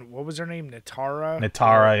being, what was her name?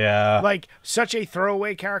 Natara, yeah. Like, such a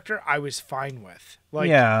throwaway character, I was fine with. Like,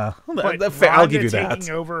 yeah. But I'll give you Rhonda that.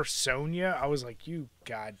 taking over Sonya, I was like, you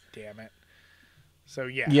god damn it. So,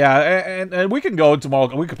 yeah. Yeah, and we can go into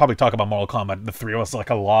we could probably talk about Mortal Kombat, the three of us,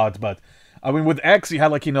 like, a lot, but, I mean, with X, you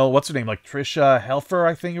had, like, what's her name? Like, Trisha Helfer,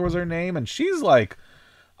 I think it was her name, and she's, like,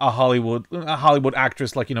 a Hollywood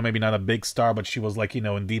actress, like, maybe not a big star, but she was, like,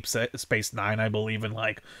 in Deep Space Nine, I believe, and,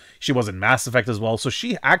 like, she was in Mass Effect as well, so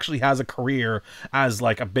she actually has a career as,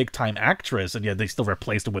 like, a big-time actress, and yet they still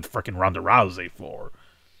replaced her with frickin' Ronda Rousey for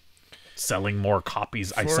selling more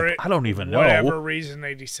copies. I don't even know. Whatever reason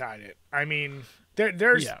they decided. I mean,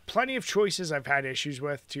 there's plenty of choices I've had issues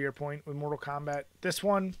with, to your point, with Mortal Kombat. This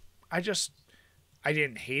one, I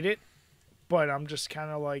didn't hate it, but I'm just kind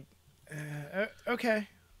of like, okay.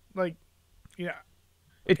 Like,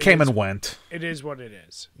 it came and went. It is what it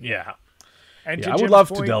is. Yeah. And I would love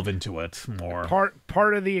to delve into it more.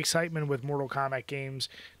 Part of the excitement with Mortal Kombat games,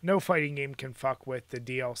 no fighting game can fuck with the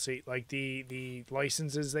DLC, like the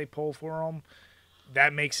licenses they pull for them.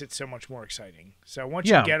 That makes it so much more exciting. So once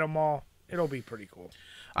you get them all, it'll be pretty cool.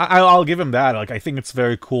 I'll give him that. Like, I think it's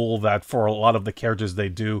very cool that for a lot of the characters they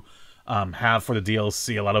do have for the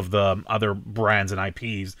DLC, a lot of the other brands and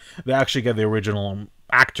IPs, they actually get the original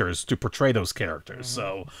actors to portray those characters.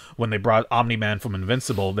 So when they brought Omni-Man from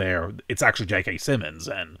Invincible there, it's actually J.K. Simmons.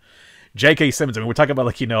 And J.K. Simmons, I mean, we're talking about,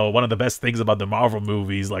 like, one of the best things about the Marvel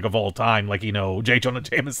movies, like, of all time, like, J. Jonah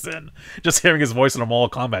Jameson. Just hearing his voice in a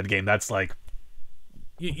Mortal Kombat game, that's, like...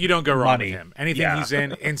 You don't go wrong with him. Anything he's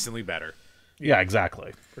in, instantly better. Yeah,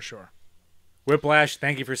 exactly. For sure. Whiplash,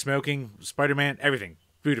 Thank You for Smoking, Spider-Man, everything.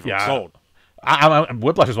 Beautiful. Yeah. Sold.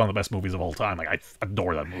 Whiplash is one of the best movies of all time. Like, I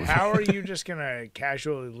adore that movie. How are you just gonna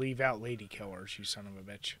casually leave out Lady Killers, you son of a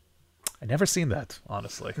bitch? I've never seen that,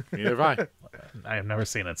 honestly. Neither have I. I have never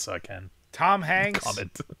seen it, so I can Tom Hanks,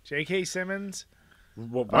 comment. J.K. Simmons,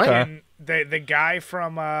 What? and the guy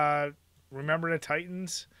from Remember the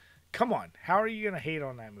Titans. Come on, how are you gonna hate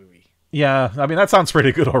on that movie? Yeah, I mean, that sounds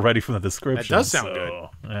pretty good already from the description. That does sound good.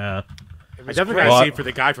 Yeah. I definitely got to see it for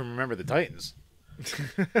the guy from Remember the Titans.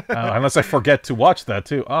 Unless I forget to watch that,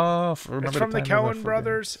 too. It's from the Coen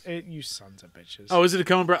brothers. You sons of bitches. Oh, is it a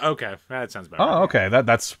Coen brother? Okay, that sounds better. Oh, okay.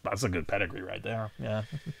 That's a good pedigree right there. Yeah.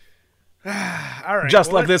 All right.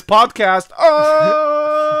 Just like this podcast.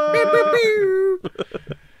 Oh!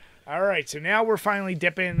 All right, so now we're finally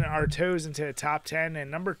dipping our toes into the top 10.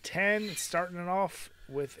 And number 10, starting it off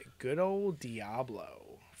with good old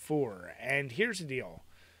Diablo 4. And here's the deal.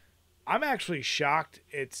 I'm actually shocked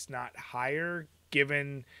it's not higher,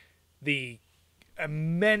 given the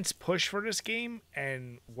immense push for this game,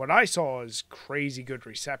 and what I saw is crazy good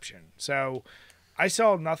reception. So I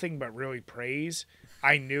saw nothing but really praise.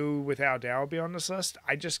 I knew without doubt it would be on this list.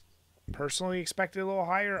 I just personally expected a little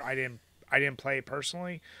higher. I didn't play it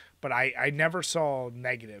personally, but I never saw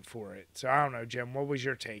negative for it. So I don't know, Jim, what was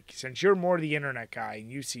your take? Since you're more the internet guy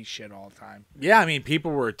and you see shit all the time. Yeah, I mean,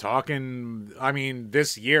 people were talking. I mean,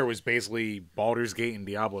 this year was basically Baldur's Gate and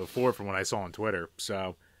Diablo 4 from what I saw on Twitter.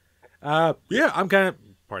 So, yeah, I'm kind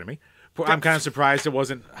of surprised it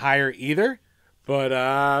wasn't higher either.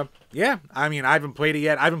 But, yeah, I mean, I haven't played it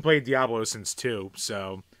yet. I haven't played Diablo since 2,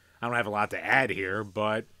 so I don't have a lot to add here.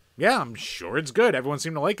 But, yeah, I'm sure it's good. Everyone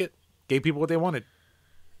seemed to like it. Gave people what they wanted.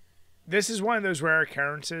 This is one of those rare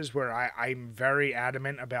occurrences where I'm very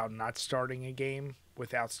adamant about not starting a game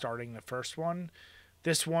without starting the first one.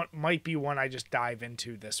 This one might be one I just dive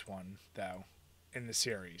into this one, though, in the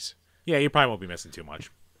series. Yeah, you probably won't be missing too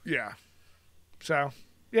much. Yeah. So,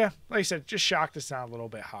 yeah, like I said, just shocked it's not a little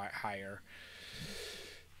bit higher.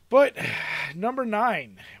 But number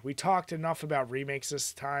 9, we talked enough about remakes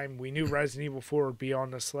this time. We knew Resident Evil 4 would be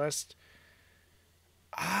on this list.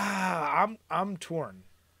 I'm torn.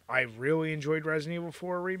 I really enjoyed Resident Evil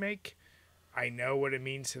 4 Remake. I know what it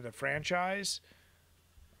means to the franchise.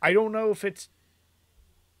 I don't know if it's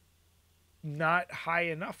not high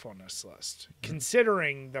enough on this list,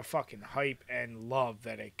 considering the fucking hype and love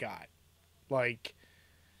that it got. Like,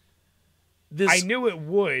 I knew it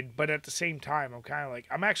would, but at the same time, I'm kind of like,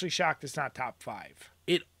 I'm actually shocked it's not top 5.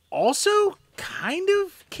 It also kind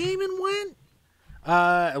of came and went,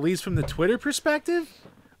 at least from the Twitter perspective.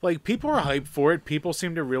 Like, people are hyped for it. People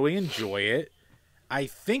seem to really enjoy it. I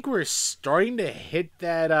think we're starting to hit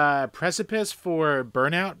that precipice for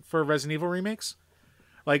burnout for Resident Evil remakes.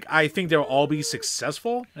 Like, I think they'll all be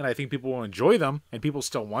successful, and I think people will enjoy them, and people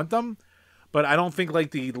still want them. But I don't think, like,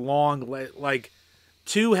 the long... Like,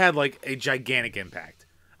 2 had, like, a gigantic impact.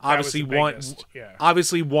 Obviously,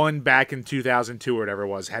 one back in 2002 or whatever it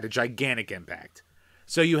was had a gigantic impact.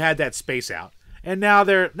 So you had that space out. And now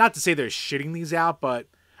they're, not to say they're shitting these out, but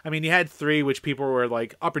I mean, you had 3, which people were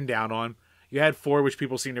like up and down on. You had 4, which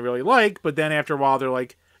people seem to really like, but then after a while, they're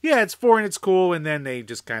like, yeah, it's 4 and it's cool, and then they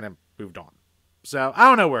just kind of moved on. So I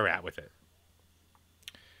don't know where we're at with it.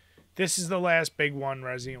 This is the last big one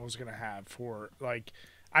Resident Evil's going to have for, like,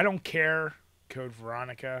 I don't care, Code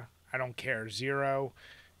Veronica. I don't care, Zero.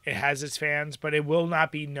 It has its fans, but it will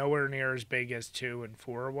not be nowhere near as big as 2 and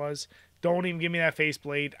 4 was. Don't even give me that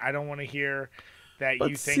faceplate. I don't want to hear that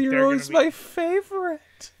you think they're going to be... my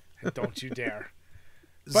favorite. Don't you dare.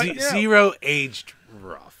 But, Zero aged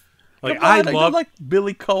rough. Like, Come on, I love... like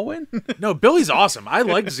Billy Cohen. No, Billy's awesome. I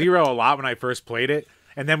liked Zero a lot when I first played it.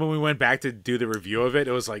 And then when we went back to do the review of it,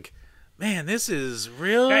 it was like, man, this is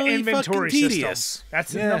really that inventory fucking tedious. system.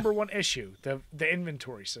 That's the number one issue, the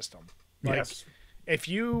inventory system. Like, Yes. if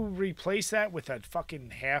you replace that with a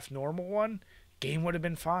fucking half normal one, game would have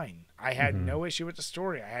been fine. I had no issue with the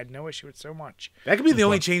story. I had no issue with so much. That could be the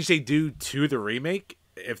only change they do to the remake,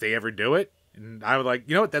 if they ever do it. And I would like,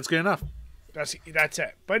 you know what, that's good enough. That's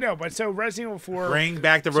it. But no, so Resident Evil 4... Bring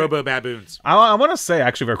back the Robo-Baboons. I want to say,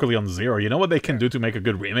 actually, very quickly on Zero, you know what they can do to make a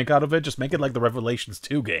good remake out of it? Just make it like the Revelations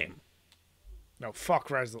 2 game. No, fuck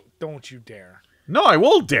Resident. Don't you dare. No, I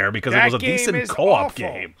will dare, because it That was a game decent is co-op awful.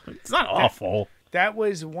 game. It's not awful. That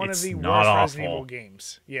was one It's of the not worst Resident awful. Evil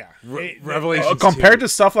games. Yeah. Revelations Compared 2. to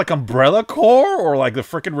stuff like Umbrella Corps or like the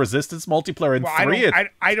frickin' Resistance multiplayer in Well, 3,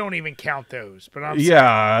 I don't even count those. But I'm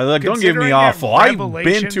yeah, like, don't give me considering that awful. I've been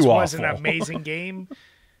Revelations too was awful. an amazing game.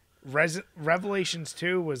 Revelations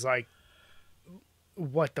 2 was like,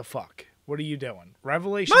 what the fuck? What are you doing?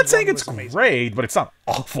 Revelations I'm not saying 1 it's was amazing. great, but it's not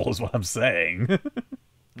awful, is what I'm saying.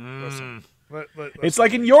 Listen, It's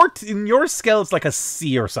like in your scale, it's like a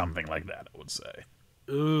C or something like that. I would say.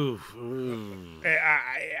 Ooh.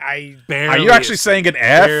 I Barely Are you actually saying an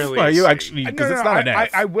F? barely Are you a C. actually? Because it's not an I, F.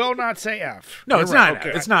 I will not say F. No, You're it's right. not.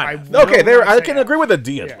 Okay. It's not. I will Okay, there. not I say can F. agree with a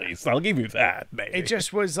D at Yeah. least. I'll give you that. Maybe. It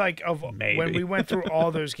just was like Maybe. when we went through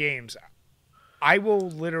all those games, I will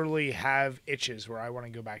literally have itches where I want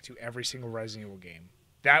to go back to every single Resident Evil game.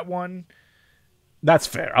 That one, That's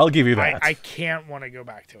fair. I'll give you that. I can't want to go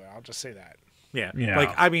back to it. I'll just say that. Yeah. Yeah.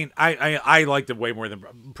 Like, I mean, I liked it way more than,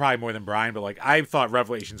 probably more than Brian, but like, I thought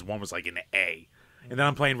Revelations 1 was like an A. And then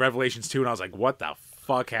I'm playing Revelations 2, and I was like, what the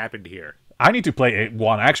fuck happened here? I need to play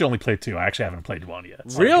 1. I actually only played 2. I actually haven't played 1 yet.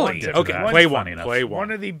 So Really? I'll get to Okay, that. play It's 1. funny enough. Play 1.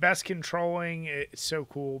 One of the best controlling. It's so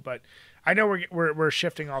cool, but I know we're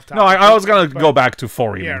shifting off topic. No, I was gonna but- go back to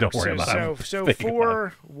 4 even. Yeah, Don't worry about it. So Thinking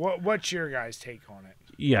about 4. What's your guys' take on it?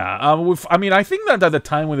 Yeah, I mean, I think that at the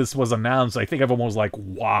time when this was announced, I think everyone was like,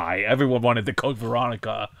 why? Everyone wanted the Code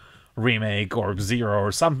Veronica remake or Zero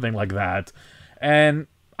or something like that. And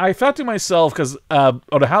I thought to myself, because on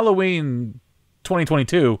the Halloween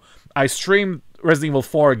 2022, I streamed Resident Evil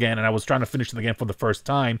 4 again, and I was trying to finish the game for the first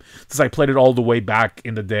time, since I played it all the way back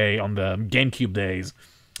in the day, on the GameCube days,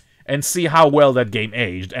 and see how well that game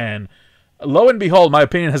aged. And lo and behold, my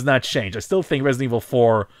opinion has not changed. I still think Resident Evil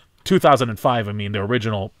 4 2005, I mean, the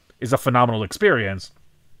original, is a phenomenal experience.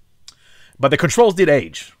 But the controls did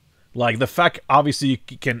age. Like, the fact, obviously,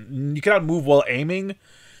 you cannot move while aiming.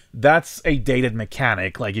 That's a dated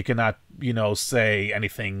mechanic. Like, you cannot, say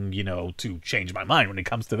anything, to change my mind when it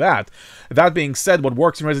comes to that. That being said, what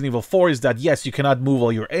works in Resident Evil 4 is that, yes, you cannot move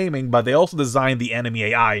while you're aiming, but they also designed the enemy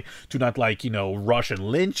AI to not, rush and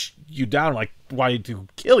lynch you down, wanting to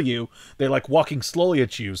kill you. They're, walking slowly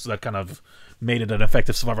at you, so that kind of made it an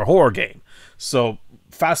effective survivor horror game. So,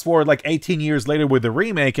 fast forward 18 years later with the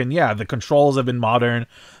remake, and yeah, the controls have been modern,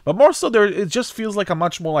 but more so it just feels like a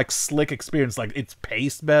much more slick experience. It's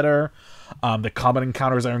paced better. The combat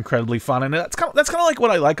encounters are incredibly fun, and that's kind of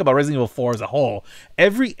what I like about Resident Evil 4 as a whole.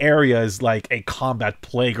 Every area is like a combat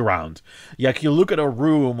playground. You look at a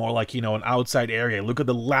room or an outside area, you look at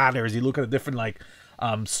the ladders, you look at the different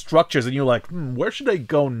structures, and you're like, where should I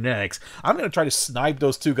go next? I'm gonna try to snipe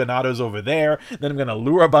those 2 Ganados over there, then I'm gonna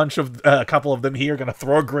lure a couple of them here, gonna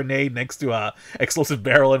throw a grenade next to a explosive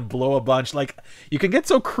barrel and blow a bunch. You can get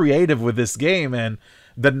so creative with this game, and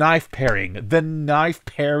the knife parrying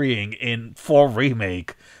in 4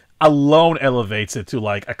 Remake alone elevates it to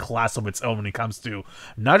a class of its own when it comes to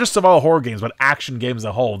not just survival horror games, but action games as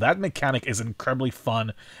a whole. That mechanic is incredibly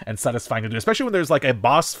fun and satisfying to do, especially when there's a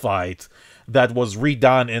boss fight that was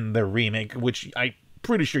redone in the remake, which I'm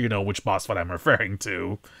pretty sure you know which boss fight I'm referring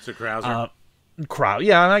to. So Krauser.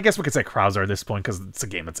 Yeah, and I guess we could say Krauser at this point, because it's a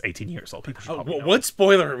game that's 18 years old. People should probably know. What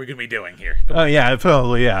spoiler are we going to be doing here? Oh, yeah,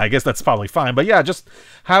 probably, yeah. I guess that's probably fine. But yeah, just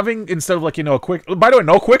having, instead of a quick... By the way,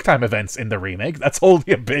 no QuickTime events in the remake. That's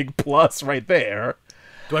only a big plus right there.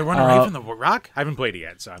 Do I run away from the rock? I haven't played it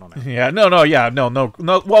yet, so I don't know. Yeah, no.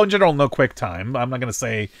 Well, in general, no quick time. I'm not gonna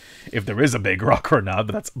say if there is a big rock or not,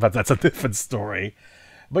 but that's a different story.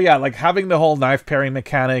 But yeah, like having the whole knife pairing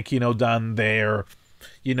mechanic, done there,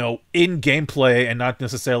 in gameplay and not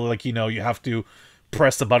necessarily like, you have to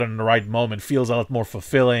press the button in the right moment feels a lot more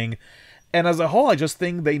fulfilling. And as a whole, I just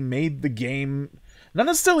think they made the game not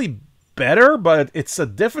necessarily better, but it's a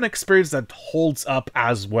different experience that holds up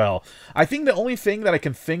as well. I think the only thing that I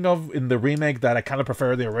can think of in the remake that I kind of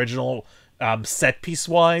prefer the original set piece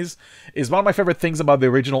wise is one of my favorite things about the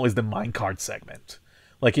original is the minecart segment.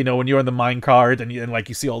 Like, when you're in the minecart and like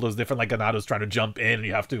you see all those different like ganados trying to jump in and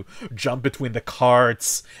you have to jump between the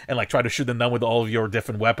carts and like try to shoot them down with all of your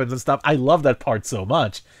different weapons and stuff. I love that part so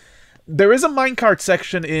much. There is a minecart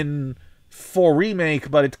section in 4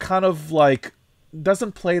 Remake, but it kind of like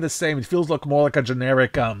doesn't play the same. It feels like more like a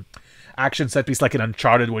generic action set piece like in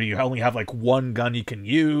Uncharted where you only have like one gun you can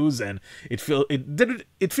use, and it felt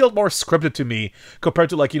more scripted to me compared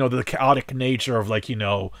to like the chaotic nature of like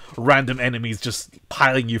random enemies just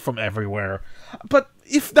piling you from everywhere. But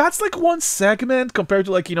if that's like one segment compared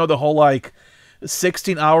to like the whole like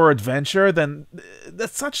 16-hour adventure, then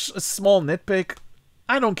that's such a small nitpick.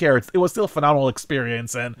 I don't care. It was still a phenomenal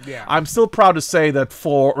experience, and yeah. I'm still proud to say that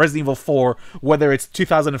for Resident Evil 4, whether it's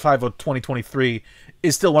 2005 or 2023,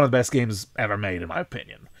 is still one of the best games ever made, in my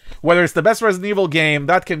opinion. Whether it's the best Resident Evil game,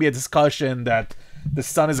 that can be a discussion that the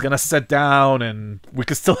sun is going to set down, and we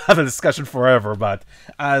could still have a discussion forever, but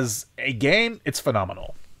as a game, it's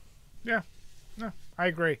phenomenal. Yeah. No, I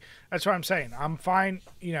agree. That's what I'm saying. I'm fine.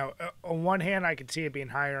 On one hand, I could see it being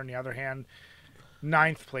higher. On the other hand,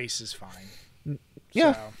 9th place is fine.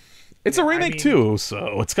 Yeah, so, it's a remake too,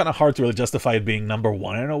 so it's kind of hard to really justify it being number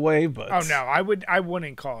 1 in a way. But no, I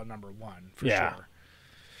wouldn't call it number 1 for sure.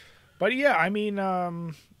 But yeah, I mean,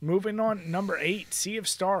 moving on, number 8, Sea of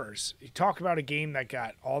Stars. You talk about a game that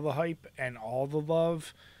got all the hype and all the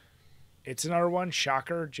love. It's another one.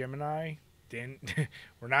 Shocker, Jim and I didn't.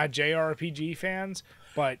 We're not JRPG fans,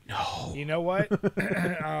 but no. You know what?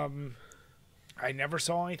 I never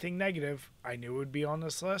saw anything negative. I knew it would be on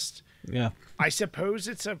this list. Yeah. I suppose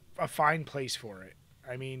it's a fine place for it.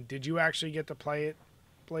 I mean, did you actually get to play it,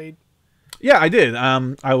 Blade? Yeah, I did.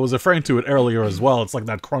 I was referring to it earlier as well. It's like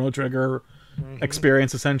that Chrono Trigger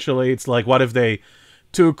experience, essentially. It's like, what if they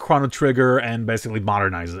took Chrono Trigger and basically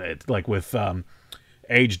modernized it, like with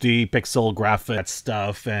HD, pixel graphics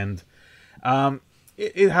stuff, and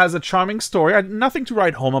it has a charming story. Nothing to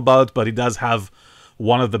write home about, but it does have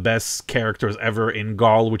one of the best characters ever in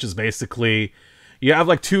Garl, which is basically you have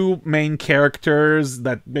like 2 main characters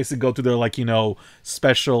that basically go to their like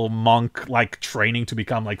special monk like training to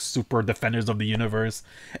become like super defenders of the universe,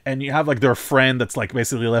 and you have like their friend that's like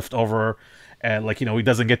basically left over, and like he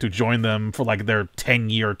doesn't get to join them for like their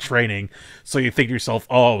 10-year training. So you think to yourself,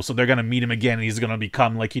 oh, so they're gonna meet him again and he's gonna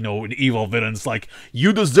become like an evil villain. It's like,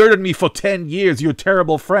 you deserted me for 10 years, you're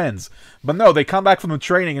terrible friends. But no, they come back from the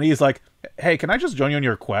training and he's like, hey, can I just join you on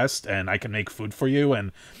your quest and I can make food for you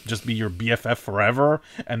and just be your BFF forever?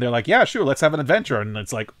 And they're like, yeah, sure, let's have an adventure. And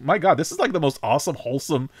it's like, my god, this is like the most awesome,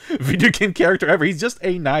 wholesome video game character ever. He's just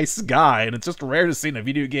a nice guy, and it's just rare to see in a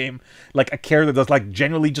video game like a character that's like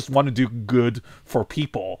genuinely just want to do good for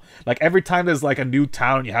people. Like every time there's like a new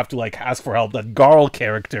town you have to like ask for help, that Garl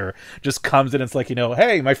character just comes in and it's like,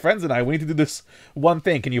 hey, my friends and I, we need to do this one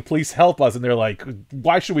thing, can you please help us? And they're like,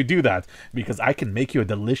 why should we do that? Because I can make you a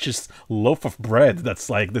delicious loaf of bread that's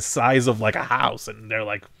like the size of like a house. And they're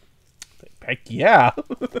like, heck yeah.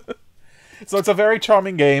 So it's a very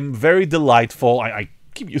charming game, very delightful. I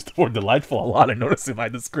keep using the word delightful a lot, I notice in my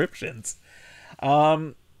descriptions.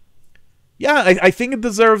 Yeah, I think it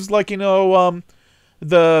deserves like the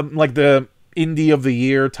Indie of the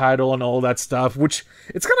Year title and all that stuff, which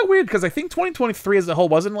it's kind of weird because I think 2023 as a whole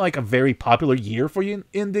wasn't like a very popular year for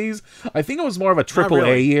indies. I think it was more of a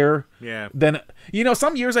AAA year. Yeah. Then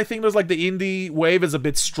some years I think there's like the indie wave is a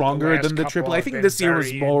bit stronger than the AAA. I think this year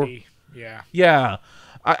was more. Indie. Yeah. Yeah.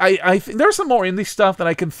 I think there's some more indie stuff that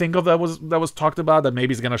I can think of that was talked about that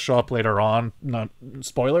maybe is gonna show up later on. Not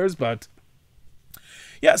spoilers, but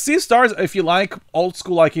yeah, Sea of Stars. If you like old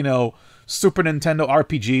school, like Super Nintendo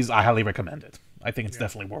RPGs, I highly recommend it. I think it's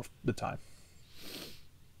definitely worth the time.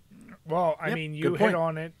 Well, I mean, you hit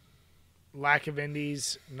on it. Lack of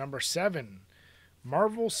indies. Number 7,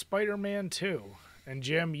 Marvel Spider-Man 2. And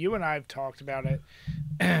Jim, you and I have talked about it.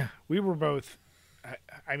 We were both,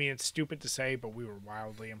 I mean, it's stupid to say, but we were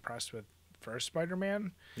wildly impressed with first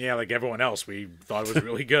Spider-Man. Yeah, like everyone else, we thought it was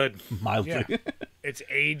really good. Mildly. Yeah. It's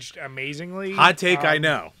aged amazingly. Hot take, I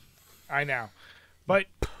know. I know. But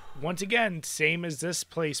once again, same as this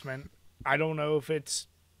placement, I don't know if it's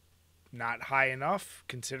not high enough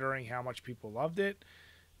considering how much people loved it.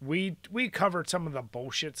 We covered some of the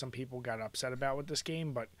bullshit some people got upset about with this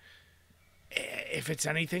game, but if it's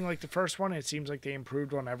anything like the first one, it seems like they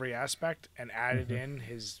improved on every aspect and added in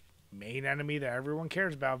his main enemy that everyone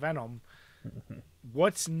cares about, Venom.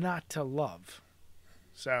 What's not to love?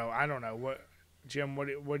 So I don't know. Jim, what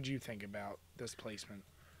did you think about this placement?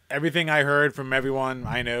 Everything I heard from everyone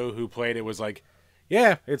I know who played it was like,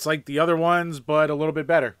 yeah, it's like the other ones, but a little bit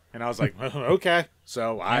better. And I was like, okay.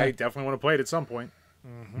 So I definitely want to play it at some point.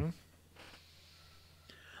 Mm-hmm.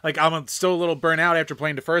 Like, I'm still a little burnt out after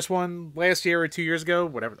playing the first one last year or 2 years ago.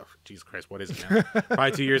 Whatever. Oh, Jesus Christ, what is it now?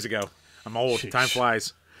 Probably 2 years ago. I'm old. Sheesh. Time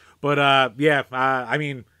flies. But, I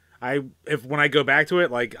mean, when I go back to it,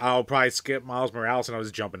 like, I'll probably skip Miles Morales and I'll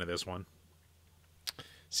just jump into this one.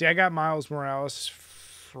 See, I got Miles Morales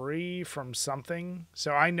free from something,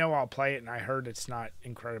 so I know I'll play it, and I heard it's not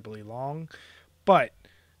incredibly long. But,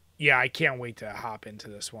 yeah, I can't wait to hop into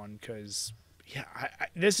this one because, yeah,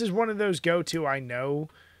 this is one of those go-to I know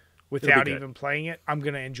without even playing it, I'm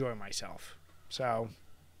going to enjoy myself. So,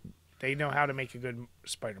 they know how to make a good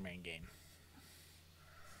Spider-Man game.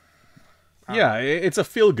 Yeah, it's a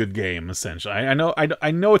feel-good game, essentially. I know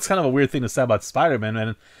it's kind of a weird thing to say about Spider-Man,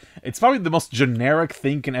 and it's probably the most generic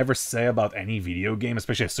thing you can ever say about any video game,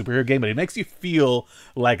 especially a superhero game, but it makes you feel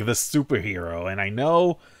like the superhero. And I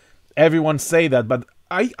know everyone say that, but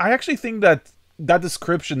I actually think that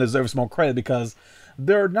description deserves more credit because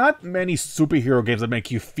there are not many superhero games that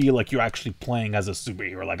make you feel like you're actually playing as a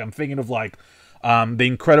superhero. Like, I'm thinking of, like, The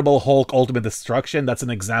Incredible Hulk Ultimate Destruction. That's an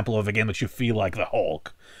example of a game that you feel like the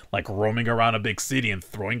Hulk. Like roaming around a big city and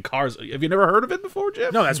throwing cars. Have you never heard of it before,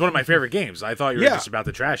 Jim? No, that's one of my favorite games. I thought you were just about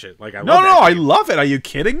to trash it. Like, I love it. Are you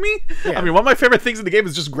kidding me? Yeah. I mean, one of my favorite things in the game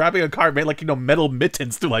is just grabbing a car made like, metal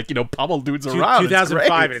mittens to like, pummel dudes around.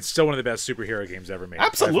 2005, and it's still one of the best superhero games ever made.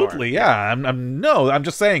 Absolutely, yeah. I'm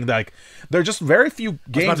just saying, like, there are just very few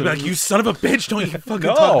games. Like, you son of a bitch! Don't you fucking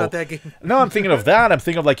talk about that game. No, I'm thinking of that. I'm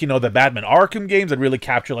thinking of like, the Batman Arkham games that really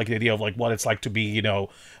capture like the idea of like what it's like to be,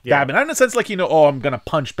 Batman. Not in a sense like, I'm gonna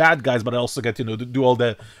punch bad guys, but I also get to do all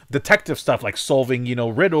the detective stuff like solving,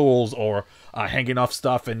 riddles or hanging off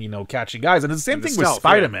stuff and, catching guys. And it's the same thing with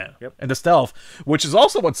Spider-Man and the stealth, which is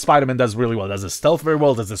also what Spider-Man does really well. Does the stealth very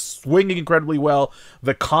well, does the swinging incredibly well.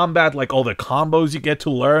 The combat, like all the combos you get to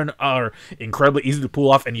learn are incredibly easy to pull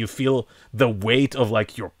off, and you feel the weight of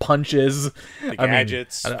like your punches. The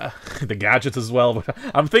gadgets. The gadgets as well. But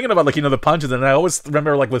I'm thinking about like, the punches, and I always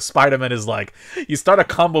remember like with Spider-Man is like, you start a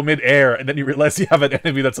combo mid-air, and then you realize you have an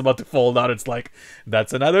enemy that's about to fall down. It's like,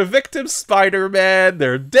 that's another victim, Spider-Man.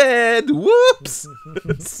 They're dead. Whoops.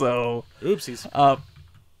 So, oopsies.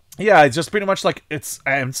 Yeah, it's just pretty much like it's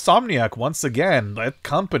Insomniac once again. That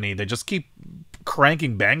company, they just keep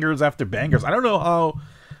cranking bangers after bangers. I don't know how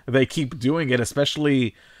they keep doing it,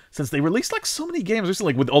 especially since they released like so many games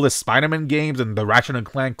recently, like with all the Spider-Man games and the Ratchet and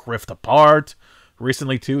Clank Rift Apart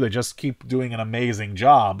recently too. They just keep doing an amazing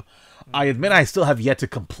job. I admit I still have yet to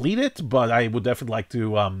complete it, but I would definitely like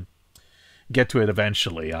to get to it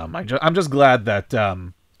eventually. I'm just glad that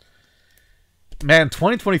man,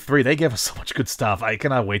 2023, they gave us so much good stuff. I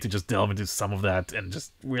cannot wait to just delve into some of that and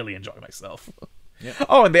just really enjoy myself. Yep.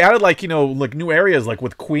 Oh, and they added like, like new areas like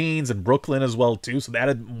with Queens and Brooklyn as well too. So they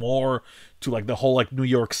added more to like the whole like New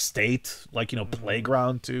York State, like,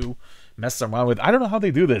 playground to mess around with. I don't know how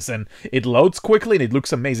they do this, and it loads quickly and it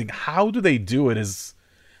looks amazing. How do they do it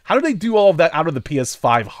how do they do all of that out of the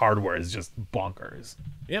PS5 hardware is just bonkers.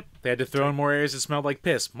 Yep, they had to throw in more areas that smelled like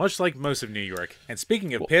piss, much like most of New York. And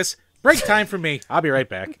speaking of piss, break time for me. I'll be right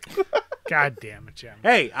back. God damn it, Jim.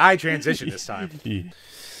 Hey, I transitioned this time.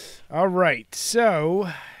 All right, so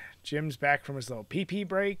Jim's back from his little pee-pee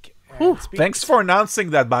break. Thanks for announcing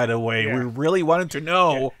that, by the way. Yeah. We really wanted to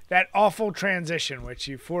know. Yeah, that awful transition, which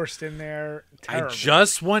you forced in there. Terrible. I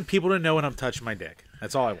just want people to know when I'm touching my dick.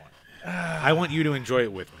 That's all I want. I want you to enjoy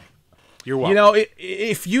it with me. You're welcome.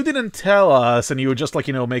 If you didn't tell us and you were just like,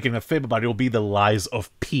 making a fib about it, it'll be the lies of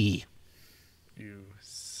pee. You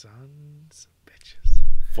sons of bitches.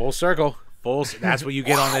 Full circle. That's what you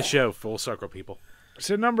get on this show. Full circle, people.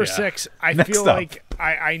 So number 6, I Next feel up. like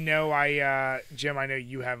Jim, I know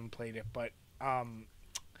you haven't played it, but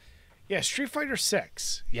Street Fighter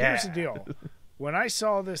 6. Here's the deal. When I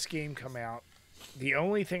saw this game come out, the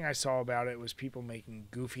only thing I saw about it was people making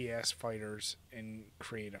goofy ass fighters and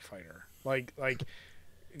create a fighter. Like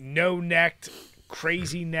no-necked,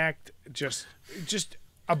 crazy-necked, just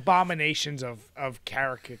abominations of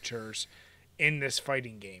caricatures in this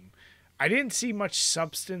fighting game. I didn't see much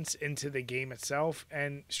substance into the game itself,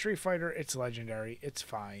 and Street Fighter, it's legendary, it's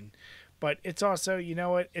fine. but it's also, you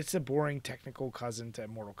know what? It's a boring technical cousin to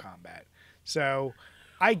Mortal Kombat. So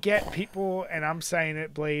I get people, and I'm saying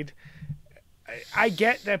it, Blade. I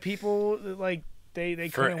get that people like they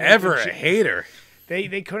couldn't forever wait a hater.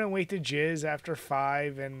 They couldn't wait to jizz after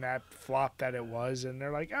 5 and that flop that it was, and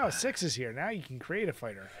they're like, oh, 6 is here now. You can create a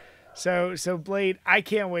fighter. So Blade, I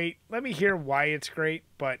can't wait. Let me hear why it's great,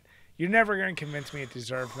 but you're never going to convince me it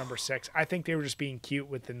deserves number 6. I think they were just being cute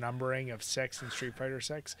with the numbering of 6 in Street Fighter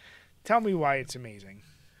 6. Tell me why it's amazing.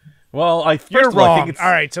 Well, You're wrong. think All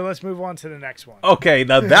right, so let's move on to the next one. Okay,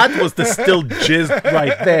 now that was the still jizz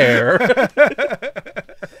right there.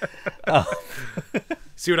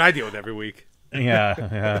 See what I deal with every week.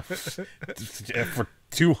 Yeah. For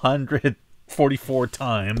 244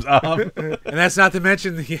 times. And that's not to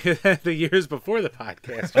mention the years before the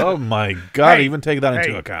podcast. Oh my God, Hey, even take that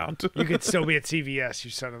into account. You could still be at CVS,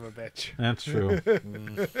 you son of a bitch. That's true.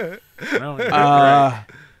 No, you're right.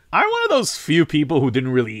 I'm one of those few people who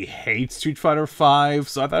didn't really hate Street Fighter V,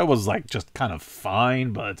 so I thought it was like just kind of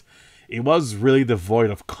fine, but it was really devoid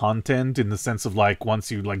of content in the sense of like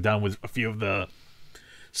once you're like done with a few of the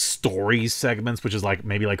story segments, which is like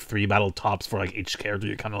maybe like 3 battle tops for like each character,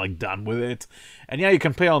 you're kind of like done with it. And yeah, you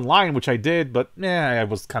can play online, which I did, but I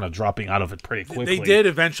was kind of dropping out of it pretty quickly. They did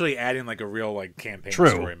eventually add in like a real like campaign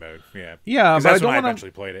story mode. Yeah, but that's when I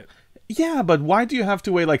eventually played it. Yeah, but why do you have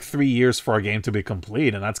to wait like 3 years for a game to be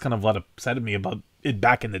complete? And that's kind of what upset me about it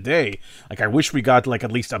back in the day. Like, I wish we got like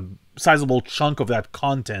at least a sizable chunk of that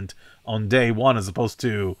content on day one, as opposed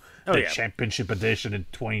to the Championship Edition in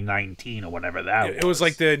 2019 or whatever that was. It was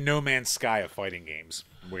like the No Man's Sky of fighting games,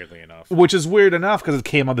 weirdly enough. Which is weird enough because it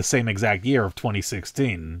came out the same exact year of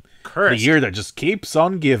 2016. Cursed. The year that just keeps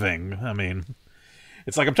on giving. I mean,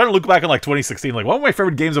 it's like I'm trying to look back on like 2016, like, what were my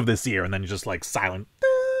favorite games of this year? And then just like silent.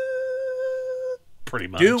 Pretty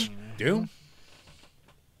much. Doom?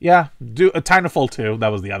 Yeah, Titanfall 2. That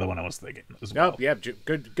was the other one I was thinking as well. Oh, yeah,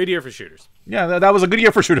 good year for shooters. Yeah, that was a good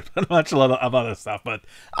year for shooters. Not much a lot of other stuff, but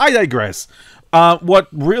I digress. What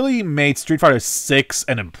really made Street Fighter 6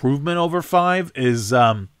 an improvement over 5 is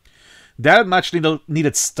that much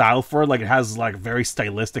needed style for it. Like, it has like very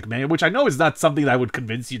stylistic menu, which I know is not something that I would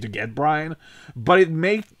convince you to get, Brian, but it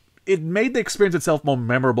made the experience itself more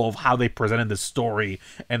memorable of how they presented the story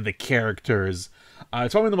and the characters.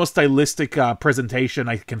 It's probably the most stylistic presentation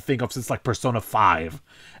I can think of since like Persona 5.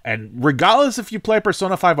 And regardless if you play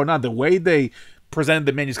Persona 5 or not, the way they presented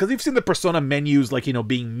the menus, because you've seen the Persona menus like,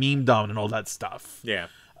 being memed on and all that stuff. Yeah.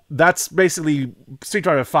 That's basically Street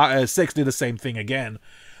Fighter 6 did the same thing again.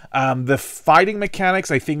 The fighting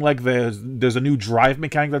mechanics, I think like there's a new drive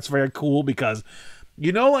mechanic that's very cool, because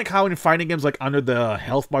like how in fighting games, like under the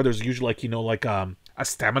health bar, there's usually like a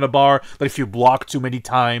stamina bar that if you block too many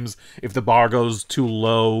times, if the bar goes too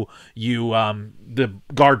low, the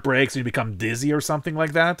guard breaks and you become dizzy or something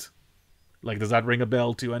like that. Like, does that ring a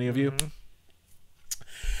bell to any of you?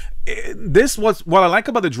 This was what I like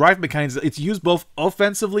about the drive mechanics. It's used both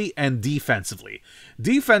offensively and defensively.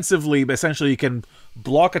 Defensively, essentially, you can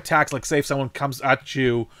block attacks. Like, say if someone comes at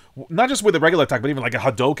you, not just with a regular attack, but even like a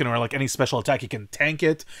Hadouken or like any special attack, you can tank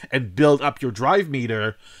it and build up your drive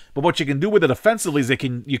meter. But what you can do with it offensively is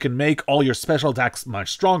you can make all your special attacks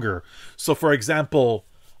much stronger. So, for example,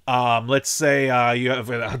 let's say you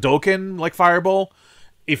have a Hadouken like Fireball.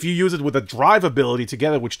 If you use it with a drive ability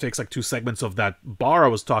together, which takes like 2 segments of that bar I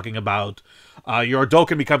was talking about, your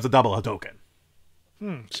Hadouken becomes a double Hadouken.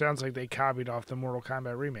 Sounds like they copied off the Mortal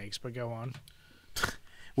Kombat remakes, but go on.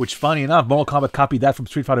 Which, funny enough, Mortal Kombat copied that from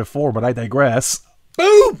Street Fighter 4, but I digress.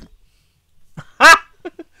 Boom!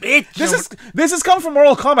 This is coming from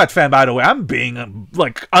Mortal Kombat fan, by the way. I'm being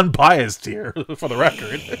like unbiased here, for the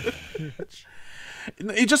record.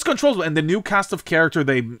 It just controls, and the new cast of character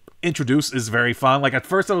they introduce is very fun. Like, at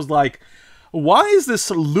first I was like, why is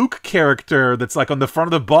this Luke character that's like on the front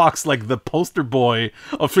of the box like the poster boy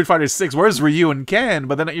of Street Fighter 6? Where's Ryu and Ken?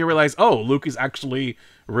 But then you realize, oh, Luke is actually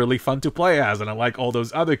really fun to play as, and I like all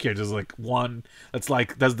those other characters. Like one that's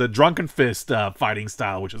like does the Drunken Fist fighting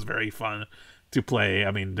style, which is very fun to play.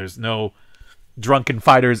 I mean, there's no drunken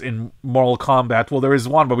fighters in Mortal Kombat. Well, there is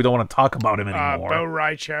one, but we don't want to talk about him anymore. Bo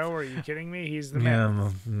Raicho, are you kidding me? He's the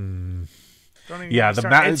man. Yeah,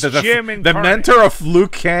 the mentor of Liu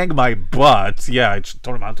Kang, my butt. Yeah, I just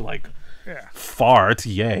told him out to like fart.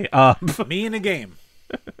 Yay. Me in a game.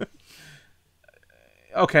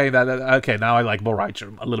 Okay, okay. Now I like Bo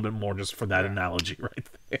Raicho a little bit more just for that analogy right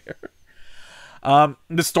there.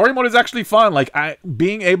 The story mode is actually fun. Like,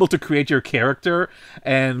 being able to create your character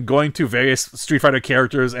and going to various Street Fighter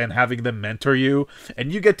characters and having them mentor you,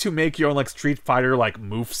 and you get to make your own, like, Street Fighter, like,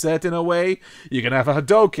 moveset in a way. You can have a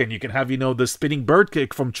Hadouken, you can have, you know, the spinning bird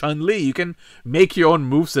kick from Chun-Li. You can make your own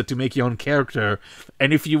moveset to make your own character.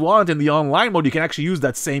 And if you want, in the online mode, you can actually use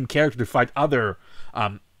that same character to fight other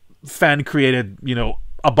fan-created, you know,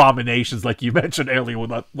 abominations like you mentioned earlier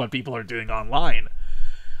with what people are doing online.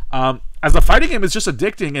 As a fighting game, it's just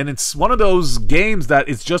addicting, and it's one of those games that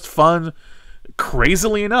it's just fun,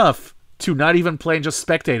 crazily enough, to not even play and just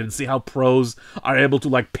spectate and see how pros are able to,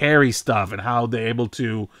 like, parry stuff and how they're able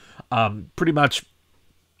to pretty much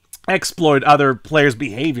exploit other players'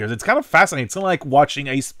 behaviors. It's kind of fascinating. It's like watching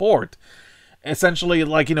a sport. Essentially,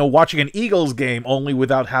 like, you know, watching an Eagles game, only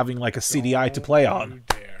without having, like, a CDI to play on.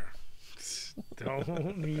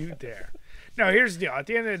 Don't you dare. No, here's the deal. At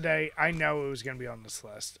the end of the day, I know it was going to be on this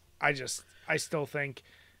list. I still think,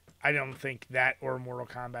 I don't think that or Mortal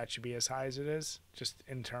Kombat should be as high as it is, just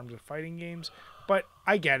in terms of fighting games. But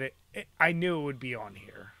I get it. I knew it would be on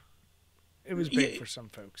here. It was big for some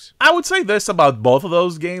folks. I would say this about both of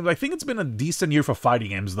those games. I think it's been a decent year for fighting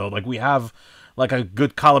games, though. Like, we have, like, a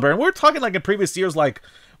good caliber. And we're talking, like, in previous years, like,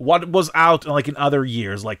 what was out, like, in other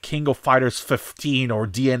years, like King of Fighters 15 or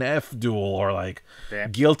DNF Duel or, like,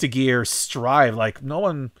 Guilty Gear Strive. Like, no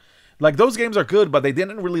one... Like, those games are good, but they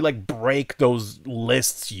didn't really, like, break those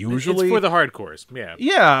lists usually. It's for the hardcores, yeah.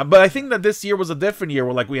 Yeah, but I think that this year was a different year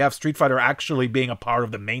where, like, we have Street Fighter actually being a part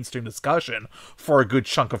of the mainstream discussion for a good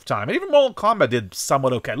chunk of time. And even Mortal Kombat did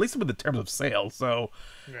somewhat okay, at least with the terms of sales. So,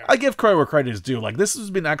 yeah. I give credit where credit is due. Like, this has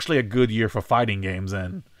been actually a good year for fighting games,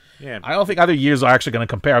 and yeah, I don't think other years are actually going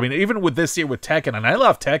to compare. I mean, even with this year with Tekken, and I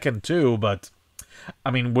love Tekken too, but, I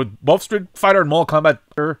mean, with both Street Fighter and Mortal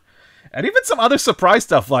Kombat... And even some other surprise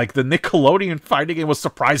stuff, like the Nickelodeon fighting game was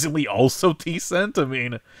surprisingly also decent. I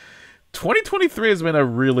mean, 2023 has been a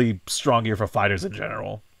really strong year for fighters in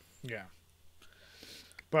general. Yeah.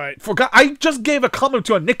 But I just gave a comment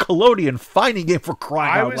to a Nickelodeon fighting game for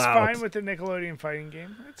crying out loud. I was fine with the Nickelodeon fighting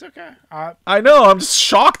game. It's okay. I know. I'm just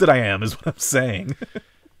shocked that I am, is what I'm saying.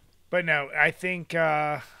 But no, I think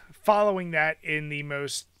following that in the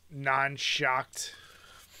most non-shocked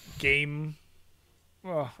game...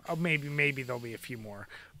 Well, maybe there'll be a few more,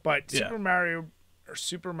 but yeah.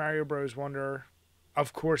 Super Mario Bros. Wonder,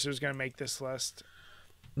 of course, it was going to make this list.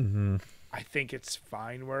 Mm-hmm. I think it's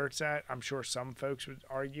fine where it's at. I'm sure some folks would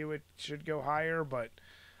argue it should go higher, but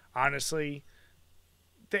honestly,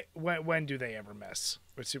 when do they ever mess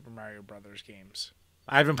with Super Mario Brothers games?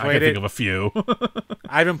 I haven't played it. I can think of a few.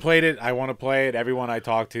 I haven't played it. I want to play it. Everyone I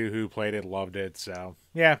talked to who played it loved it. So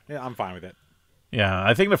yeah, I'm fine with it. Yeah,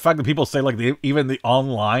 I think the fact that people say, like, even the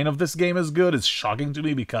online of this game is good is shocking to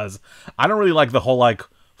me, because I don't really like the whole, like,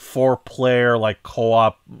 4-player, like,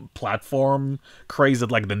 co-op platform craze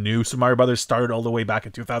that, like, the new Super Mario Brothers started all the way back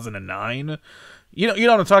in 2009. You know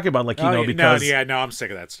what I'm talking about, like, because... No, I'm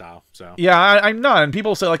sick of that style, so... Yeah, I'm not, and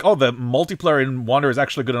people say, like, oh, the multiplayer in Wonder is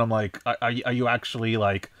actually good, and I'm like, are you actually,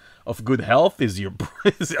 like, of good health?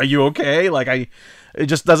 Are you okay? Like, it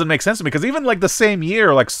just doesn't make sense to me, because even, like, the same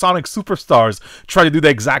year, like, Sonic Superstars tried to do the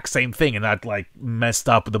exact same thing, and that, like, messed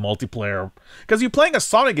up the multiplayer. Because you're playing a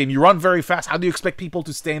Sonic game, you run very fast, how do you expect people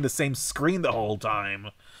to stay in the same screen the whole time?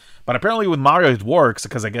 But apparently with Mario it works,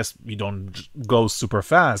 because I guess you don't go super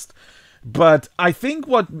fast. But I think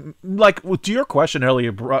to your question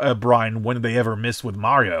earlier, Brian, when did they ever miss with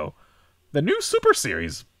Mario? The new Super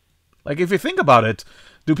Series. Like, if you think about it,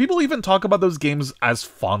 do people even talk about those games as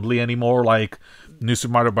fondly anymore? Like, New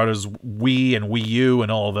Super Mario Bros. Wii and Wii U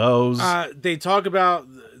and all of those? They talk about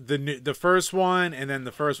the first one, and then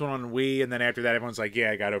the first one on Wii, and then after that, everyone's like,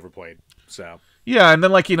 yeah, it got overplayed. So... Yeah, and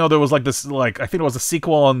then, like, there was, like, this, like, I think it was a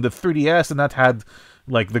sequel on the 3DS, and that had,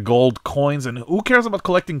 like, the gold coins, and who cares about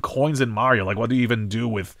collecting coins in Mario? Like, what do you even do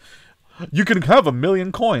with... You can have 1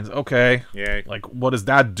 million coins. Okay. Yeah. Like, what does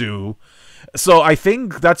that do? So I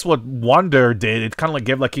think that's what Wonder did. It kind of, like,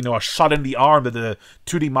 gave, like, a shot in the arm that the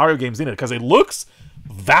 2D Mario games in it, because it looks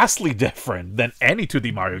vastly different than any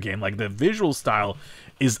 2D Mario game. Like, the visual style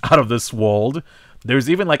is out of this world.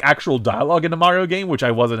 There's even, like, actual dialogue in the Mario game, which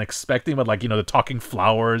I wasn't expecting, but, like, the talking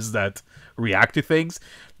flowers that react to things.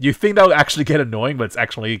 You think that would actually get annoying, but it's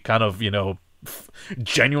actually kind of,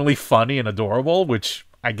 genuinely funny and adorable, which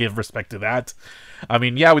I give respect to that. I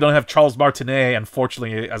mean, yeah, we don't have Charles Martinet,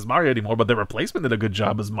 unfortunately, as Mario anymore, but the replacement did a good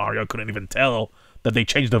job as Mario. Couldn't even tell that they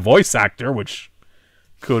changed the voice actor, which,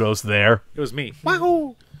 kudos there. It was me.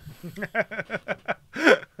 Wahoo!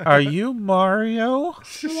 Are you Mario?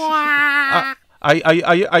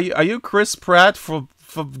 Are you Chris Pratt for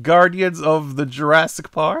Guardians of the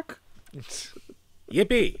Jurassic Park?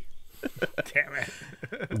 Yippee! Damn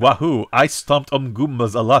it. Wahoo! I stomped on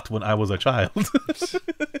Goombas a lot when I was a child.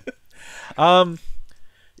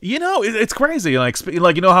 You know, it's crazy. Like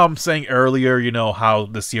you know how I'm saying earlier, you know, how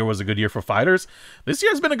this year was a good year for fighters? This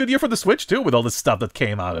year's been a good year for the Switch, too, with all this stuff that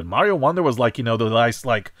came out. And Mario Wonder was, like, you know, the nice,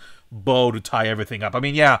 like, bow to tie everything up. I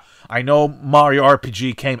mean, yeah, I know Mario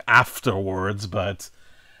RPG came afterwards, but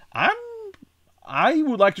I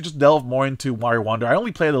would like to just delve more into Mario Wonder. I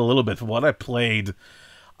only played it a little bit. From what I played,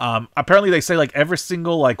 apparently they say, like, every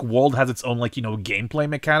single, like, world has its own, like, you know, gameplay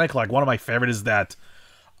mechanic. Like, one of my favorite is that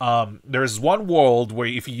there's one world where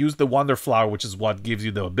if you use the Wonder Flower, which is what gives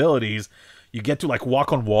you the abilities, you get to, like,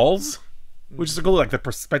 walk on walls, which is cool. Like, the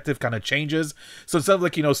perspective kind of changes. So instead of,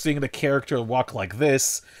 like, you know, seeing the character walk like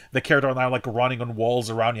this, the character now, like, running on walls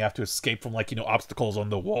around, you have to escape from, like, you know, obstacles on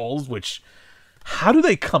the walls, which... How do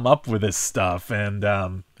they come up with this stuff? And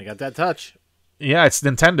they got that touch. Yeah, it's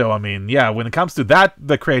Nintendo. I mean, yeah, when it comes to that,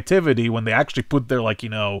 the creativity, when they actually put their, like, you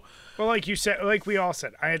know... Well, like you said, like we all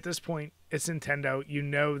said, at this point, it's Nintendo. You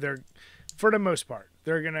know they're, for the most part,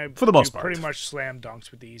 they're going to pretty much slam dunks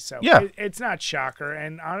with these. So yeah. It's not shocker.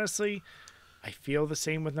 And honestly, I feel the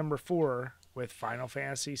same with number 4 with Final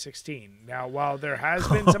Fantasy 16. Now, while there has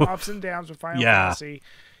been some ups and downs with Final Fantasy,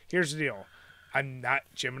 here's the deal. I'm not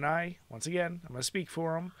Gemini. Once again, I'm going to speak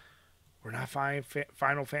for them. We're not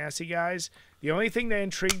Final Fantasy guys. The only thing that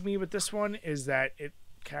intrigued me with this one is that it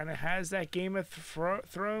kind of has that Game of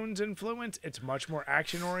Thrones influence. It's much more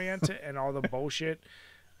action-oriented, and all the bullshit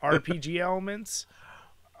RPG elements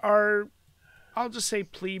are, I'll just say,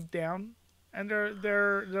 plebed down, and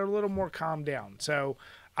they're a little more calmed down. So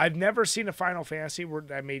I've never seen a Final Fantasy where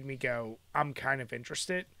that made me go, I'm kind of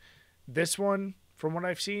interested. This one, from what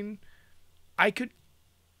I've seen, I could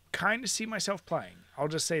kind of see myself playing. I'll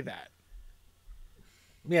just say that.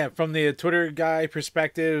 Yeah, from the Twitter guy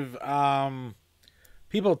perspective,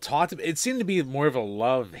 people talked. It seemed to be more of a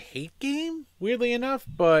love-hate game, weirdly enough.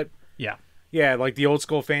 But yeah, like the old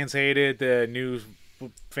school fans hated it, the new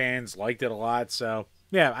fans liked it a lot. So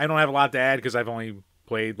yeah, I don't have a lot to add because I've only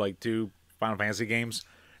played like 2 Final Fantasy games.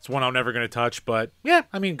 It's one I'm never going to touch, but yeah,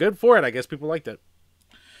 I mean, good for it. I guess people liked it.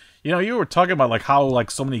 You know, you were talking about, like, how,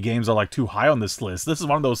 like, so many games are, like, too high on this list. This is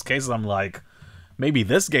one of those cases I'm like, maybe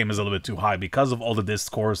this game is a little bit too high because of all the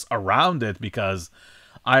discourse around it, because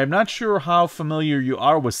I'm not sure how familiar you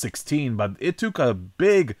are with 16, but it took a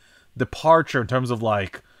big departure in terms of,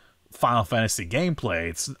 like, Final Fantasy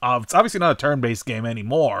gameplay. It's obviously not a turn-based game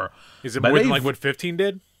anymore. Is it more than, like, what 15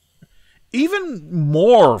 did? Even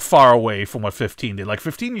more far away from what 15 did. Like,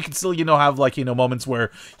 15, you can still, you know, have, like, you know, moments where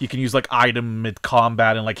you can use, like, item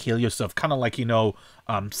mid-combat and, like, heal yourself. Kind of like, you know,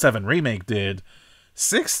 7 Remake did.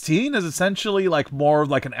 16 is essentially, like, more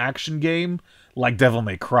like an action game, like Devil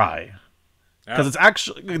May Cry. Because it's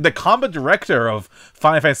actually... The combat director of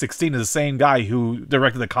Final Fantasy 16 is the same guy who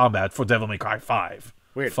directed the combat for Devil May Cry 5.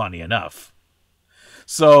 Weird. Funny enough.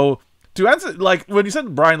 So, to answer... Like, when you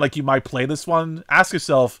said, Brian, like, you might play this one, ask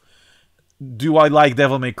yourself... Do I like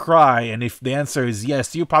Devil May Cry? And if the answer is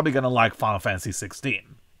yes, you're probably going to like Final Fantasy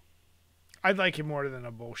 16. I'd like it more than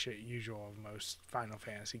a bullshit usual of most Final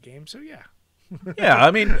Fantasy games, so yeah. Yeah, I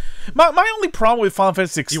mean, my only problem with Final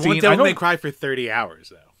Fantasy 16... You want Devil May Cry for 30 hours,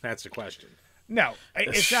 though. That's the question. No,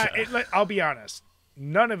 it's not. I'll be honest.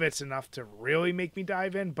 None of it's enough to really make me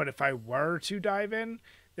dive in, but if I were to dive in,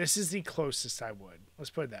 this is the closest I would. Let's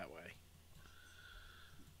put it that way.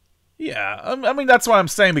 Yeah, I mean, that's what I'm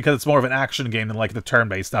saying, because it's more of an action game than, like, the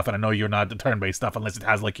turn-based stuff, and I know you're not the turn-based stuff unless it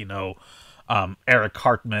has, like, you know, Eric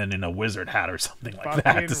Cartman in a wizard hat or something like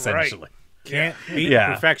that, essentially. Can't beat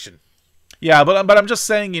perfection. Yeah, but I'm just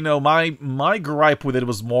saying, you know, my gripe with it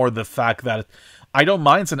was more the fact that I don't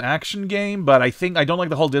mind it's an action game, but I don't like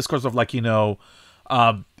the whole discourse of, like, you know,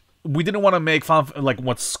 we didn't want to make, like,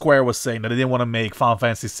 what Square was saying, that they didn't want to make Final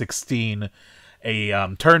Fantasy 16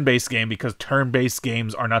 a turn-based game because turn-based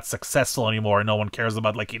games are not successful anymore and no one cares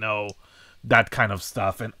about, like, you know, that kind of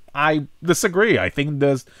stuff. And I disagree. I think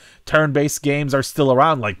the turn-based games are still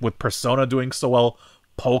around, like with Persona doing so well,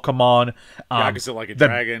 Pokemon, Yakuza Like a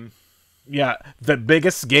Dragon. Yeah, the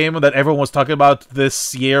biggest game that everyone was talking about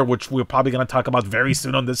this year, which we're probably going to talk about very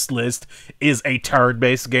soon on this list, is a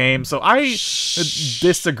turn-based game. So I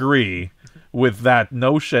disagree with that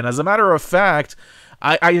notion. As a matter of fact,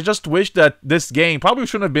 I just wish that this game probably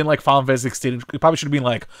shouldn't have been like Final Fantasy 16. It probably should have been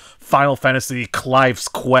like Final Fantasy Clive's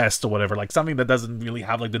Quest or whatever. Like something that doesn't really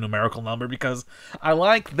have like the numerical number, because I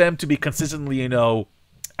like them to be consistently, you know,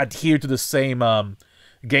 adhere to the same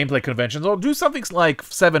gameplay conventions, or do something like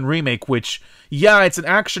 7 Remake, which, yeah, it's an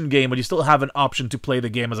action game, but you still have an option to play the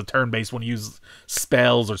game as a turn-based when you use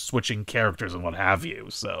spells or switching characters and what have you.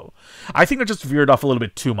 So I think they just veered off a little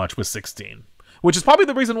bit too much with 16, which is probably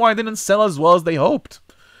the reason why it didn't sell as well as they hoped.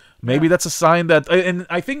 Maybe that's a sign that, and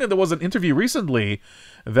I think that there was an interview recently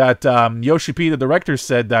that Yoshi P, the director,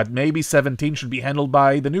 said that maybe 17 should be handled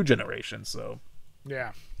by the new generation. So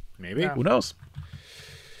Yeah. Maybe. who knows?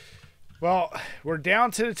 Well, we're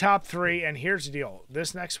down to the top 3, and here's the deal.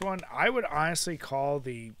 This next one, I would honestly call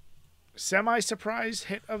the semi-surprise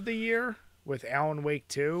hit of the year with Alan Wake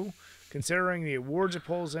 2, considering the awards it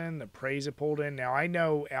pulls in, the praise it pulled in. Now, I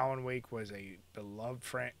know Alan Wake was a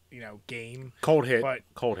beloved game. Cold hit. But,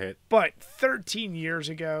 Cold hit. But 13 years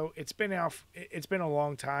ago, it's been a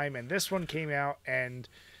long time, and this one came out, and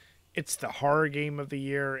it's the horror game of the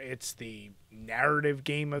year. It's the narrative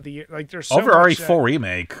game of the year. Like, there's so Over much RE4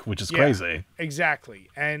 Remake, which is crazy. Exactly.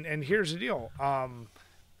 And here's the deal.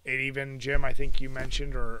 It even, Jim, I think you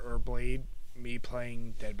mentioned, or Blade, me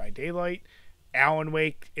playing Dead by Daylight. Alan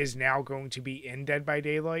Wake is now going to be in Dead by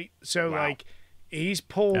Daylight. So, like, he's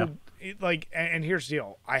pulled, and here's the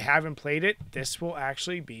deal. I haven't played it. This will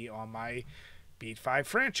actually be on my Beat 5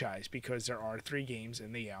 franchise because there are 3 games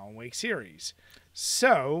in the Alan Wake series.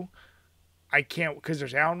 So, I can't, because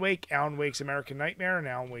there's Alan Wake's American Nightmare, and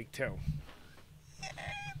Alan Wake 2.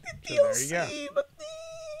 So there you go.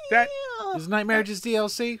 That Is Nightmare just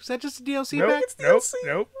DLC? Is that just a DLC nope, back?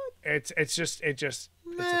 nope. It's a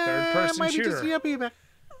third person shooter.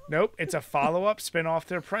 Nope, it's a follow up spin off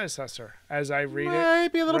their predecessor. As I read it,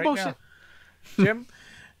 Might be a little right bullshit. now. Jim,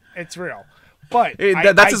 it's real. But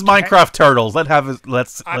That's his Minecraft Turtles. Let's have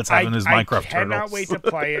him his Minecraft Turtles. I cannot wait to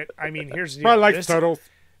play it. I mean, here's the deal. I like turtles.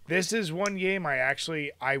 This is one game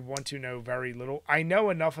I want to know very little. I know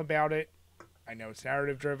enough about it. I know it's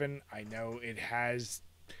narrative driven. I know it has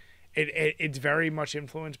it's very much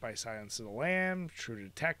influenced by Silence of the Lambs, True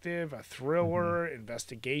Detective, a thriller,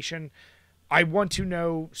 investigation. I want to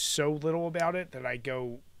know so little about it that I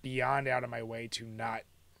go beyond out of my way to not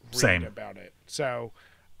read about it. So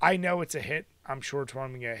I know it's a hit. I'm sure it's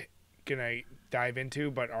one I'm gonna dive into,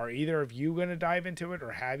 but are either of you gonna dive into it,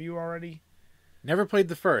 or have you already? Never played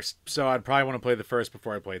the first, so I'd probably want to play the first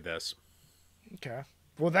before I played this. Okay.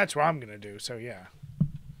 Well, that's what I'm gonna do. So yeah.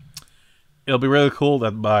 It'll be really cool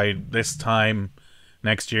that by this time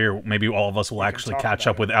next year, maybe all of us will actually catch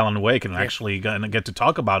up with Alan Wake and actually gonna get to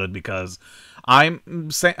talk about it, because I'm going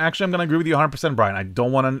to agree with you 100%, Brian. I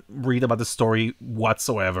don't want to read about the story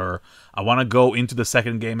whatsoever. I want to go into the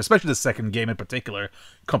second game, especially the second game in particular,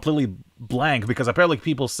 completely blank, because apparently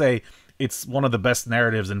people say it's one of the best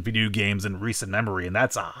narratives in video games in recent memory, and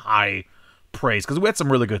that's a high praise, because we had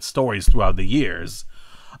some really good stories throughout the years.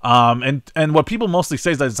 And what people mostly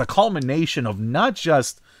say is that it's a culmination of not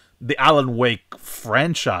just the Alan Wake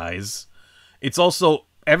franchise, it's also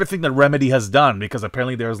everything that Remedy has done, because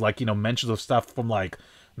apparently there's mentions of stuff from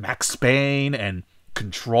Max Payne and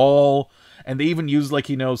Control, and they even use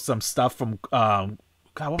some stuff from what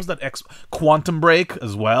was that, Quantum Break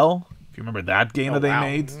as well, if you remember that game that they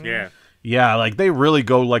made. Yeah, they really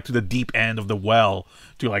go to the deep end of the well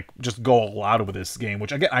to just go all out with this game,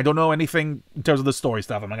 which again, I don't know anything in terms of the story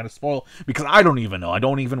stuff. I'm not going to spoil because I don't even know. I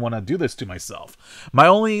don't even want to do this to myself. My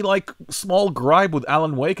only small gripe with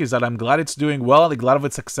Alan Wake is that I'm glad it's doing well. I'm glad of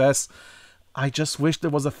its success. I just wish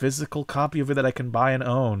there was a physical copy of it that I can buy and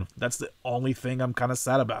own. That's the only thing I'm kind of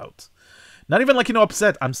sad about. Not even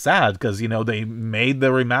upset. I'm sad because they made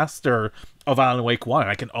the remaster of Alan Wake 1.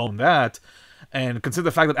 I can own that. And consider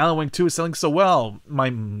the fact that Alan Wake 2 is selling so well, my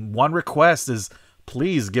one request is,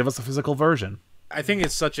 please give us a physical version. I think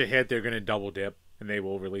it's such a hit, they're going to double dip, and they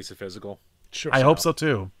will release a physical. Sure. I hope so,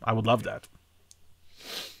 too. I would love that.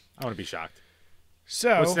 I want to be shocked.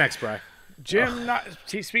 So, what's next, Bri? Jim,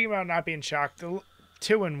 speaking about not being shocked,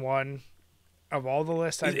 2-1 of all the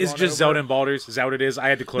lists I've It's gone just over, Zelda and Baldur's. Is that what it is? I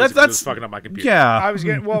had to close it because it was fucking up my computer. Yeah.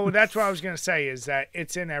 That's what I was going to say, is that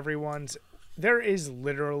it's in everyone's. There is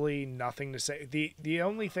literally nothing to say. The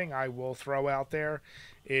only thing I will throw out there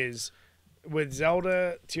is with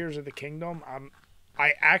Zelda Tears of the Kingdom,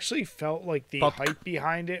 I actually felt like the hype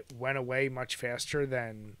behind it went away much faster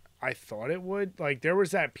than I thought it would. There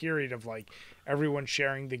was that period of everyone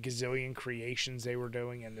sharing the gazillion creations they were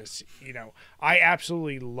doing, and this, I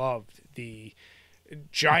absolutely loved the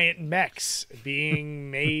giant mechs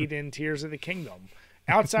being made in Tears of the Kingdom.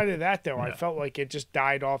 Outside of that, though, I felt like it just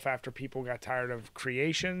died off after people got tired of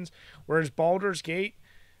creations. Whereas Baldur's Gate,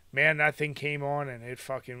 man, that thing came on and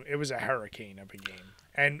it was a hurricane of a game.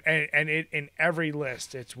 And it in every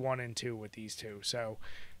list, it's 1 and 2 with these two. So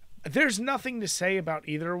there's nothing to say about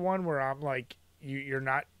either one where I'm you're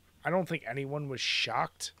not. I don't think anyone was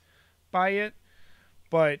shocked by it,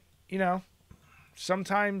 but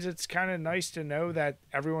sometimes it's kind of nice to know that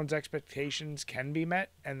everyone's expectations can be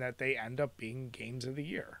met and that they end up being games of the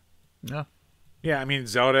year. Yeah. Yeah, I mean,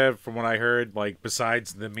 Zelda, from what I heard, like,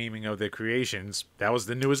 besides the memeing of the creations, that was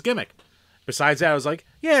the newest gimmick. Besides that, I was like,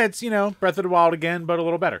 yeah, it's, Breath of the Wild again, but a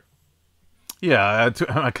little better. Yeah,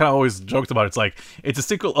 I kind of always joked about it. It's like, it's a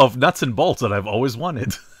sequel of Nuts and Bolts that I've always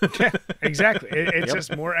wanted. Yeah, exactly. It's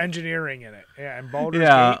just more engineering in it. Yeah, and Baldur's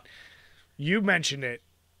Gate, you mentioned it.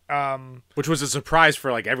 Which was a surprise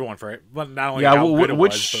for, like, everyone, for it. Not only how good it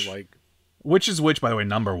was, but, like... Which is which, by the way,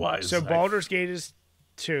 number-wise? So Baldur's Gate is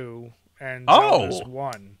 2, and Zelda's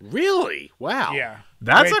 1. Really? Wow. Yeah.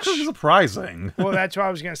 That's actually surprising. Well, that's what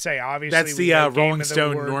I was going to say. Obviously, that's the Rolling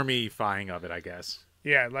Stone normie-fying of it, I guess.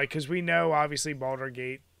 Yeah, like, because we know, obviously, Baldur's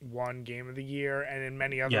Gate won Game of the Year, and in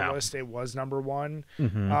many other lists, it was number 1.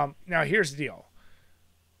 Mm-hmm. Now, here's the deal.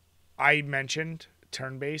 I mentioned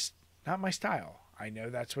turn-based, not my style. I know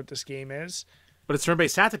that's what this game is. But it's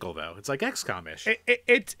turn-based tactical, though. It's like XCOM-ish.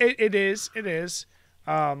 It is.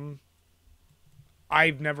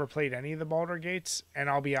 I've never played any of the Baldur's Gates, and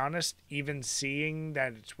I'll be honest, even seeing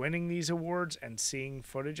that it's winning these awards and seeing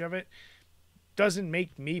footage of it doesn't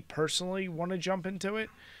make me personally want to jump into it.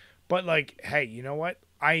 But, like, hey, you know what?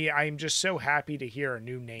 I'm just so happy to hear a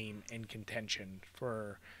new name in contention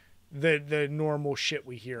for the normal shit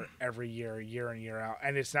we hear every year in, year out.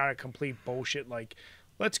 And it's not a complete bullshit like,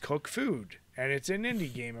 let's cook food, and it's an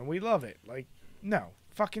indie game, and we love it. Like, no.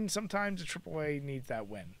 Fucking sometimes a AAA needs that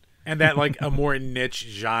win. And that, like, a more niche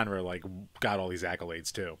genre, like, got all these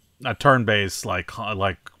accolades, too. A turn-based, like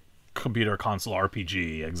computer console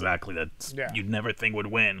RPG, exactly, that you'd never think would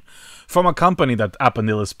win. From a company that, up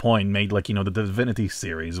until this point, made, like, the Divinity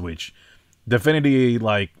series, which, Divinity,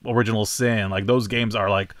 like, Original Sin, like, those games are,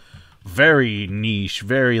 like, very niche,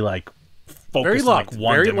 very, like, focused on, like,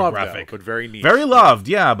 one very demographic. Loved, though, but very niche. Very loved,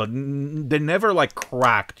 yeah, but they never, like,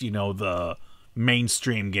 cracked, the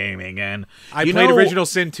mainstream gaming. And I played Original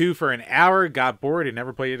Sin 2 for an hour, got bored, and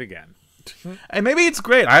never played it again. And maybe it's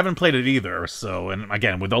great. I haven't played it either. So, and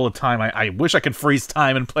again, with all the time, I wish I could freeze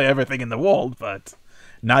time and play everything in the world, but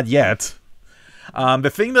not yet. The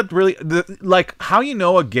thing that really, like, how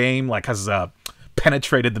a game like has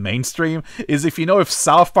penetrated the mainstream is if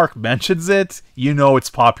South Park mentions it, it's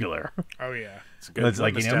popular. Oh yeah. It's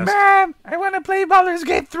like, Mom, I want to play Baldur's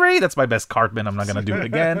Gate 3. That's my best Cartman. I'm not going to do it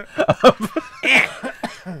again.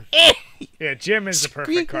 Yeah, Jim is the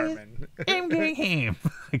perfect Cartman. I'm getting him.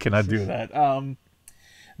 I cannot do that.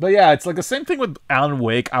 But yeah, it's like the same thing with Alan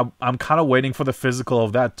Wake. I'm kind of waiting for the physical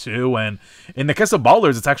of that too. And in the case of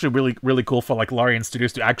Baldur's, it's actually really, really cool for like Larian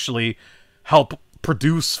Studios to actually help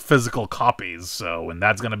produce physical copies. So when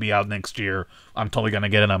that's going to be out next year, I'm totally going to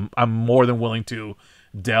get it. I'm more than willing to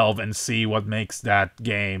delve and see what makes that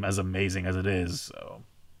game as amazing as it is. So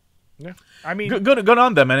yeah, I mean, good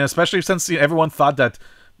on them, and especially since everyone thought that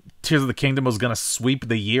Tears of the Kingdom was gonna sweep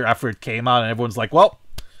the year after it came out, and everyone's like, "Well,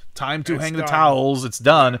 time to hang the towels. It's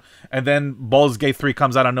done." And then Baldur's Gate 3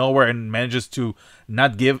 comes out of nowhere and manages to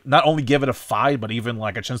not only give it a fight, but even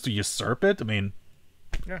like a chance to usurp it. I mean,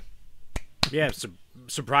 yeah,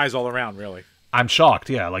 surprise all around, really. I'm shocked.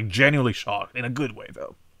 Yeah, like genuinely shocked in a good way,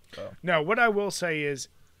 though. So. No, what I will say is,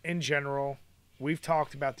 in general, we've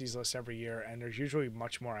talked about these lists every year, and there's usually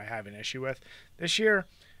much more I have an issue with. This year,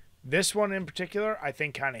 this one in particular, I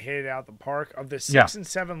think kind of hit it out the park. Of the 6 and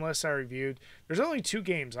 7 lists I reviewed, there's only 2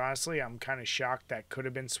 games, honestly, I'm kind of shocked that could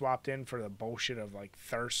have been swapped in for the bullshit of, like,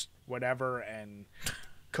 Thirst, whatever, and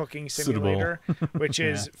Cooking Simulator, which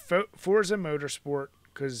is Forza Motorsport,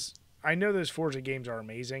 because I know those Forza games are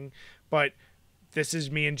amazing, but this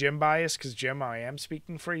is me and Jim bias, because Jim, I am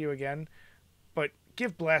speaking for you again, but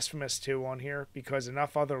give Blasphemous 2 on here, because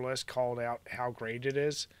enough other lists called out how great it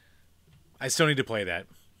is. I still need to play that.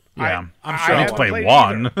 Yeah, I'm sure I need to play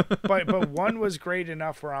 1. but 1 was great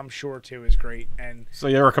enough where I'm sure 2 is great. And so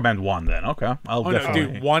you recommend 1 then? Okay, I'll definitely.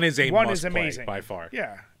 No, dude, 1 is a must amazing play by far.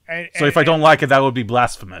 Yeah. So if I don't like it, that would be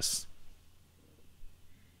Blasphemous.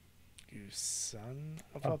 You son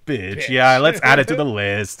of a bitch. Yeah, let's add it to the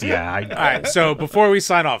list. Yeah. All right, so before we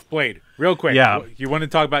sign off, Blade, real quick. Yeah. You want to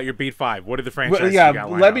talk about your Beat 5. What are the franchises you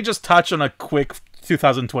got let me just touch on a quick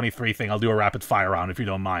 2023 thing. I'll do a rapid fire round if you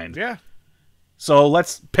don't mind. Yeah. So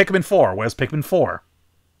let's Pikmin 4. Where's Pikmin 4?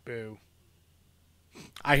 Boo.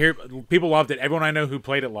 I hear people loved it. Everyone I know who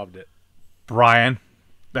played it loved it. Brian.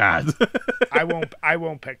 Bad. I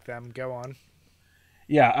won't pick them. Go on.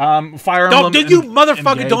 Yeah, Fire Emblem. Don't you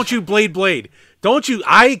motherfucker, don't you Blade. Don't you,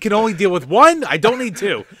 I can only deal with 1. I don't need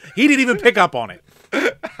 2. He didn't even pick up on it.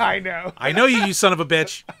 I know. I know you son of a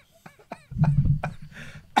bitch.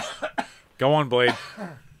 Go on, Blade.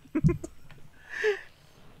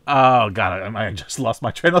 Oh god, I just lost my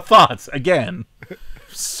train of thoughts again.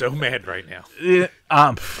 So mad right now.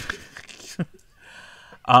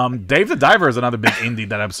 Dave the Diver is another big indie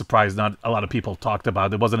that I'm surprised not a lot of people talked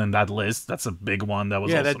about. It wasn't in that list. That's a big one that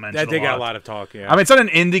was also mentioned. That did get a lot of talk. Yeah, I mean, it's not an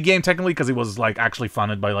indie game technically because it was like actually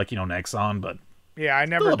funded by like Nexon, but yeah, I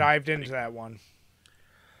never dived into that one.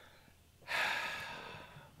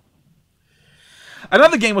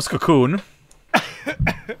 Another game was Cocoon,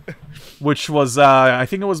 which was I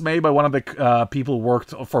think it was made by one of the people who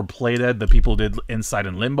worked for Playdead. The people who did Inside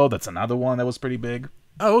and Limbo. That's another one that was pretty big.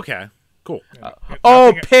 Oh, okay. Cool.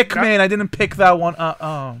 Pikmin! I didn't pick that one.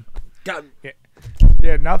 God.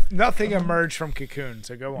 Nothing emerged from Cocoon,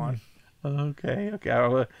 so go on. Okay.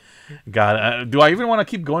 God, do I even want to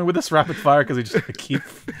keep going with this rapid fire? Because I just keep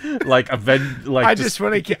I just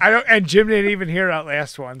want to keep. I don't. And Jim didn't even hear that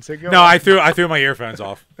last one, so go on. No, I threw my earphones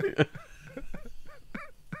off.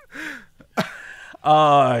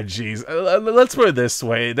 Oh, jeez. Let's put it this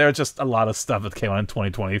way. There's just a lot of stuff that came out in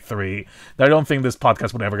 2023 that I don't think this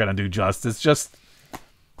podcast would ever going to do justice. Just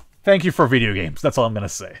thank you for video games. That's all I'm going to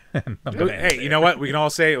say. Hey, you know what? We can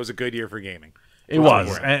all say it was a good year for gaming. It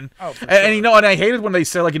was. And I hated when they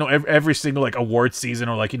say, like, every single, like, award season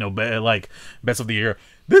or, like, like, best of the year.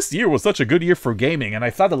 This year was such a good year for gaming, and I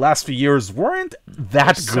thought the last few years weren't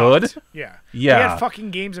that good. Yeah. Yeah. We had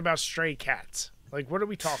fucking games about stray cats. Like, what are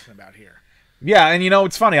we talking about here? Yeah, and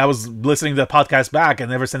it's funny. I was listening to the podcast back,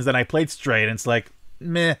 and ever since then I played Stray, and it's like,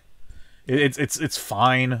 meh. It's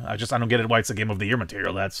fine. I don't get it why it's a Game of the Year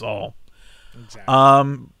material. That's all. Exactly.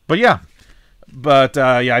 But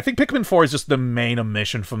yeah, I think Pikmin 4 is just the main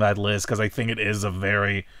omission from that list because I think it is a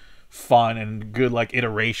very fun and good like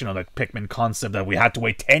iteration of that Pikmin concept that we had to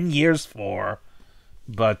wait 10 years for.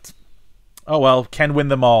 But oh well, can win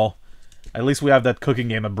them all. At least we have that cooking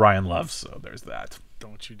game that Brian loves, so there's that.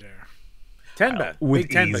 Don't you dare. Tenba. With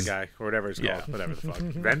Big Tenba ease. guy, or whatever it's called. Yeah. Whatever the fuck.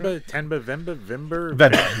 Venba? Tenba? Vemba? Vimber?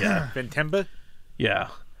 Venba, yeah. Ventemba? Yeah.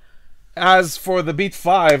 As for the Beat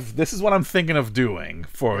 5, this is what I'm thinking of doing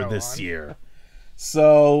for Go this on. year.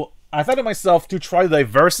 So, I thought to myself to try to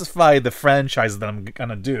diversify the franchise that I'm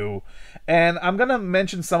gonna do, and I'm gonna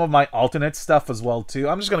mention some of my alternate stuff as well, too.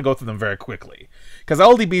 I'm just gonna go through them very quickly. Because I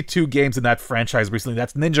only beat 2 games in that franchise recently.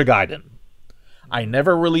 That's Ninja Gaiden. I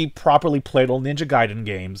never really properly played all Ninja Gaiden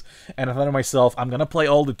games, and I thought to myself, I'm gonna play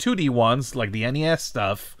all the 2D ones, like the NES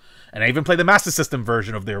stuff, and I even played the Master System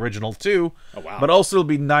version of the original too. Oh, wow. But also it'll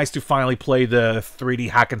be nice to finally play the 3D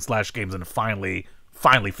hack and slash games and finally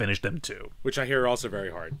finish them too. Which I hear are also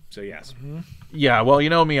very hard, so yes. Mm-hmm. Yeah, well, you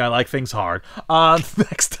know me, I like things hard.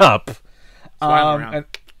 Next up,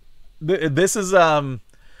 this is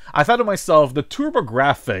I thought to myself, the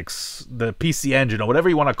TurboGrafx, the PC Engine, or whatever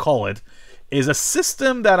you want to call it, is a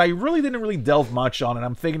system that I really didn't delve much on, and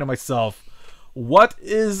I'm thinking to myself, what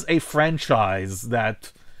is a franchise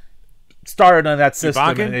that started on that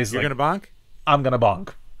system? And is You're gonna bonk? I'm gonna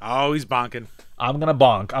bonk. Oh, he's bonking. I'm gonna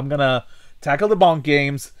bonk. I'm gonna tackle the bonk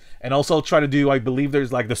games, and also try to do, I believe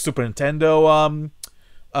there's like the Super Nintendo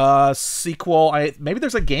sequel. Maybe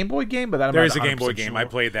there's a Game Boy game, but There is a Game Boy game. I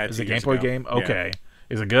played that. Is 2 a Game years Boy ago. game? Yeah. Okay.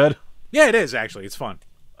 Is it good? Yeah, it is actually. It's fun.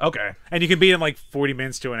 Okay. And you can beat it in like 40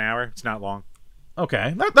 minutes to an hour. It's not long.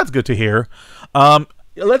 Okay, that's good to hear.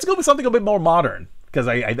 Let's go with something a bit more modern, because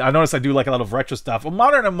I noticed I do like a lot of retro stuff. Well,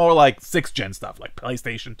 modern and more like 6th gen stuff, like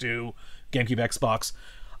PlayStation 2, GameCube, Xbox.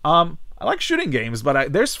 I like shooting games,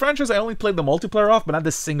 but there's franchises I only played the multiplayer of, but not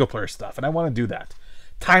the single player stuff, and I want to do that.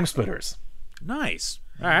 Time Splitters. Nice.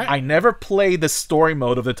 All right. I never played the story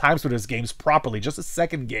mode of the Time Splitters games properly, just a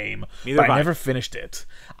second game, Neither but have I I. never finished it.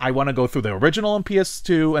 I want to go through the original on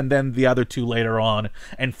PS2 and then the other 2 later on,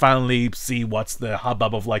 and finally see what's the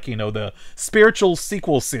hubbub of, like, the spiritual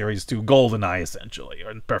sequel series to GoldenEye, essentially,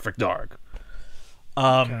 or Perfect Dark.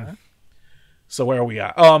 So where are we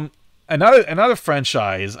at? Another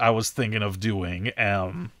franchise I was thinking of doing,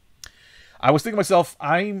 I was thinking to myself,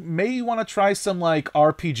 I may want to try some, like,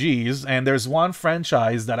 RPGs, and there's one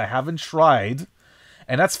franchise that I haven't tried,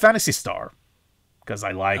 and that's Phantasy Star, because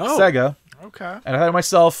I like Sega. Okay. And I thought to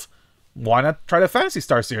myself, why not try the Phantasy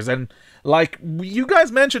Star series? And, like, you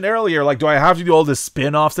guys mentioned earlier, like, do I have to do all the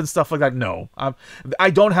spin-offs and stuff like that? No. I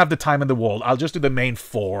don't have the time in the world. I'll just do the main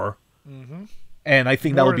 4. Mm-hmm. And I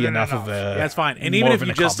think that would be enough of a... Yeah, that's fine. And more even of if an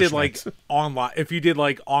you just did like accomplishment. online, if you did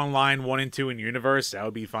like online 1 and 2 in Universe, that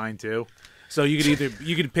would be fine too. So you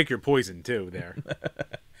could pick your poison too there.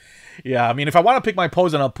 Yeah, I mean, if I want to pick my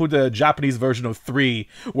poison, I'll put the Japanese version of 3,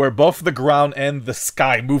 where both the ground and the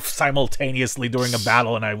sky move simultaneously during a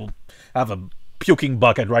battle, and I will have a puking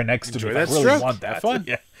bucket right next to me. Enjoy If that I really stroke. want that. Have fun.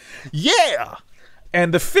 Yeah. Yeah!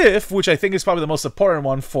 And the fifth, which I think is probably the most important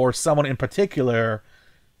one for someone in particular,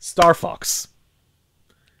 Star Fox.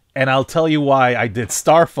 And I'll tell you why I did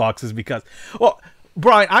Star Fox is because... Well,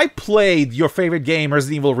 Brian, I played your favorite game,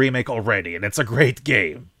 Resident Evil Remake, already, and it's a great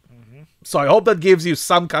game. So I hope that gives you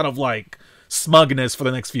some kind of, like, smugness for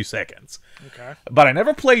the next few seconds. Okay. But I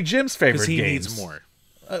never played Jim's favorite games. Because he needs more.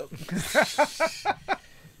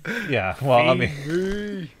 Yeah, well, I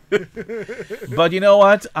mean... But you know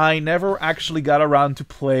what? I never actually got around to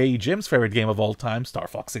play Jim's favorite game of all time, Star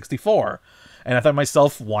Fox 64. And I thought to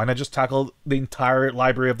myself, why not just tackle the entire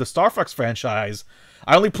library of the Star Fox franchise?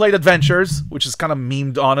 I only played Adventures, which is kind of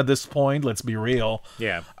memed on at this point, let's be real.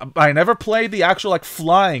 Yeah. I never played the actual, like,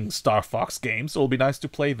 flying Star Fox games, so it'll be nice to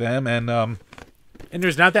play them, and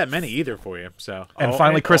there's not that many either for you, so... And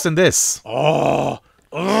finally christen this. Oh!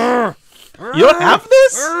 You don't have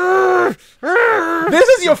this? This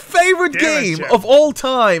is your favorite game of all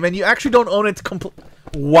time, and you actually don't own it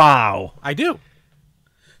Wow. I do.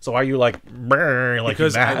 So are you like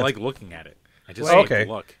because mad? I like looking at it. I just like to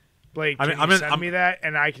look. Blake, can you send me that,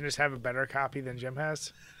 and I can just have a better copy than Jim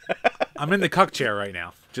has? I'm in the cuck chair right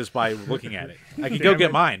now, just by looking at it. I can go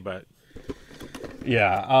get mine, but...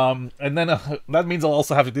 Yeah, and then that means I'll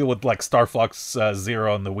also have to deal with, like, Star Fox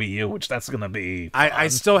Zero on the Wii U, which that's gonna be fun. I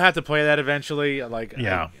still have to play that eventually. Like,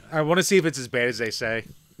 yeah. I want to see if it's as bad as they say.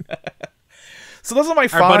 So those are my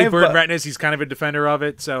five. Our buddy Bird Retinas, he's kind of a defender of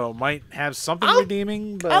it, so it might have something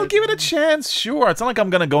redeeming. But... I'll give it a chance, sure. It's not like I'm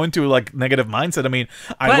going to go into, like, negative mindset. I mean,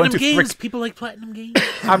 Platinum I went to games. People like Platinum games.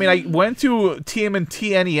 I mean, I went to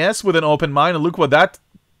TMNT NES with an open mind, and look what that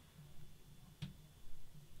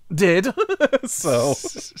did. So,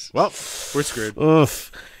 well, we're screwed.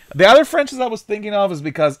 Oof. The other franchise I was thinking of is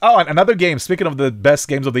because... Oh, and another game, speaking of the best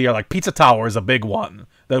games of the year, like Pizza Tower is a big one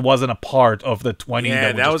that wasn't a part of the 20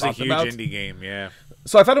 that we that just was a talked huge about. indie game, yeah.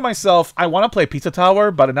 So I thought to myself, I want to play Pizza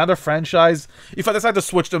Tower, but another franchise, if I decide to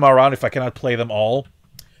switch them around, if I cannot play them all,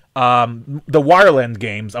 the Wireland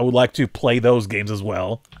games, I would like to play those games as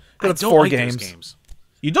well. I don't like those games.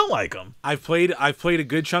 You don't like them? I've played a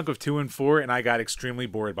good chunk of 2 and 4, and I got extremely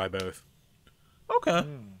bored by both. Okay.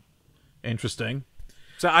 Interesting.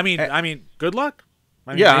 So I mean, good luck.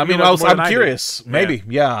 I'm curious. Maybe,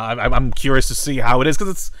 yeah. I'm curious to see how it is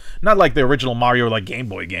because it's not like the original Mario like Game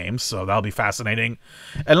Boy games, so that'll be fascinating.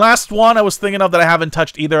 And last one I was thinking of that I haven't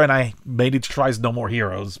touched either, and I made it to try is No More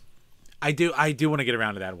Heroes. I do want to get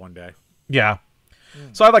around to that one day. Yeah.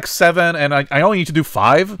 So I have like 7, and I only need to do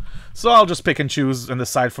 5, so I'll just pick and choose and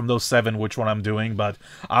decide from those 7 which one I'm doing. But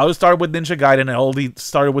I always started with Ninja Gaiden, and I only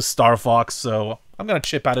started with Star Fox, so I'm gonna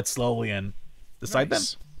chip at it slowly and decide them.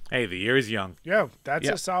 Hey, the year is young. Yeah, that's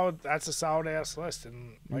a solid ass list,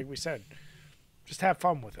 and like we said, just have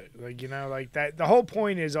fun with it. Like, you know, like that. The whole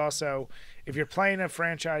point is also, if you're playing a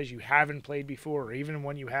franchise you haven't played before, or even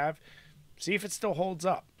one you have, see if it still holds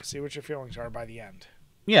up. See what your feelings are by the end.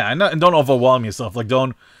 Yeah, and don't overwhelm yourself. Like,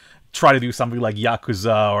 don't try to do something like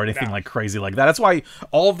Yakuza or anything like crazy like that. That's why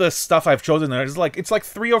all of the stuff I've chosen there is like, it's like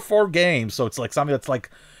 3 or 4 games, so it's like something that's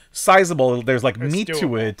like sizable. There's like meat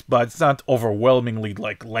to it, but it's not overwhelmingly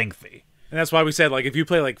like lengthy. And that's why we said, like, if you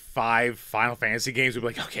play like 5 Final Fantasy games, we'd be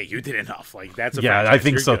like, okay, you did enough. Like, that's a I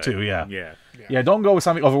think so good. too. Yeah. Yeah. Don't go with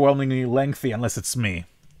something overwhelmingly lengthy unless it's me.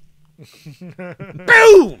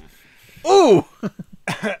 Boom. Ooh.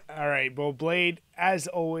 All right, well, Blade, as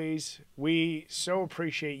always, we so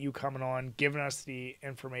appreciate you coming on, giving us the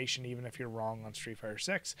information, even if you're wrong on Street Fighter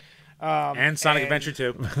 6. And Sonic Adventure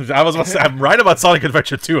 2. I was about to say, I'm right about Sonic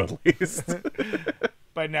Adventure 2, at least.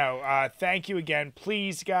 But no, thank you again.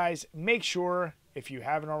 Please, guys, make sure, if you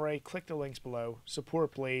haven't already, click the links below.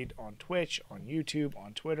 Support Blade on Twitch, on YouTube,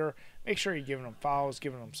 on Twitter. Make sure you're giving them follows,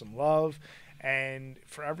 giving them some love. And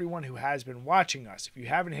for everyone who has been watching us, if you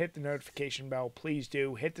haven't hit the notification bell, please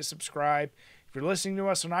do. Hit the subscribe. If you're listening to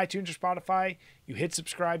us on iTunes or Spotify, you hit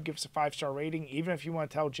subscribe, give us a 5-star rating. Even if you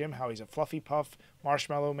want to tell Jim how he's a fluffy puff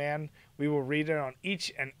marshmallow man, we will read it on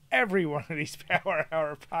each and every one of these Power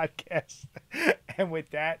Hour podcasts. And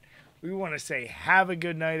with that, we want to say have a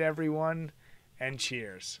good night, everyone, and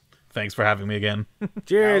cheers. Thanks for having me again.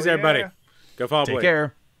 Cheers, everybody. Go follow Blade. Take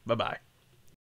care. Bye-bye.